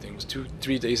ago I think, it was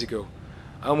 3 days ago.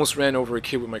 I almost ran over a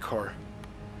kid with my car.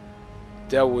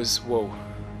 That was, whoa.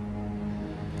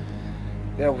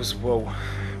 That was, whoa.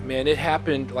 Man, it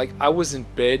happened, like, I was in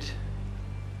bed,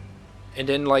 and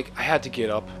then, like, I had to get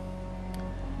up.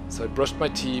 So I brushed my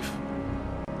teeth,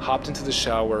 hopped into the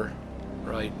shower,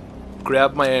 right,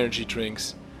 grabbed my energy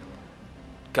drinks,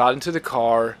 got into the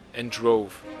car, and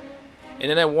drove. And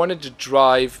then I wanted to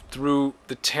drive through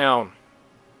the town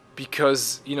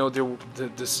because, you know,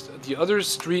 the other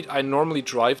street I normally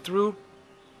drive through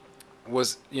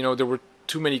was, you know, there were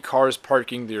too many cars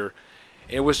parking there.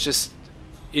 It was just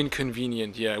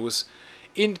inconvenient. Yeah, it was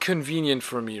inconvenient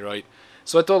for me, right?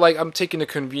 So I thought, like, I'm taking a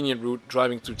convenient route,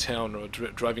 driving through town, or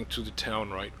driving to the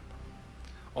town, right?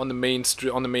 On the main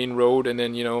street, on the main road, and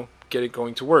then, you know, get it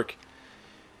going to work.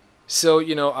 So,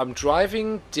 you know, I'm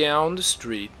driving down the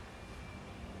street,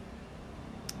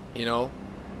 you know,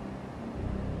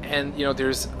 and, you know,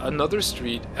 there's another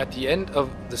street. At the end of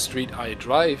the street I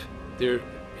drive, there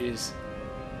is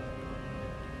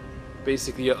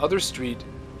basically another street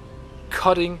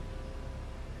cutting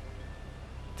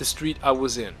the street I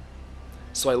was in.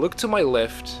 So I look to my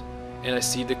left, and I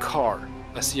see the car.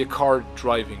 I see a car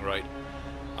driving, right?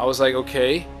 I was like,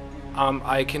 okay,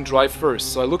 I can drive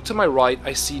first. So I look to my right,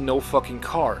 I see no fucking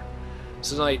car.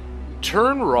 So then I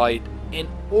turn right, and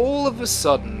all of a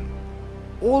sudden,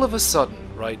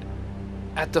 right,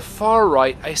 at the far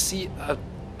right, I see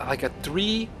like a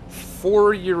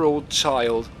 3-4-year-old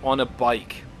child on a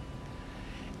bike.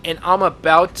 And I'm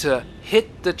about to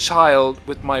hit the child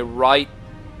with my right,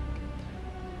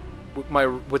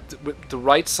 with the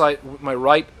right side, with my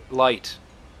right light.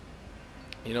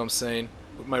 You know what I'm saying?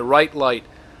 With my right light,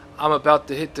 I'm about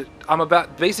to hit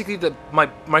basically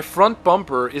my front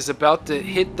bumper is about to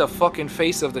hit the fucking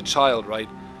face of the child, right?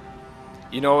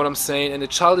 You know what I'm saying? And the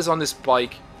child is on this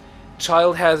bike.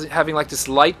 Child having like this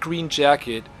light green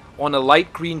jacket on a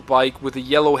light green bike with a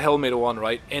yellow helmet on,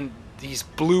 right? And these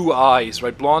blue eyes,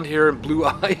 right? Blonde hair and blue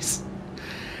eyes.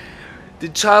 The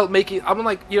child making, I'm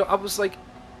like, you know, I was like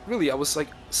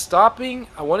stopping.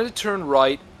 I wanted to turn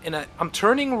right, and I'm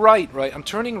turning right. I'm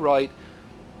turning right,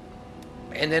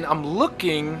 and then I'm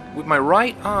looking with my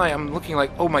right eye. I'm looking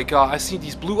like, oh my god, I see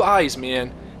these blue eyes,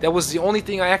 man. That was the only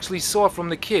thing I actually saw from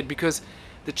the kid, because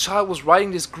the child was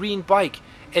riding this green bike,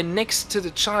 and next to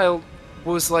the child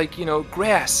was like, you know,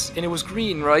 grass, and it was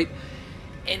green, right?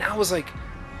 And I was like,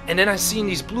 and then I seen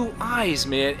these blue eyes,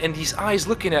 man, and these eyes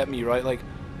looking at me, right? Like,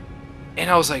 and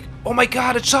I was like, oh my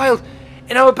god, a child!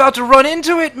 And I'm about to run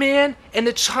into it, man! And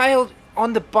the child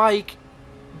on the bike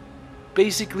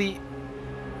basically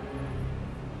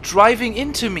driving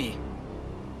into me.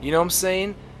 You know what I'm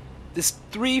saying? This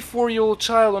 3-4-year-old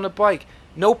child on a bike.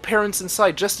 No parents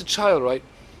inside, just a child, right?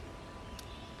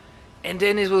 And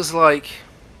then it was like,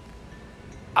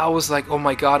 I was like, oh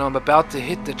my god, I'm about to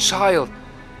hit the child.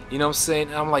 You know what I'm saying?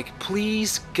 And I'm like,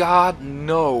 please God,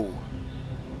 no.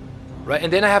 Right?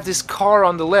 And then I have this car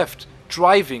on the left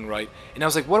driving, right? And I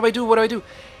was like, what do I do? What do I do?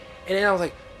 And then I was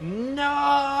like,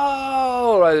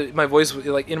 no! Right? My voice,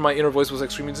 like, in my inner voice was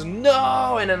like screaming,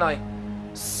 no! And then I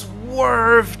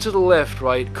swerved to the left,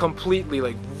 right? Completely,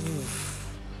 like,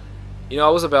 woof. You know,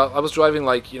 I was driving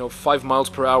like, you know, 5 miles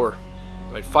per hour.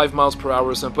 Right? 5 miles per hour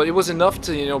or something. But it was enough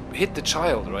to, you know, hit the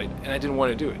child, right? And I didn't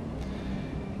want to do it.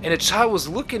 And the child was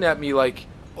looking at me like,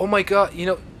 oh my god, you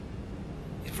know,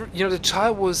 the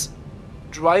child was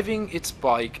driving its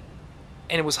bike,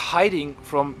 and it was hiding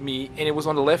from me, and it was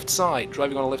on the left side,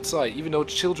 driving on the left side, even though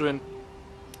children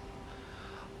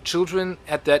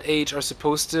at that age are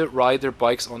supposed to ride their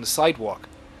bikes on the sidewalk.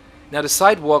 Now the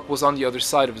sidewalk was on the other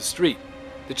side of the street.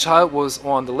 The child was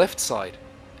on the left side,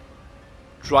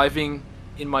 driving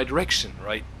in my direction,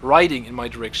 right? Riding in my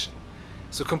direction.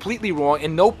 So completely wrong,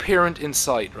 and no parent in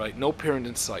sight, right? No parent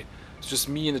in sight. It's just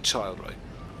me and the child, right?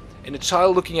 And the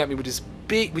child looking at me with these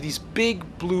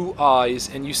big blue eyes,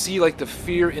 and you see like the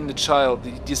fear in the child,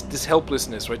 this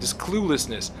helplessness, right? This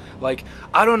cluelessness. Like,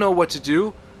 I don't know what to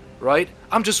do, right?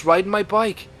 I'm just riding my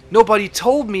bike. Nobody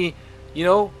told me, you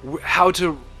know, how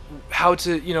to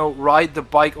you know, ride the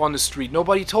bike on the street.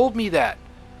 Nobody told me that.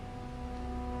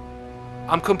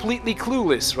 I'm completely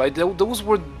clueless, right? Those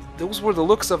were the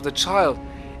looks of the child,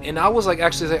 and I was like,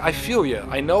 actually, like, I feel you.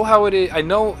 I know how it is. I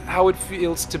know how it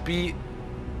feels to be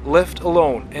left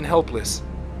alone and helpless,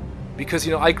 because,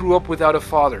 you know, I grew up without a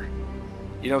father.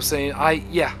 You know what I'm saying?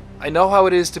 I know how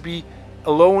it is to be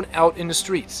alone out in the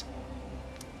streets.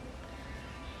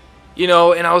 You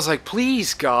know, and I was like,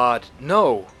 please God,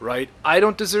 no, right? I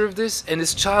don't deserve this, and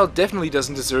this child definitely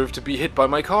doesn't deserve to be hit by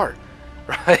my car,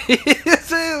 right?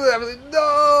 I was like,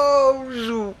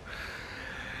 no.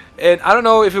 And I don't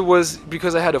know if it was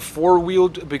because I have a four-wheel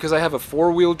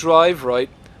drive, right?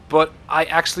 But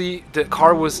the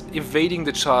car was evading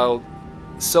the child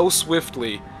so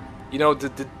swiftly. You know,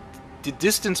 the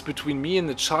distance between me and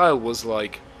the child was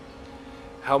like,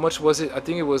 how much was it? I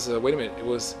think it was, wait a minute, it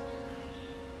was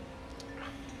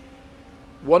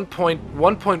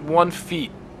 1.1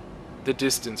 feet, the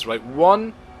distance, right?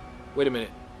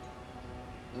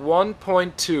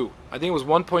 1.2, I think it was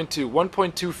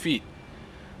 1.2 feet.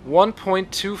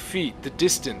 1.2 feet, the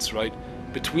distance, right,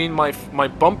 between my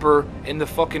bumper and the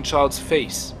fucking child's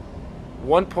face.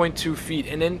 1.2 feet,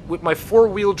 and then with my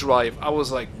four-wheel drive, I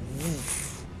was like,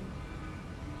 woof.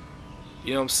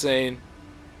 You know what I'm saying?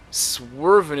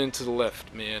 Swerving into the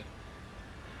left, man.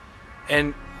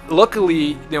 And luckily,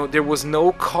 you know, there was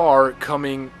no car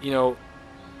coming, you know,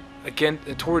 again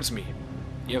towards me. You know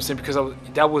what I'm saying? Because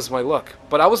that was my luck.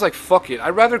 But I was like, fuck it.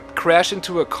 I'd rather crash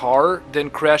into a car than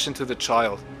crash into the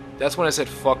child. That's when I said,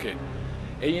 fuck it.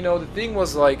 And you know, the thing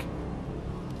was like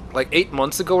 8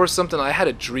 months ago or something, I had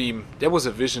a dream. There was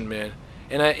a vision, man.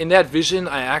 And in that vision,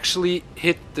 I actually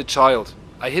hit the child.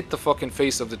 I hit the fucking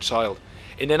face of the child.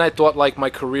 And then I thought like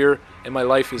my career and my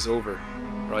life is over,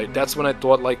 right? That's when I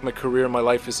thought like my career, my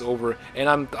life is over,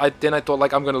 and then I thought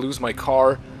like I'm gonna lose my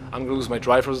car, I'm gonna lose my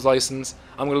driver's license,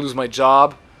 I'm gonna lose my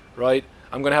job, right?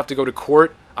 I'm gonna have to go to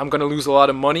court, I'm gonna lose a lot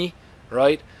of money,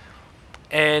 right?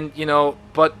 And you know,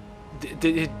 but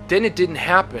then it didn't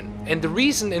happen, and the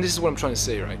reason, and this is what I'm trying to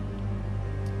say, right?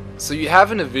 So you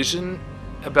have a vision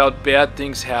about bad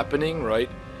things happening, right?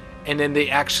 And then they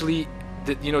actually,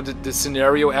 the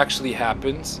scenario actually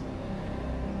happens.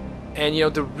 And you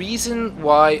know, the reason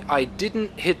why I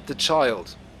didn't hit the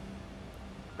child,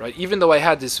 right? Even though I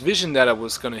had this vision that I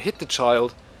was gonna hit the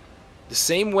child, the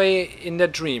same way in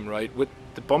that dream, right? With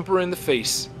the bumper in the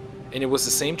face, and it was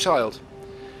the same child.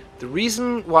 The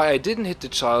reason why I didn't hit the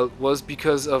child was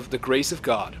because of the grace of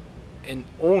God, and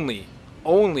only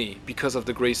because of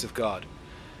the grace of God.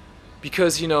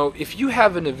 Because, you know, if you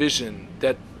have a vision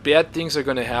that bad things are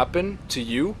going to happen to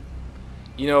you,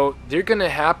 you know, they're going to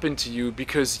happen to you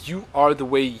because you are the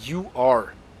way you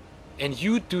are. And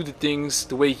you do the things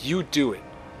the way you do it.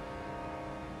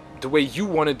 The way you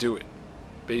want to do it,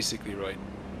 basically, right?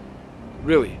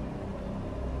 Really.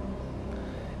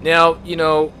 Now, you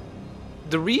know,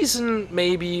 the reason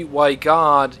maybe why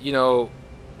God, you know,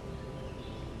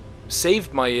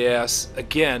 saved my ass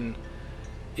again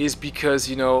is because,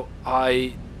 you know,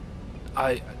 I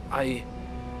how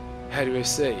do I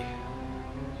say?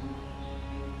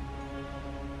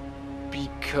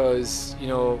 Because, you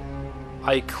know,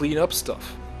 I clean up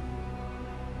stuff.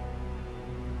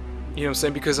 You know what I'm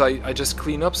saying? Because I just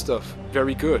clean up stuff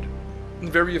very good and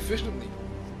very efficiently.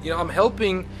 You know, I'm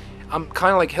kind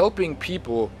of like helping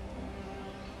people,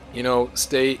 you know,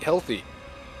 stay healthy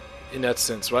in that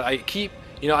sense, right?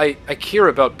 I care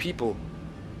about people.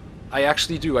 I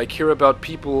actually do. I care about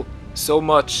people so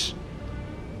much,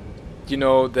 you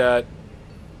know, that,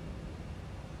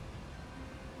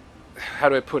 how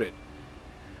do I put it?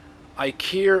 I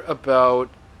care about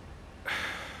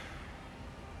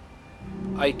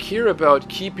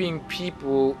keeping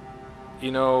people,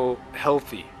 you know,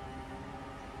 healthy.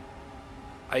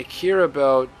 I care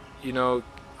about, you know,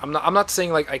 I'm not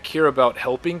saying like I care about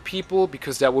helping people,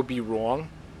 because that would be wrong.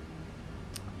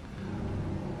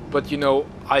 But, you know,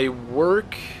 I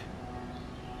work.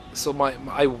 So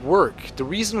I work. The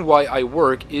reason why I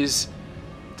work is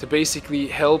to basically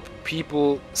help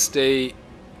people stay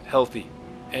healthy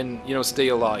and, you know, stay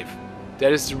alive.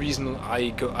 That is the reason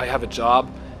I have a job.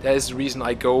 That is the reason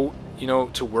I go, you know,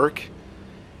 to work.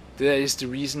 That is the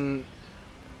reason,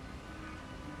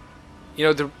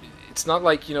 you know, it's not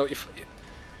like, you know,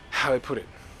 how do I put it?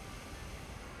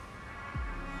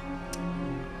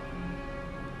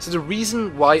 So the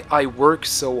reason why I work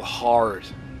so hard,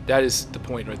 that is the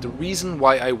point, right? The reason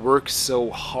why I work so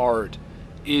hard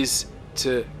is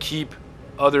to keep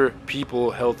other people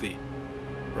healthy,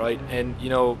 right? And, you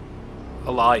know,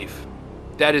 alive.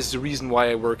 That is the reason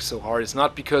why I work so hard. It's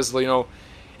not because, you know,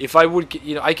 if I would get,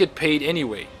 you know, I get paid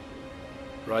anyway,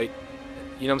 right?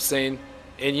 You know what I'm saying?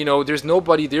 And, you know, there's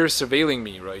nobody there surveilling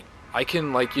me, right? I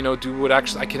can, like, you know,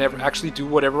 I can actually do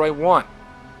whatever I want.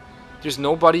 There's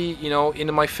nobody, you know,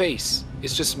 into my face.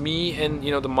 It's just me and, you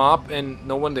know, the mop and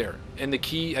no one there. And the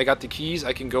key, I got the keys.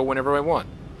 I can go whenever I want.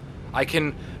 I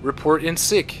can report in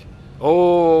sick.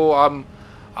 Oh,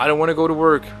 I don't want to go to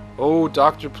work. Oh,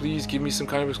 doctor, please give me some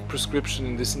kind of prescription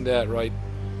and this and that, right?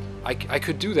 I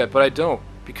could do that, but I don't.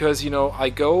 Because, you know, I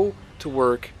go to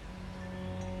work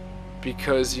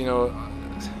because, you know,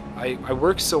 I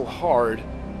work so hard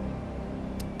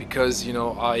because, you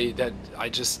know, I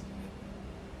just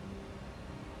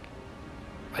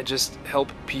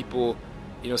help people,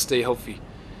 you know, stay healthy.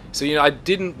 So, you know, I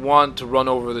didn't want to run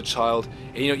over the child.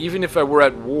 And, you know, even if I were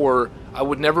at war, I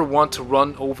would never want to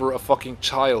run over a fucking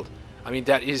child. I mean,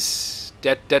 that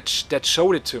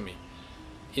showed it to me.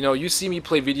 You know, you see me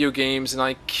play video games and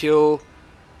I kill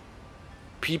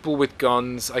people with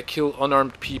guns. I kill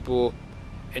unarmed people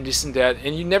and this and that.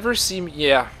 And you never see me,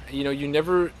 yeah, you know, you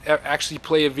never actually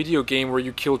play a video game where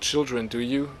you kill children, do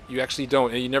you? You actually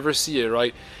don't, and you never see it,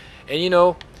 right? And, you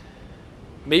know,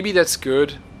 maybe that's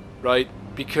good, right?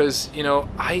 Because, you know,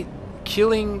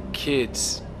 killing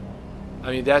kids,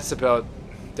 I mean, that's about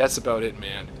it,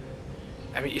 man.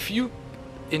 I mean, if you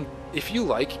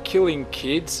like killing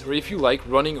kids, or if you like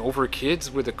running over kids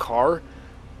with a car,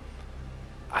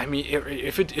 I mean,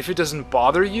 if it doesn't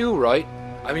bother you, right?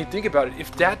 I mean, think about it.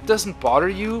 If that doesn't bother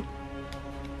you,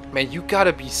 man, you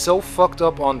gotta be so fucked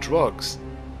up on drugs.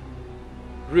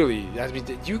 Really, I mean,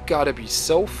 you gotta be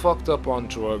so fucked up on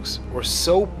drugs or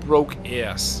so broke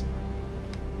ass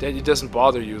that it doesn't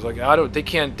bother you. It's like, they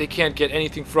can't get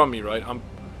anything from me, right?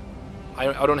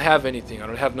 I don't have anything. I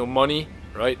don't have no money,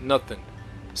 right? Nothing.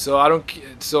 So I don't.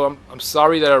 So I'm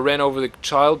sorry that I ran over the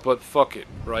child, but fuck it,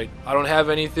 right? I don't have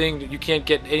anything. You can't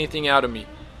get anything out of me,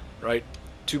 right?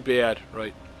 Too bad,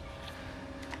 right?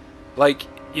 Like,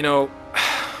 you know.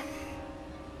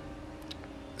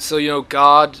 So, you know,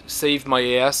 God saved my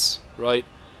ass, right?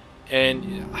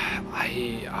 And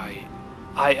I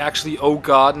actually owe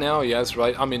God now. Yes,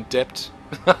 right. I'm in debt.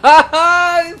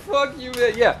 Fuck you,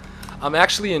 man. Yeah, I'm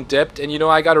actually in debt, and you know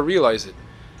I gotta realize it,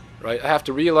 right? I have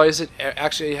to realize it.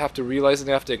 Actually, I have to realize it.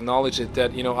 I have to acknowledge it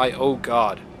that you know I owe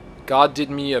God. God did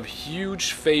me a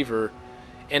huge favor,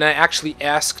 and I actually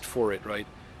asked for it, right?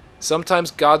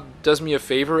 Sometimes God does me a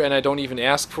favor and I don't even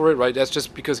ask for it, right? That's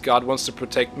just because God wants to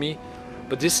protect me.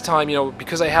 But this time, you know,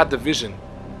 because I had the vision,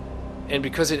 and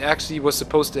because it actually was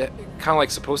supposed to, kind of like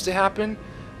supposed to happen,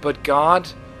 but God,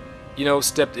 you know,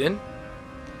 stepped in.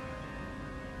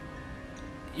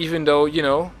 Even though, you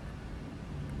know,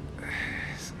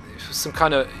 some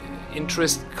kind of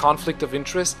conflict of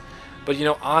interest, but you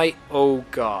know, I owe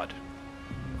God.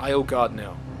 I owe God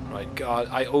now, right? God,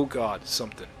 I owe God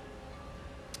something.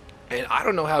 And I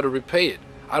don't know how to repay it.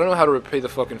 I don't know how to repay the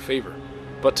fucking favor.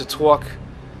 But to talk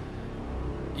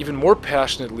even more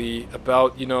passionately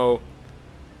about, you know,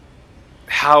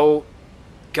 how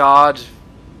God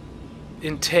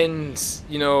intends,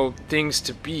 you know, things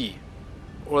to be.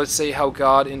 Or let's say how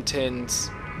God intends,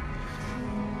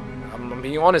 I'm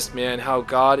being honest, man, how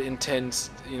God intends,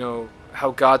 you know,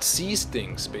 how God sees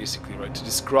things, basically, right? To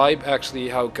describe actually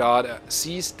how God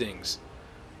sees things.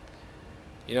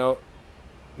 You know,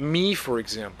 me, for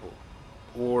example,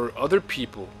 or other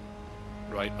people,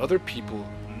 right? Other people,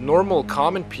 normal,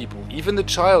 common people, even the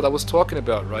child I was talking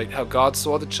about, right? How God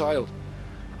saw the child.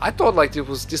 I thought like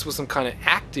this was some kind of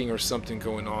acting or something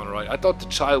going on, right? I thought the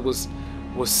child was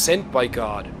sent by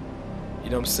God.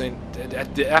 You know what I'm saying?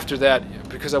 After that,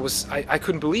 because I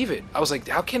couldn't believe it. I was like,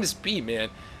 how can this be, man?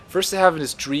 First I'm having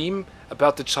this dream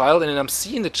about the child, and then I'm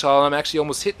seeing the child, and I'm actually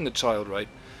almost hitting the child, right?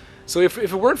 So if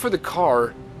it weren't for the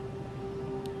car,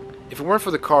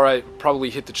 I'd probably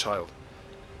hit the child.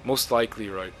 Most likely,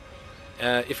 right?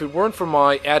 If it weren't for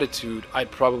my attitude,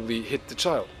 I'd probably hit the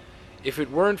child. If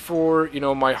it weren't for, you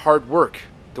know, my hard work,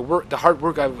 the hard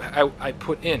work I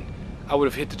put in, I would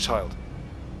have hit the child,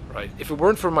 right? If it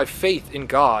weren't for my faith in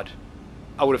God,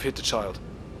 I would have hit the child,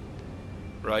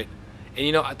 right? And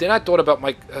you know, then I thought about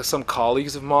my some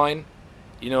colleagues of mine,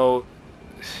 you know,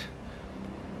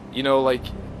 like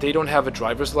they don't have a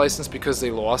driver's license because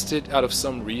they lost it out of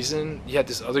some reason. You had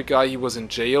this other guy, he was in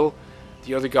jail,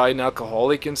 the other guy an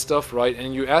alcoholic and stuff, right?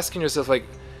 And you're asking yourself like,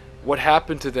 what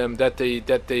happened to them that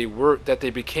they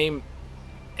became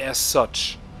as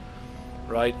such,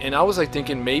 right? And I was like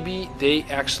thinking maybe they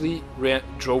actually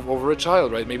drove over a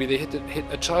child, right? Maybe they hit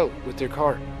a child with their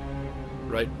car,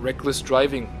 right? Reckless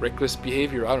driving, reckless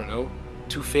behavior, I don't know,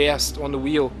 too fast on the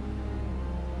wheel.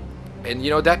 And you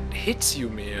know, that hits you,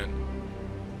 man.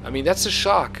 I mean, that's a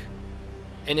shock.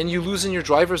 And then you losing your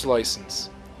driver's license,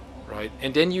 right?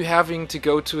 And then you having to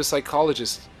go to a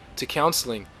psychologist, to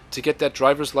counseling, to get that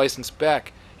driver's license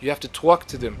back. You have to talk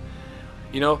to them.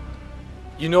 You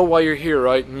know why you're here,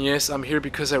 right? And yes, I'm here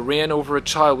because I ran over a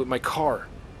child with my car.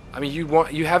 I mean,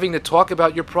 you having to talk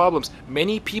about your problems.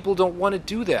 Many people don't want to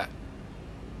do that.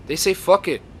 They say fuck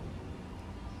it.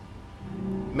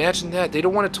 Imagine that. They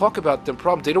don't want to talk about their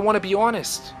problems. They don't want to be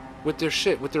honest with their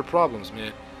shit, with their problems,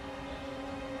 man.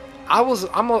 I'm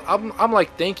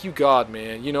like, thank you, God,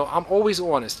 man. You know, I'm always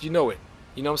honest. You know it.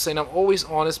 You know what I'm saying? I'm always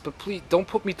honest, but please don't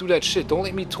put me through that shit. Don't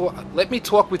let me talk. Let me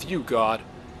talk with you, God. You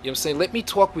know what I'm saying? Let me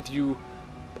talk with you.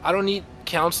 I don't need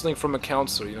counseling from a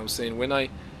counselor. You know what I'm saying? When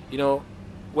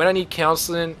I need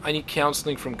counseling, I need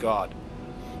counseling from God. You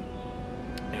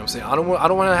know what I'm saying? I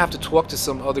don't want to have to talk to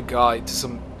some other guy, to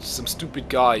some stupid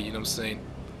guy. You know what I'm saying?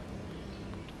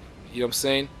 You know what I'm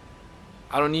saying?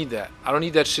 I don't need that. I don't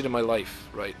need that shit in my life,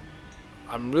 right?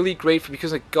 I'm really grateful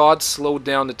because like God slowed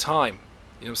down the time.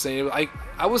 You know what I'm saying?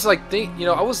 I was like,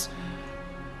 I was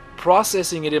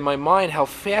processing it in my mind how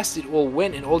fast it all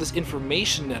went and all this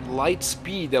information at light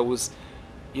speed that was,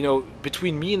 you know,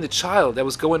 between me and the child, that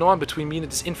was going on between me and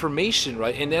this information,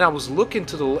 right? And then I was looking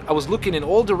in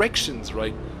all directions,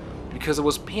 right? Because I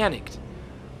was panicked.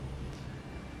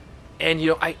 And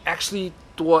you know, I actually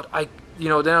thought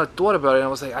then I thought about it and I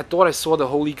was like, I thought I saw the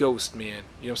Holy Ghost, man. You know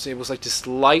what I'm saying? It was like this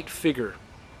light figure.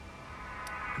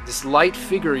 This light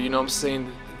figure, you know what I'm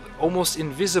saying, almost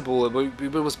invisible, but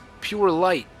it was pure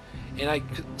light. And I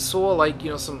saw like,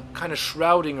 you know, some kind of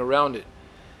shrouding around it.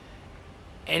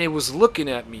 And it was looking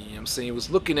at me, you know what I'm saying? It was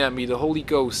looking at me, the Holy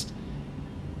Ghost.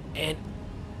 And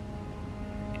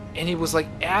it was like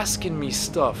asking me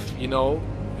stuff, you know?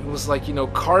 It was like, you know,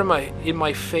 karma in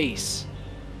my face.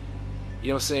 You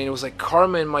know what I'm saying? It was like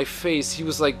karma in my face. He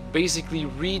was like basically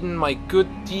reading my good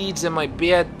deeds and my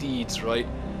bad deeds, right?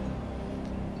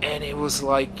 And it was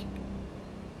like...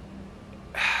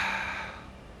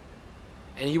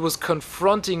 and he was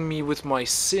confronting me with my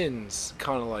sins,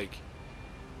 kind of like...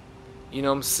 You know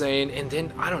what I'm saying? And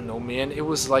then, I don't know, man. It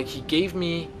was like he gave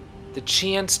me the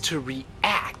chance to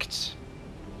react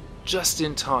just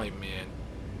in time, man.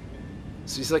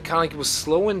 So he's like, kind of like, it was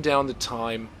slowing down the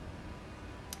time.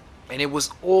 And it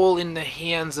was all in the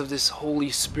hands of this Holy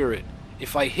Spirit.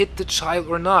 If I hit the child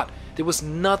or not, there was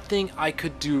nothing I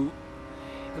could do.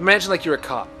 Imagine like you're a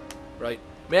cop, right?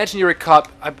 Imagine you're a cop.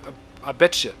 I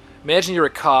bet you. Imagine you're a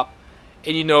cop,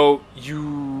 and you know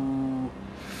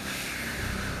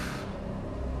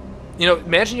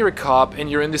imagine you're a cop and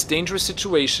you're in this dangerous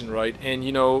situation, right? And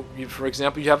you know, for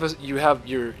example, you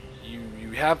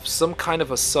have some kind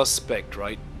of a suspect,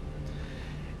 right?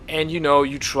 And you know,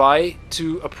 you try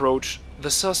to approach the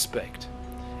suspect,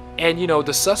 and you know,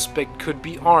 the suspect could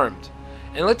be armed.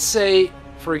 And let's say,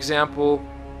 for example,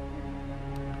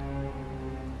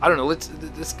 I don't know,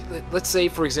 let's say,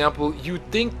 for example, you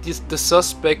think the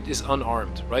suspect is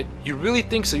unarmed, right? You really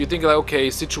think so. You think like, okay,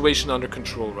 situation under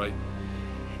control, right?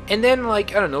 And then,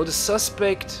 like, I don't know, the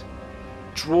suspect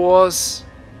draws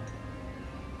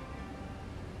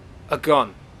a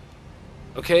gun,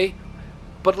 okay?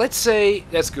 But let's say,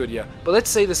 that's good, yeah. But let's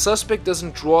say the suspect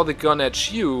doesn't draw the gun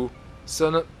at you,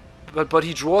 so but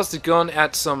he draws the gun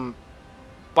at some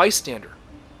bystander.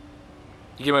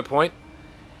 You get my point?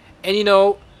 And you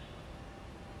know,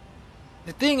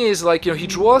 the thing is, like, you know, he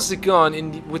draws the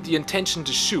gun with the intention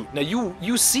to shoot. Now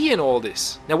you see in all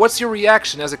this. Now what's your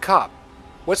reaction as a cop?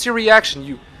 What's your reaction?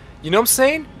 You know what I'm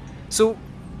saying? So,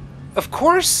 of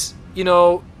course, you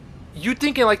know, you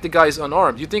thinking like the guy's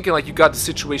unarmed. You thinking like you got the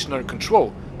situation under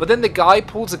control. But then the guy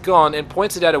pulls a gun and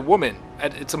points it at a woman,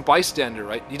 at some bystander,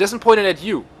 right? He doesn't point it at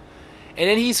you. And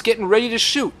then he's getting ready to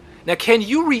shoot. Now, can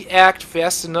you react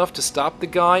fast enough to stop the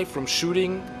guy from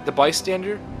shooting the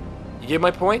bystander? You get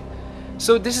my point?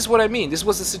 So this is what I mean. This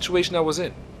was the situation I was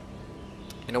in.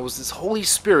 And it was this Holy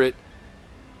Spirit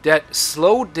that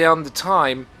slowed down the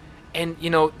time, and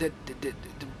you know, that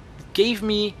gave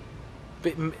me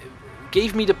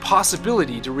the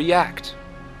possibility to react.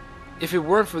 If it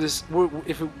weren't for this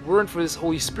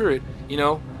Holy Spirit, you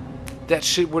know, that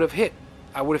shit would have hit.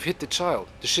 I would have hit the child.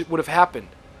 The shit would have happened,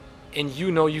 and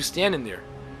you know, you standing there.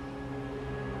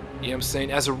 You know what I'm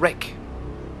saying? As a wreck.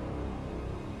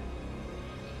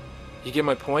 You get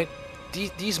my point?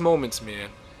 These moments,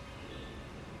 man.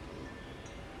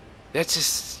 That's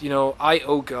just, you know, I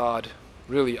owe God.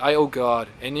 Really, I owe God.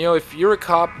 And you know, if you're a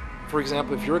cop, for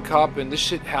example, if you're a cop and this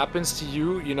shit happens to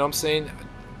you, you know what I'm saying?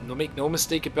 Make no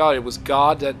mistake about it. It was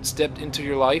God that stepped into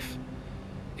your life.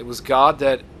 It was God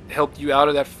that helped you out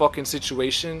of that fucking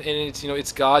situation. And it's, you know,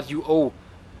 it's God you owe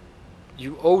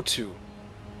to. You know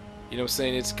what I'm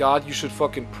saying? It's God you should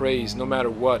fucking praise no matter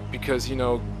what. Because, you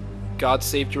know, God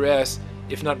saved your ass.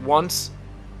 If not once,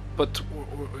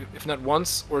 if not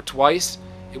once or twice,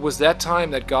 it was that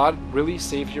time that God really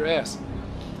saved your ass.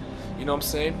 You know what I'm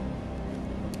saying?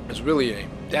 It's really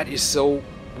that is so,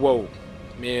 whoa,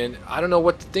 man. I don't know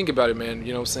what to think about it, man.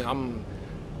 You know what I'm saying?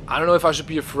 I don't know if I should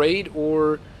be afraid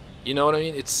or, you know what I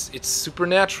mean? It's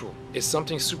supernatural. It's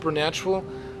something supernatural.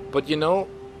 But you know,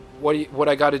 what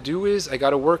I got to do is I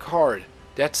got to work hard.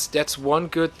 That's one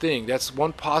good thing. That's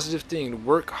one positive thing.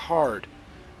 Work hard,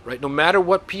 right? No matter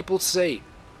what people say.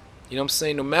 You know what I'm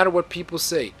saying? No matter what people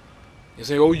say. You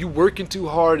say, oh, you working too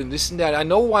hard and this and that. I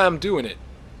know why I'm doing it.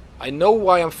 I know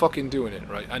why I'm fucking doing it,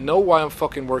 right? I know why I'm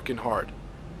fucking working hard,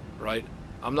 right?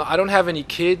 I don't have any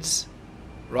kids,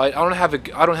 right? I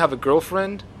don't have a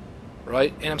girlfriend,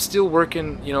 right? And I'm still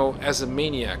working, you know, as a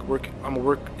maniac. I'm a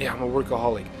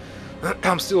workaholic.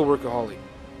 I'm still a workaholic.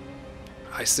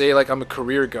 I say like I'm a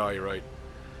career guy, right?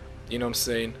 You know what I'm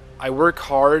saying? I work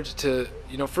hard to,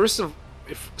 you know,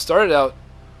 started out,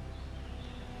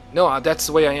 no, that's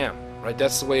the way I am, right?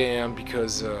 That's the way I am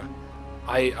because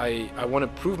I want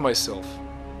to prove myself,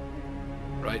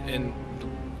 right? And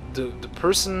the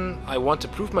person I want to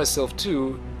prove myself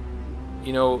to,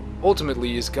 you know,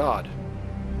 ultimately is God.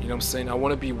 You know what I'm saying? I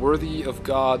want to be worthy of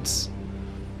God's...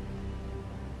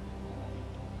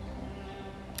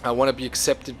 I want to be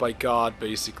accepted by God,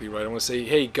 basically, right? I want to say,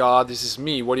 hey, God, this is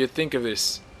me. What do you think of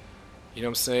this? You know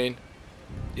what I'm saying?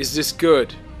 Is this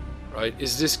good? Right?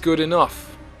 Is this good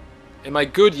enough? Am I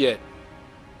good yet?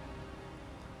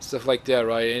 Stuff like that,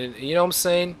 right? And you know what I'm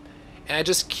saying? And I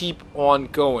just keep on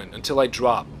going until I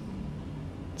drop.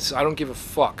 So I don't give a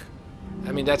fuck.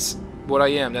 I mean, that's what I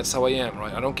am. That's how I am,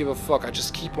 right? I don't give a fuck. I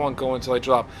just keep on going until I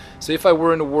drop. So if I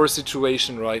were in a war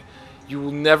situation, right? You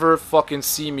will never fucking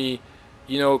see me,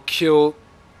 you know, kill,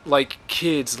 like,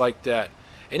 kids like that.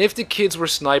 And if the kids were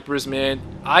snipers, man,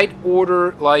 I'd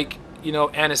order, like, you know,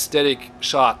 anesthetic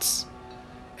shots.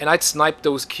 And I'd snipe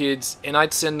those kids, and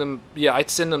I'd send them, yeah, I'd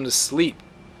send them to sleep.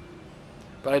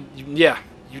 But, yeah,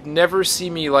 you'd never see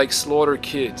me, like, slaughter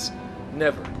kids.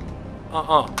 Never.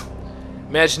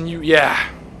 Imagine you, yeah.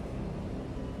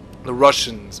 The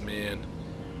Russians, man.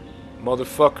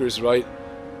 Motherfuckers, right?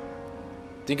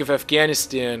 Think of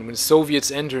Afghanistan when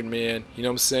Soviets entered, man. You know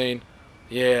what I'm saying?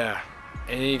 Yeah.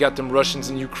 And then you got them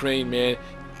Russians in Ukraine, man.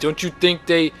 Don't you think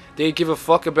they give a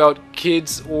fuck about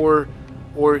kids or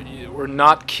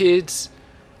not kids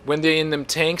when they're in them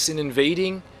tanks and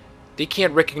invading? They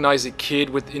can't recognize a kid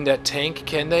within that tank,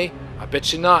 can they? I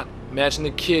bet you not. Imagine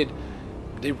the kid.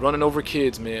 They running over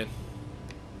kids, man.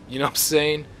 You know what I'm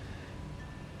saying?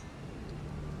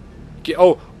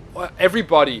 Oh,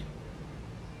 everybody.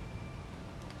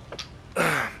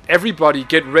 Everybody,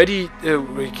 get ready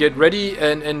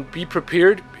and be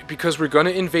prepared because we're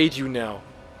gonna invade you now.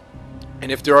 And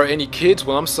if there are any kids,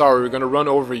 well, I'm sorry, we're gonna run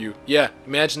over you. Yeah,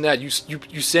 imagine that. You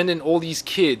send in all these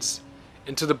kids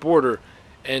into the border,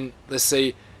 and let's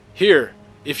say, here,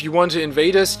 if you want to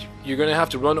invade us, you're gonna have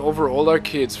to run over all our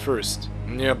kids first.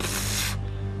 Yeah,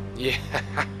 yeah.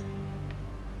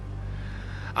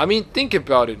 I mean, think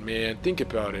about it, man. Think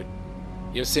about it. You know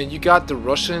what I'm saying? You got the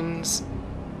Russians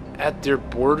at their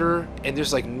border, and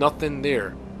there's like nothing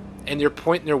there. And they're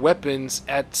pointing their weapons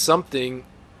at something,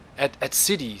 at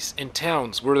cities and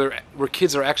towns where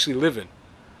kids are actually living.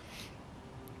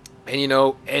 And you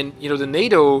know, the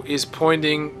NATO is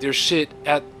pointing their shit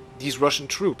at these Russian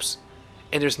troops,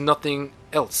 and there's nothing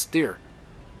else there.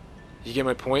 You get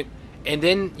my point? And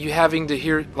then you having to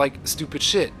hear like stupid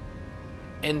shit.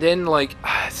 And then like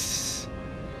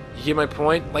you get my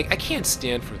point? Like, I can't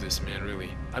stand for this, man, really.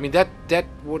 I mean,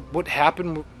 what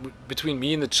happened between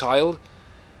me and the child,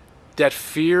 that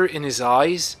fear in his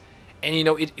eyes, and you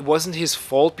know, it wasn't his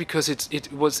fault because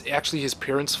it was actually his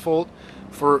parents' fault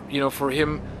for, you know, for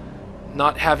him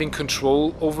not having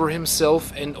control over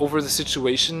himself and over the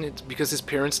situation. It's because his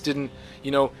parents didn't, you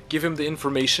know, give him the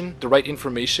information, the right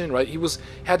information, right? He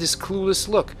had this clueless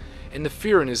look and the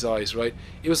fear in his eyes, right?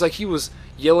 It was like he was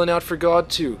yelling out for God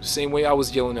too, same way I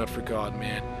was yelling out for God,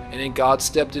 man. And then God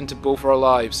stepped into both our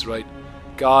lives, right?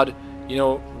 God, you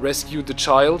know, rescued the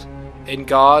child, and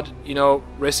God, you know,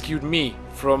 rescued me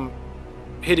from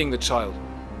hitting the child.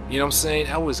 You know what I'm saying?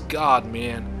 That was God,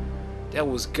 man. That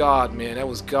was God, man. That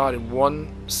was God in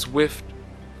one swift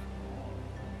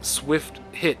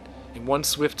hit, in one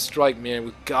swift strike, man,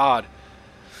 with God.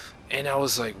 And I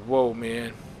was like, whoa,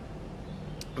 man.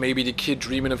 Maybe the kid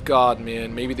dreaming of God,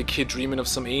 man. Maybe the kid dreaming of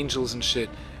some angels and shit.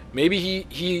 Maybe he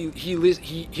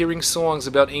hearing songs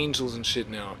about angels and shit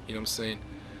now. You know what I'm saying?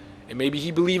 And maybe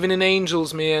he believing in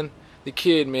angels, man. The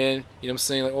kid, man. You know what I'm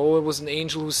saying? Like, oh, it was an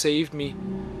angel who saved me.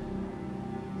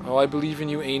 Oh, I believe in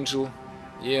you, angel.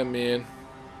 Yeah, man.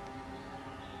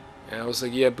 And I was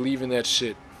like, yeah, believe in that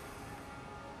shit.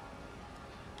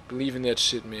 Believe in that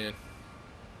shit, man.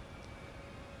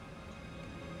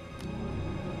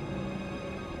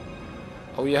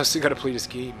 Oh yeah, I still gotta play this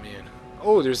game, man.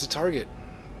 Oh, there's the target.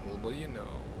 Well, what do you know?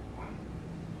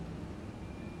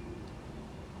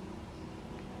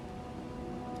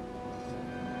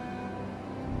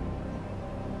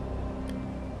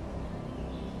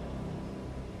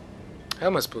 How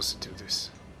am I supposed to do this?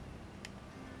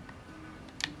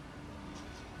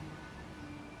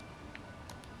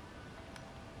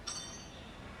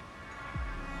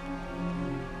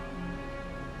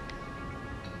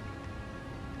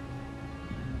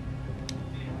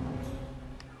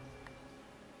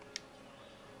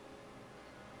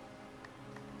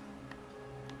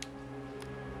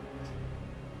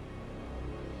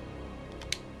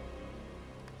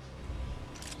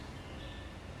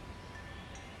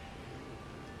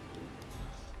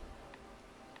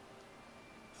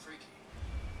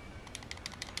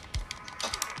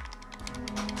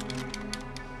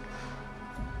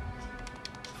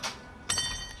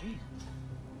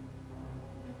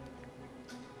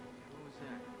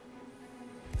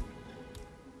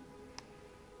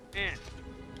 Man,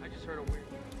 I just heard a weird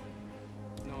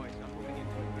noise. I'm moving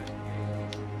into investigation.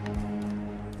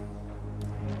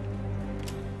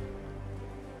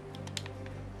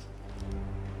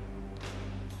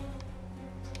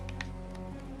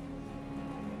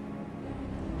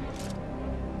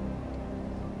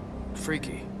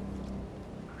 Freaky.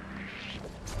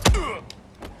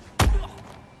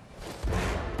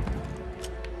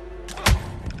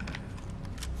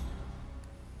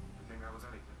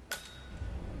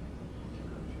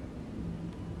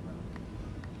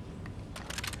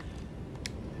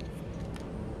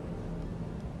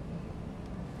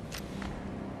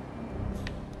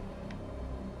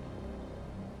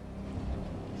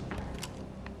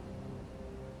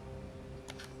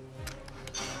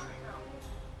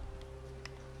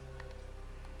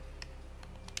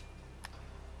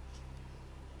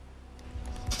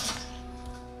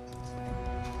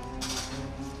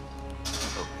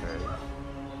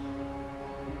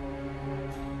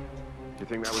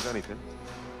 think that was anything?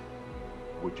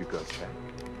 Would you go check?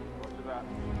 What's it about?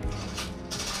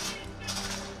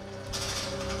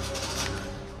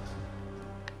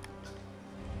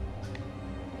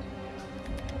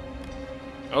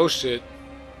 Oh shit.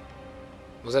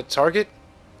 Was that target?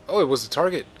 Oh, it was the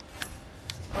target.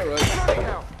 Alright.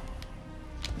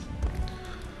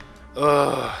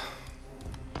 Ugh.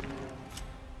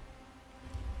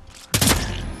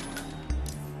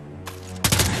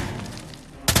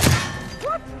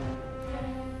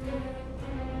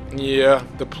 Yeah,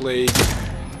 the plague.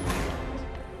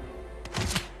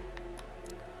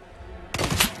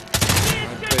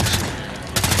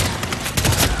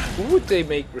 Who would they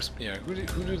make?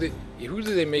 Who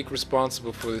do they make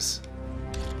responsible for this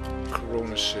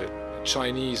Corona shit?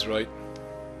 Chinese, right?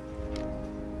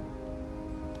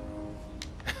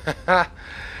 And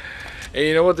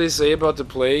you know what they say about the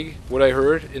plague? What I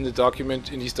heard in these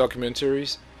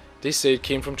documentaries, they say it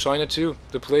came from China too.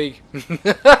 The plague.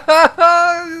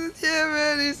 Yeah,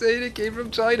 man, they say it came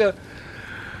from China.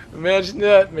 Imagine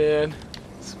that, man.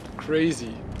 It's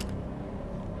crazy.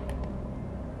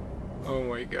 Oh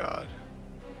my god.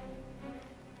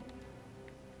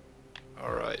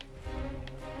 Alright.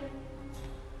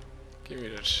 Give me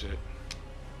that shit.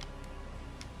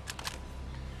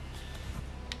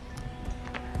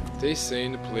 They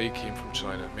saying the plague came from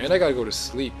China. Man, I gotta go to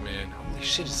sleep, man. Holy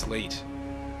shit, it's late.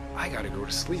 I gotta go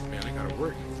to sleep, man. I gotta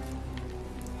work.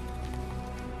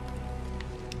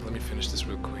 Let me finish this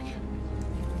real quick.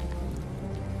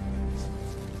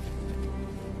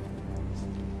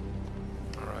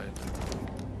 Alright.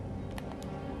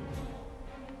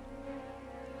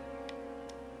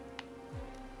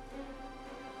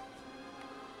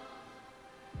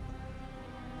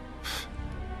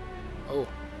 Oh.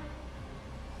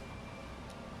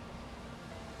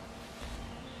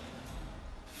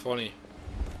 Funny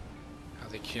how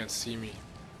they can't see me.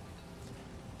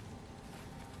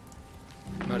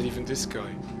 Not even this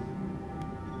guy.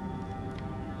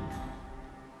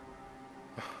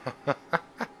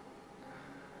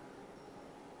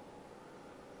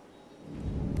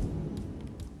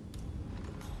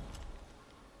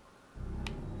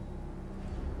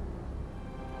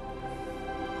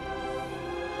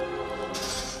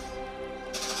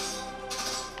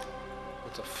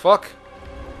 What the fuck?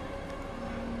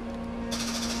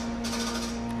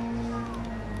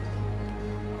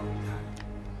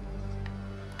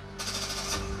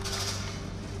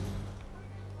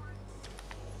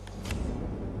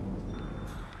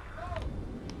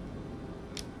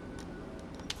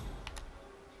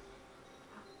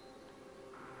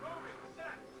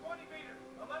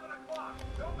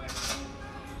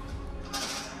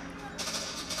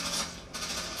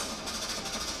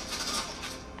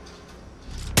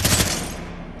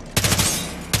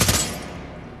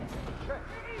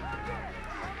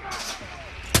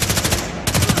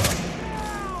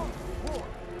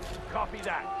 Copy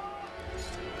that.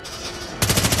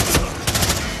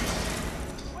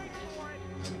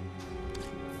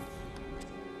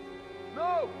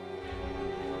 No.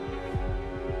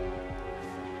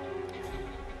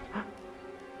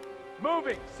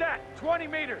 Moving. Set. 20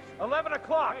 meters. 11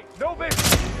 o'clock. No vision.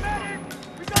 Medic!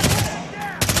 We got one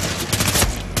down.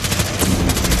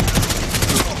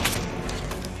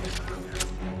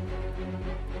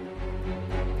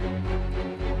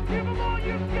 Give them all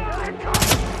you got.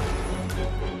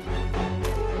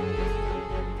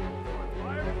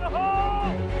 Fire in the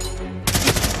hole.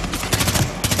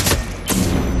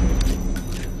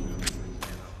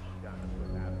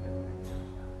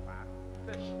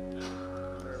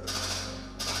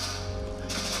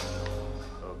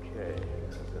 Okay,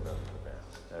 that's enough for now.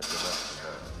 That's enough for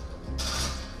now.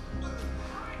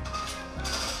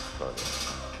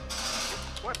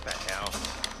 What the hell?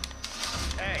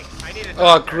 Hey, I need a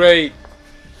Oh, great.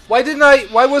 Why wasn't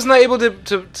I able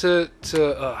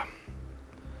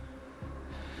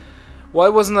why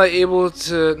wasn't I able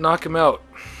to knock him out?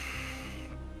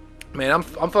 Man, I'm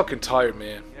fucking tired,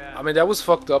 man. I mean, that was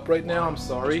fucked up right now. I'm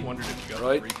sorry.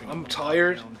 Right? I'm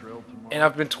tired. And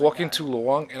I've been talking too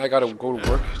long, and I gotta go to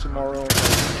work tomorrow. And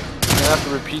I have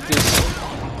to repeat this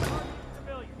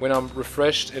when I'm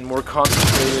refreshed and more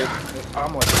concentrated.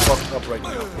 I'm like fucked up right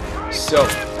now. So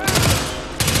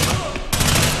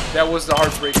that was the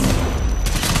heartbreaking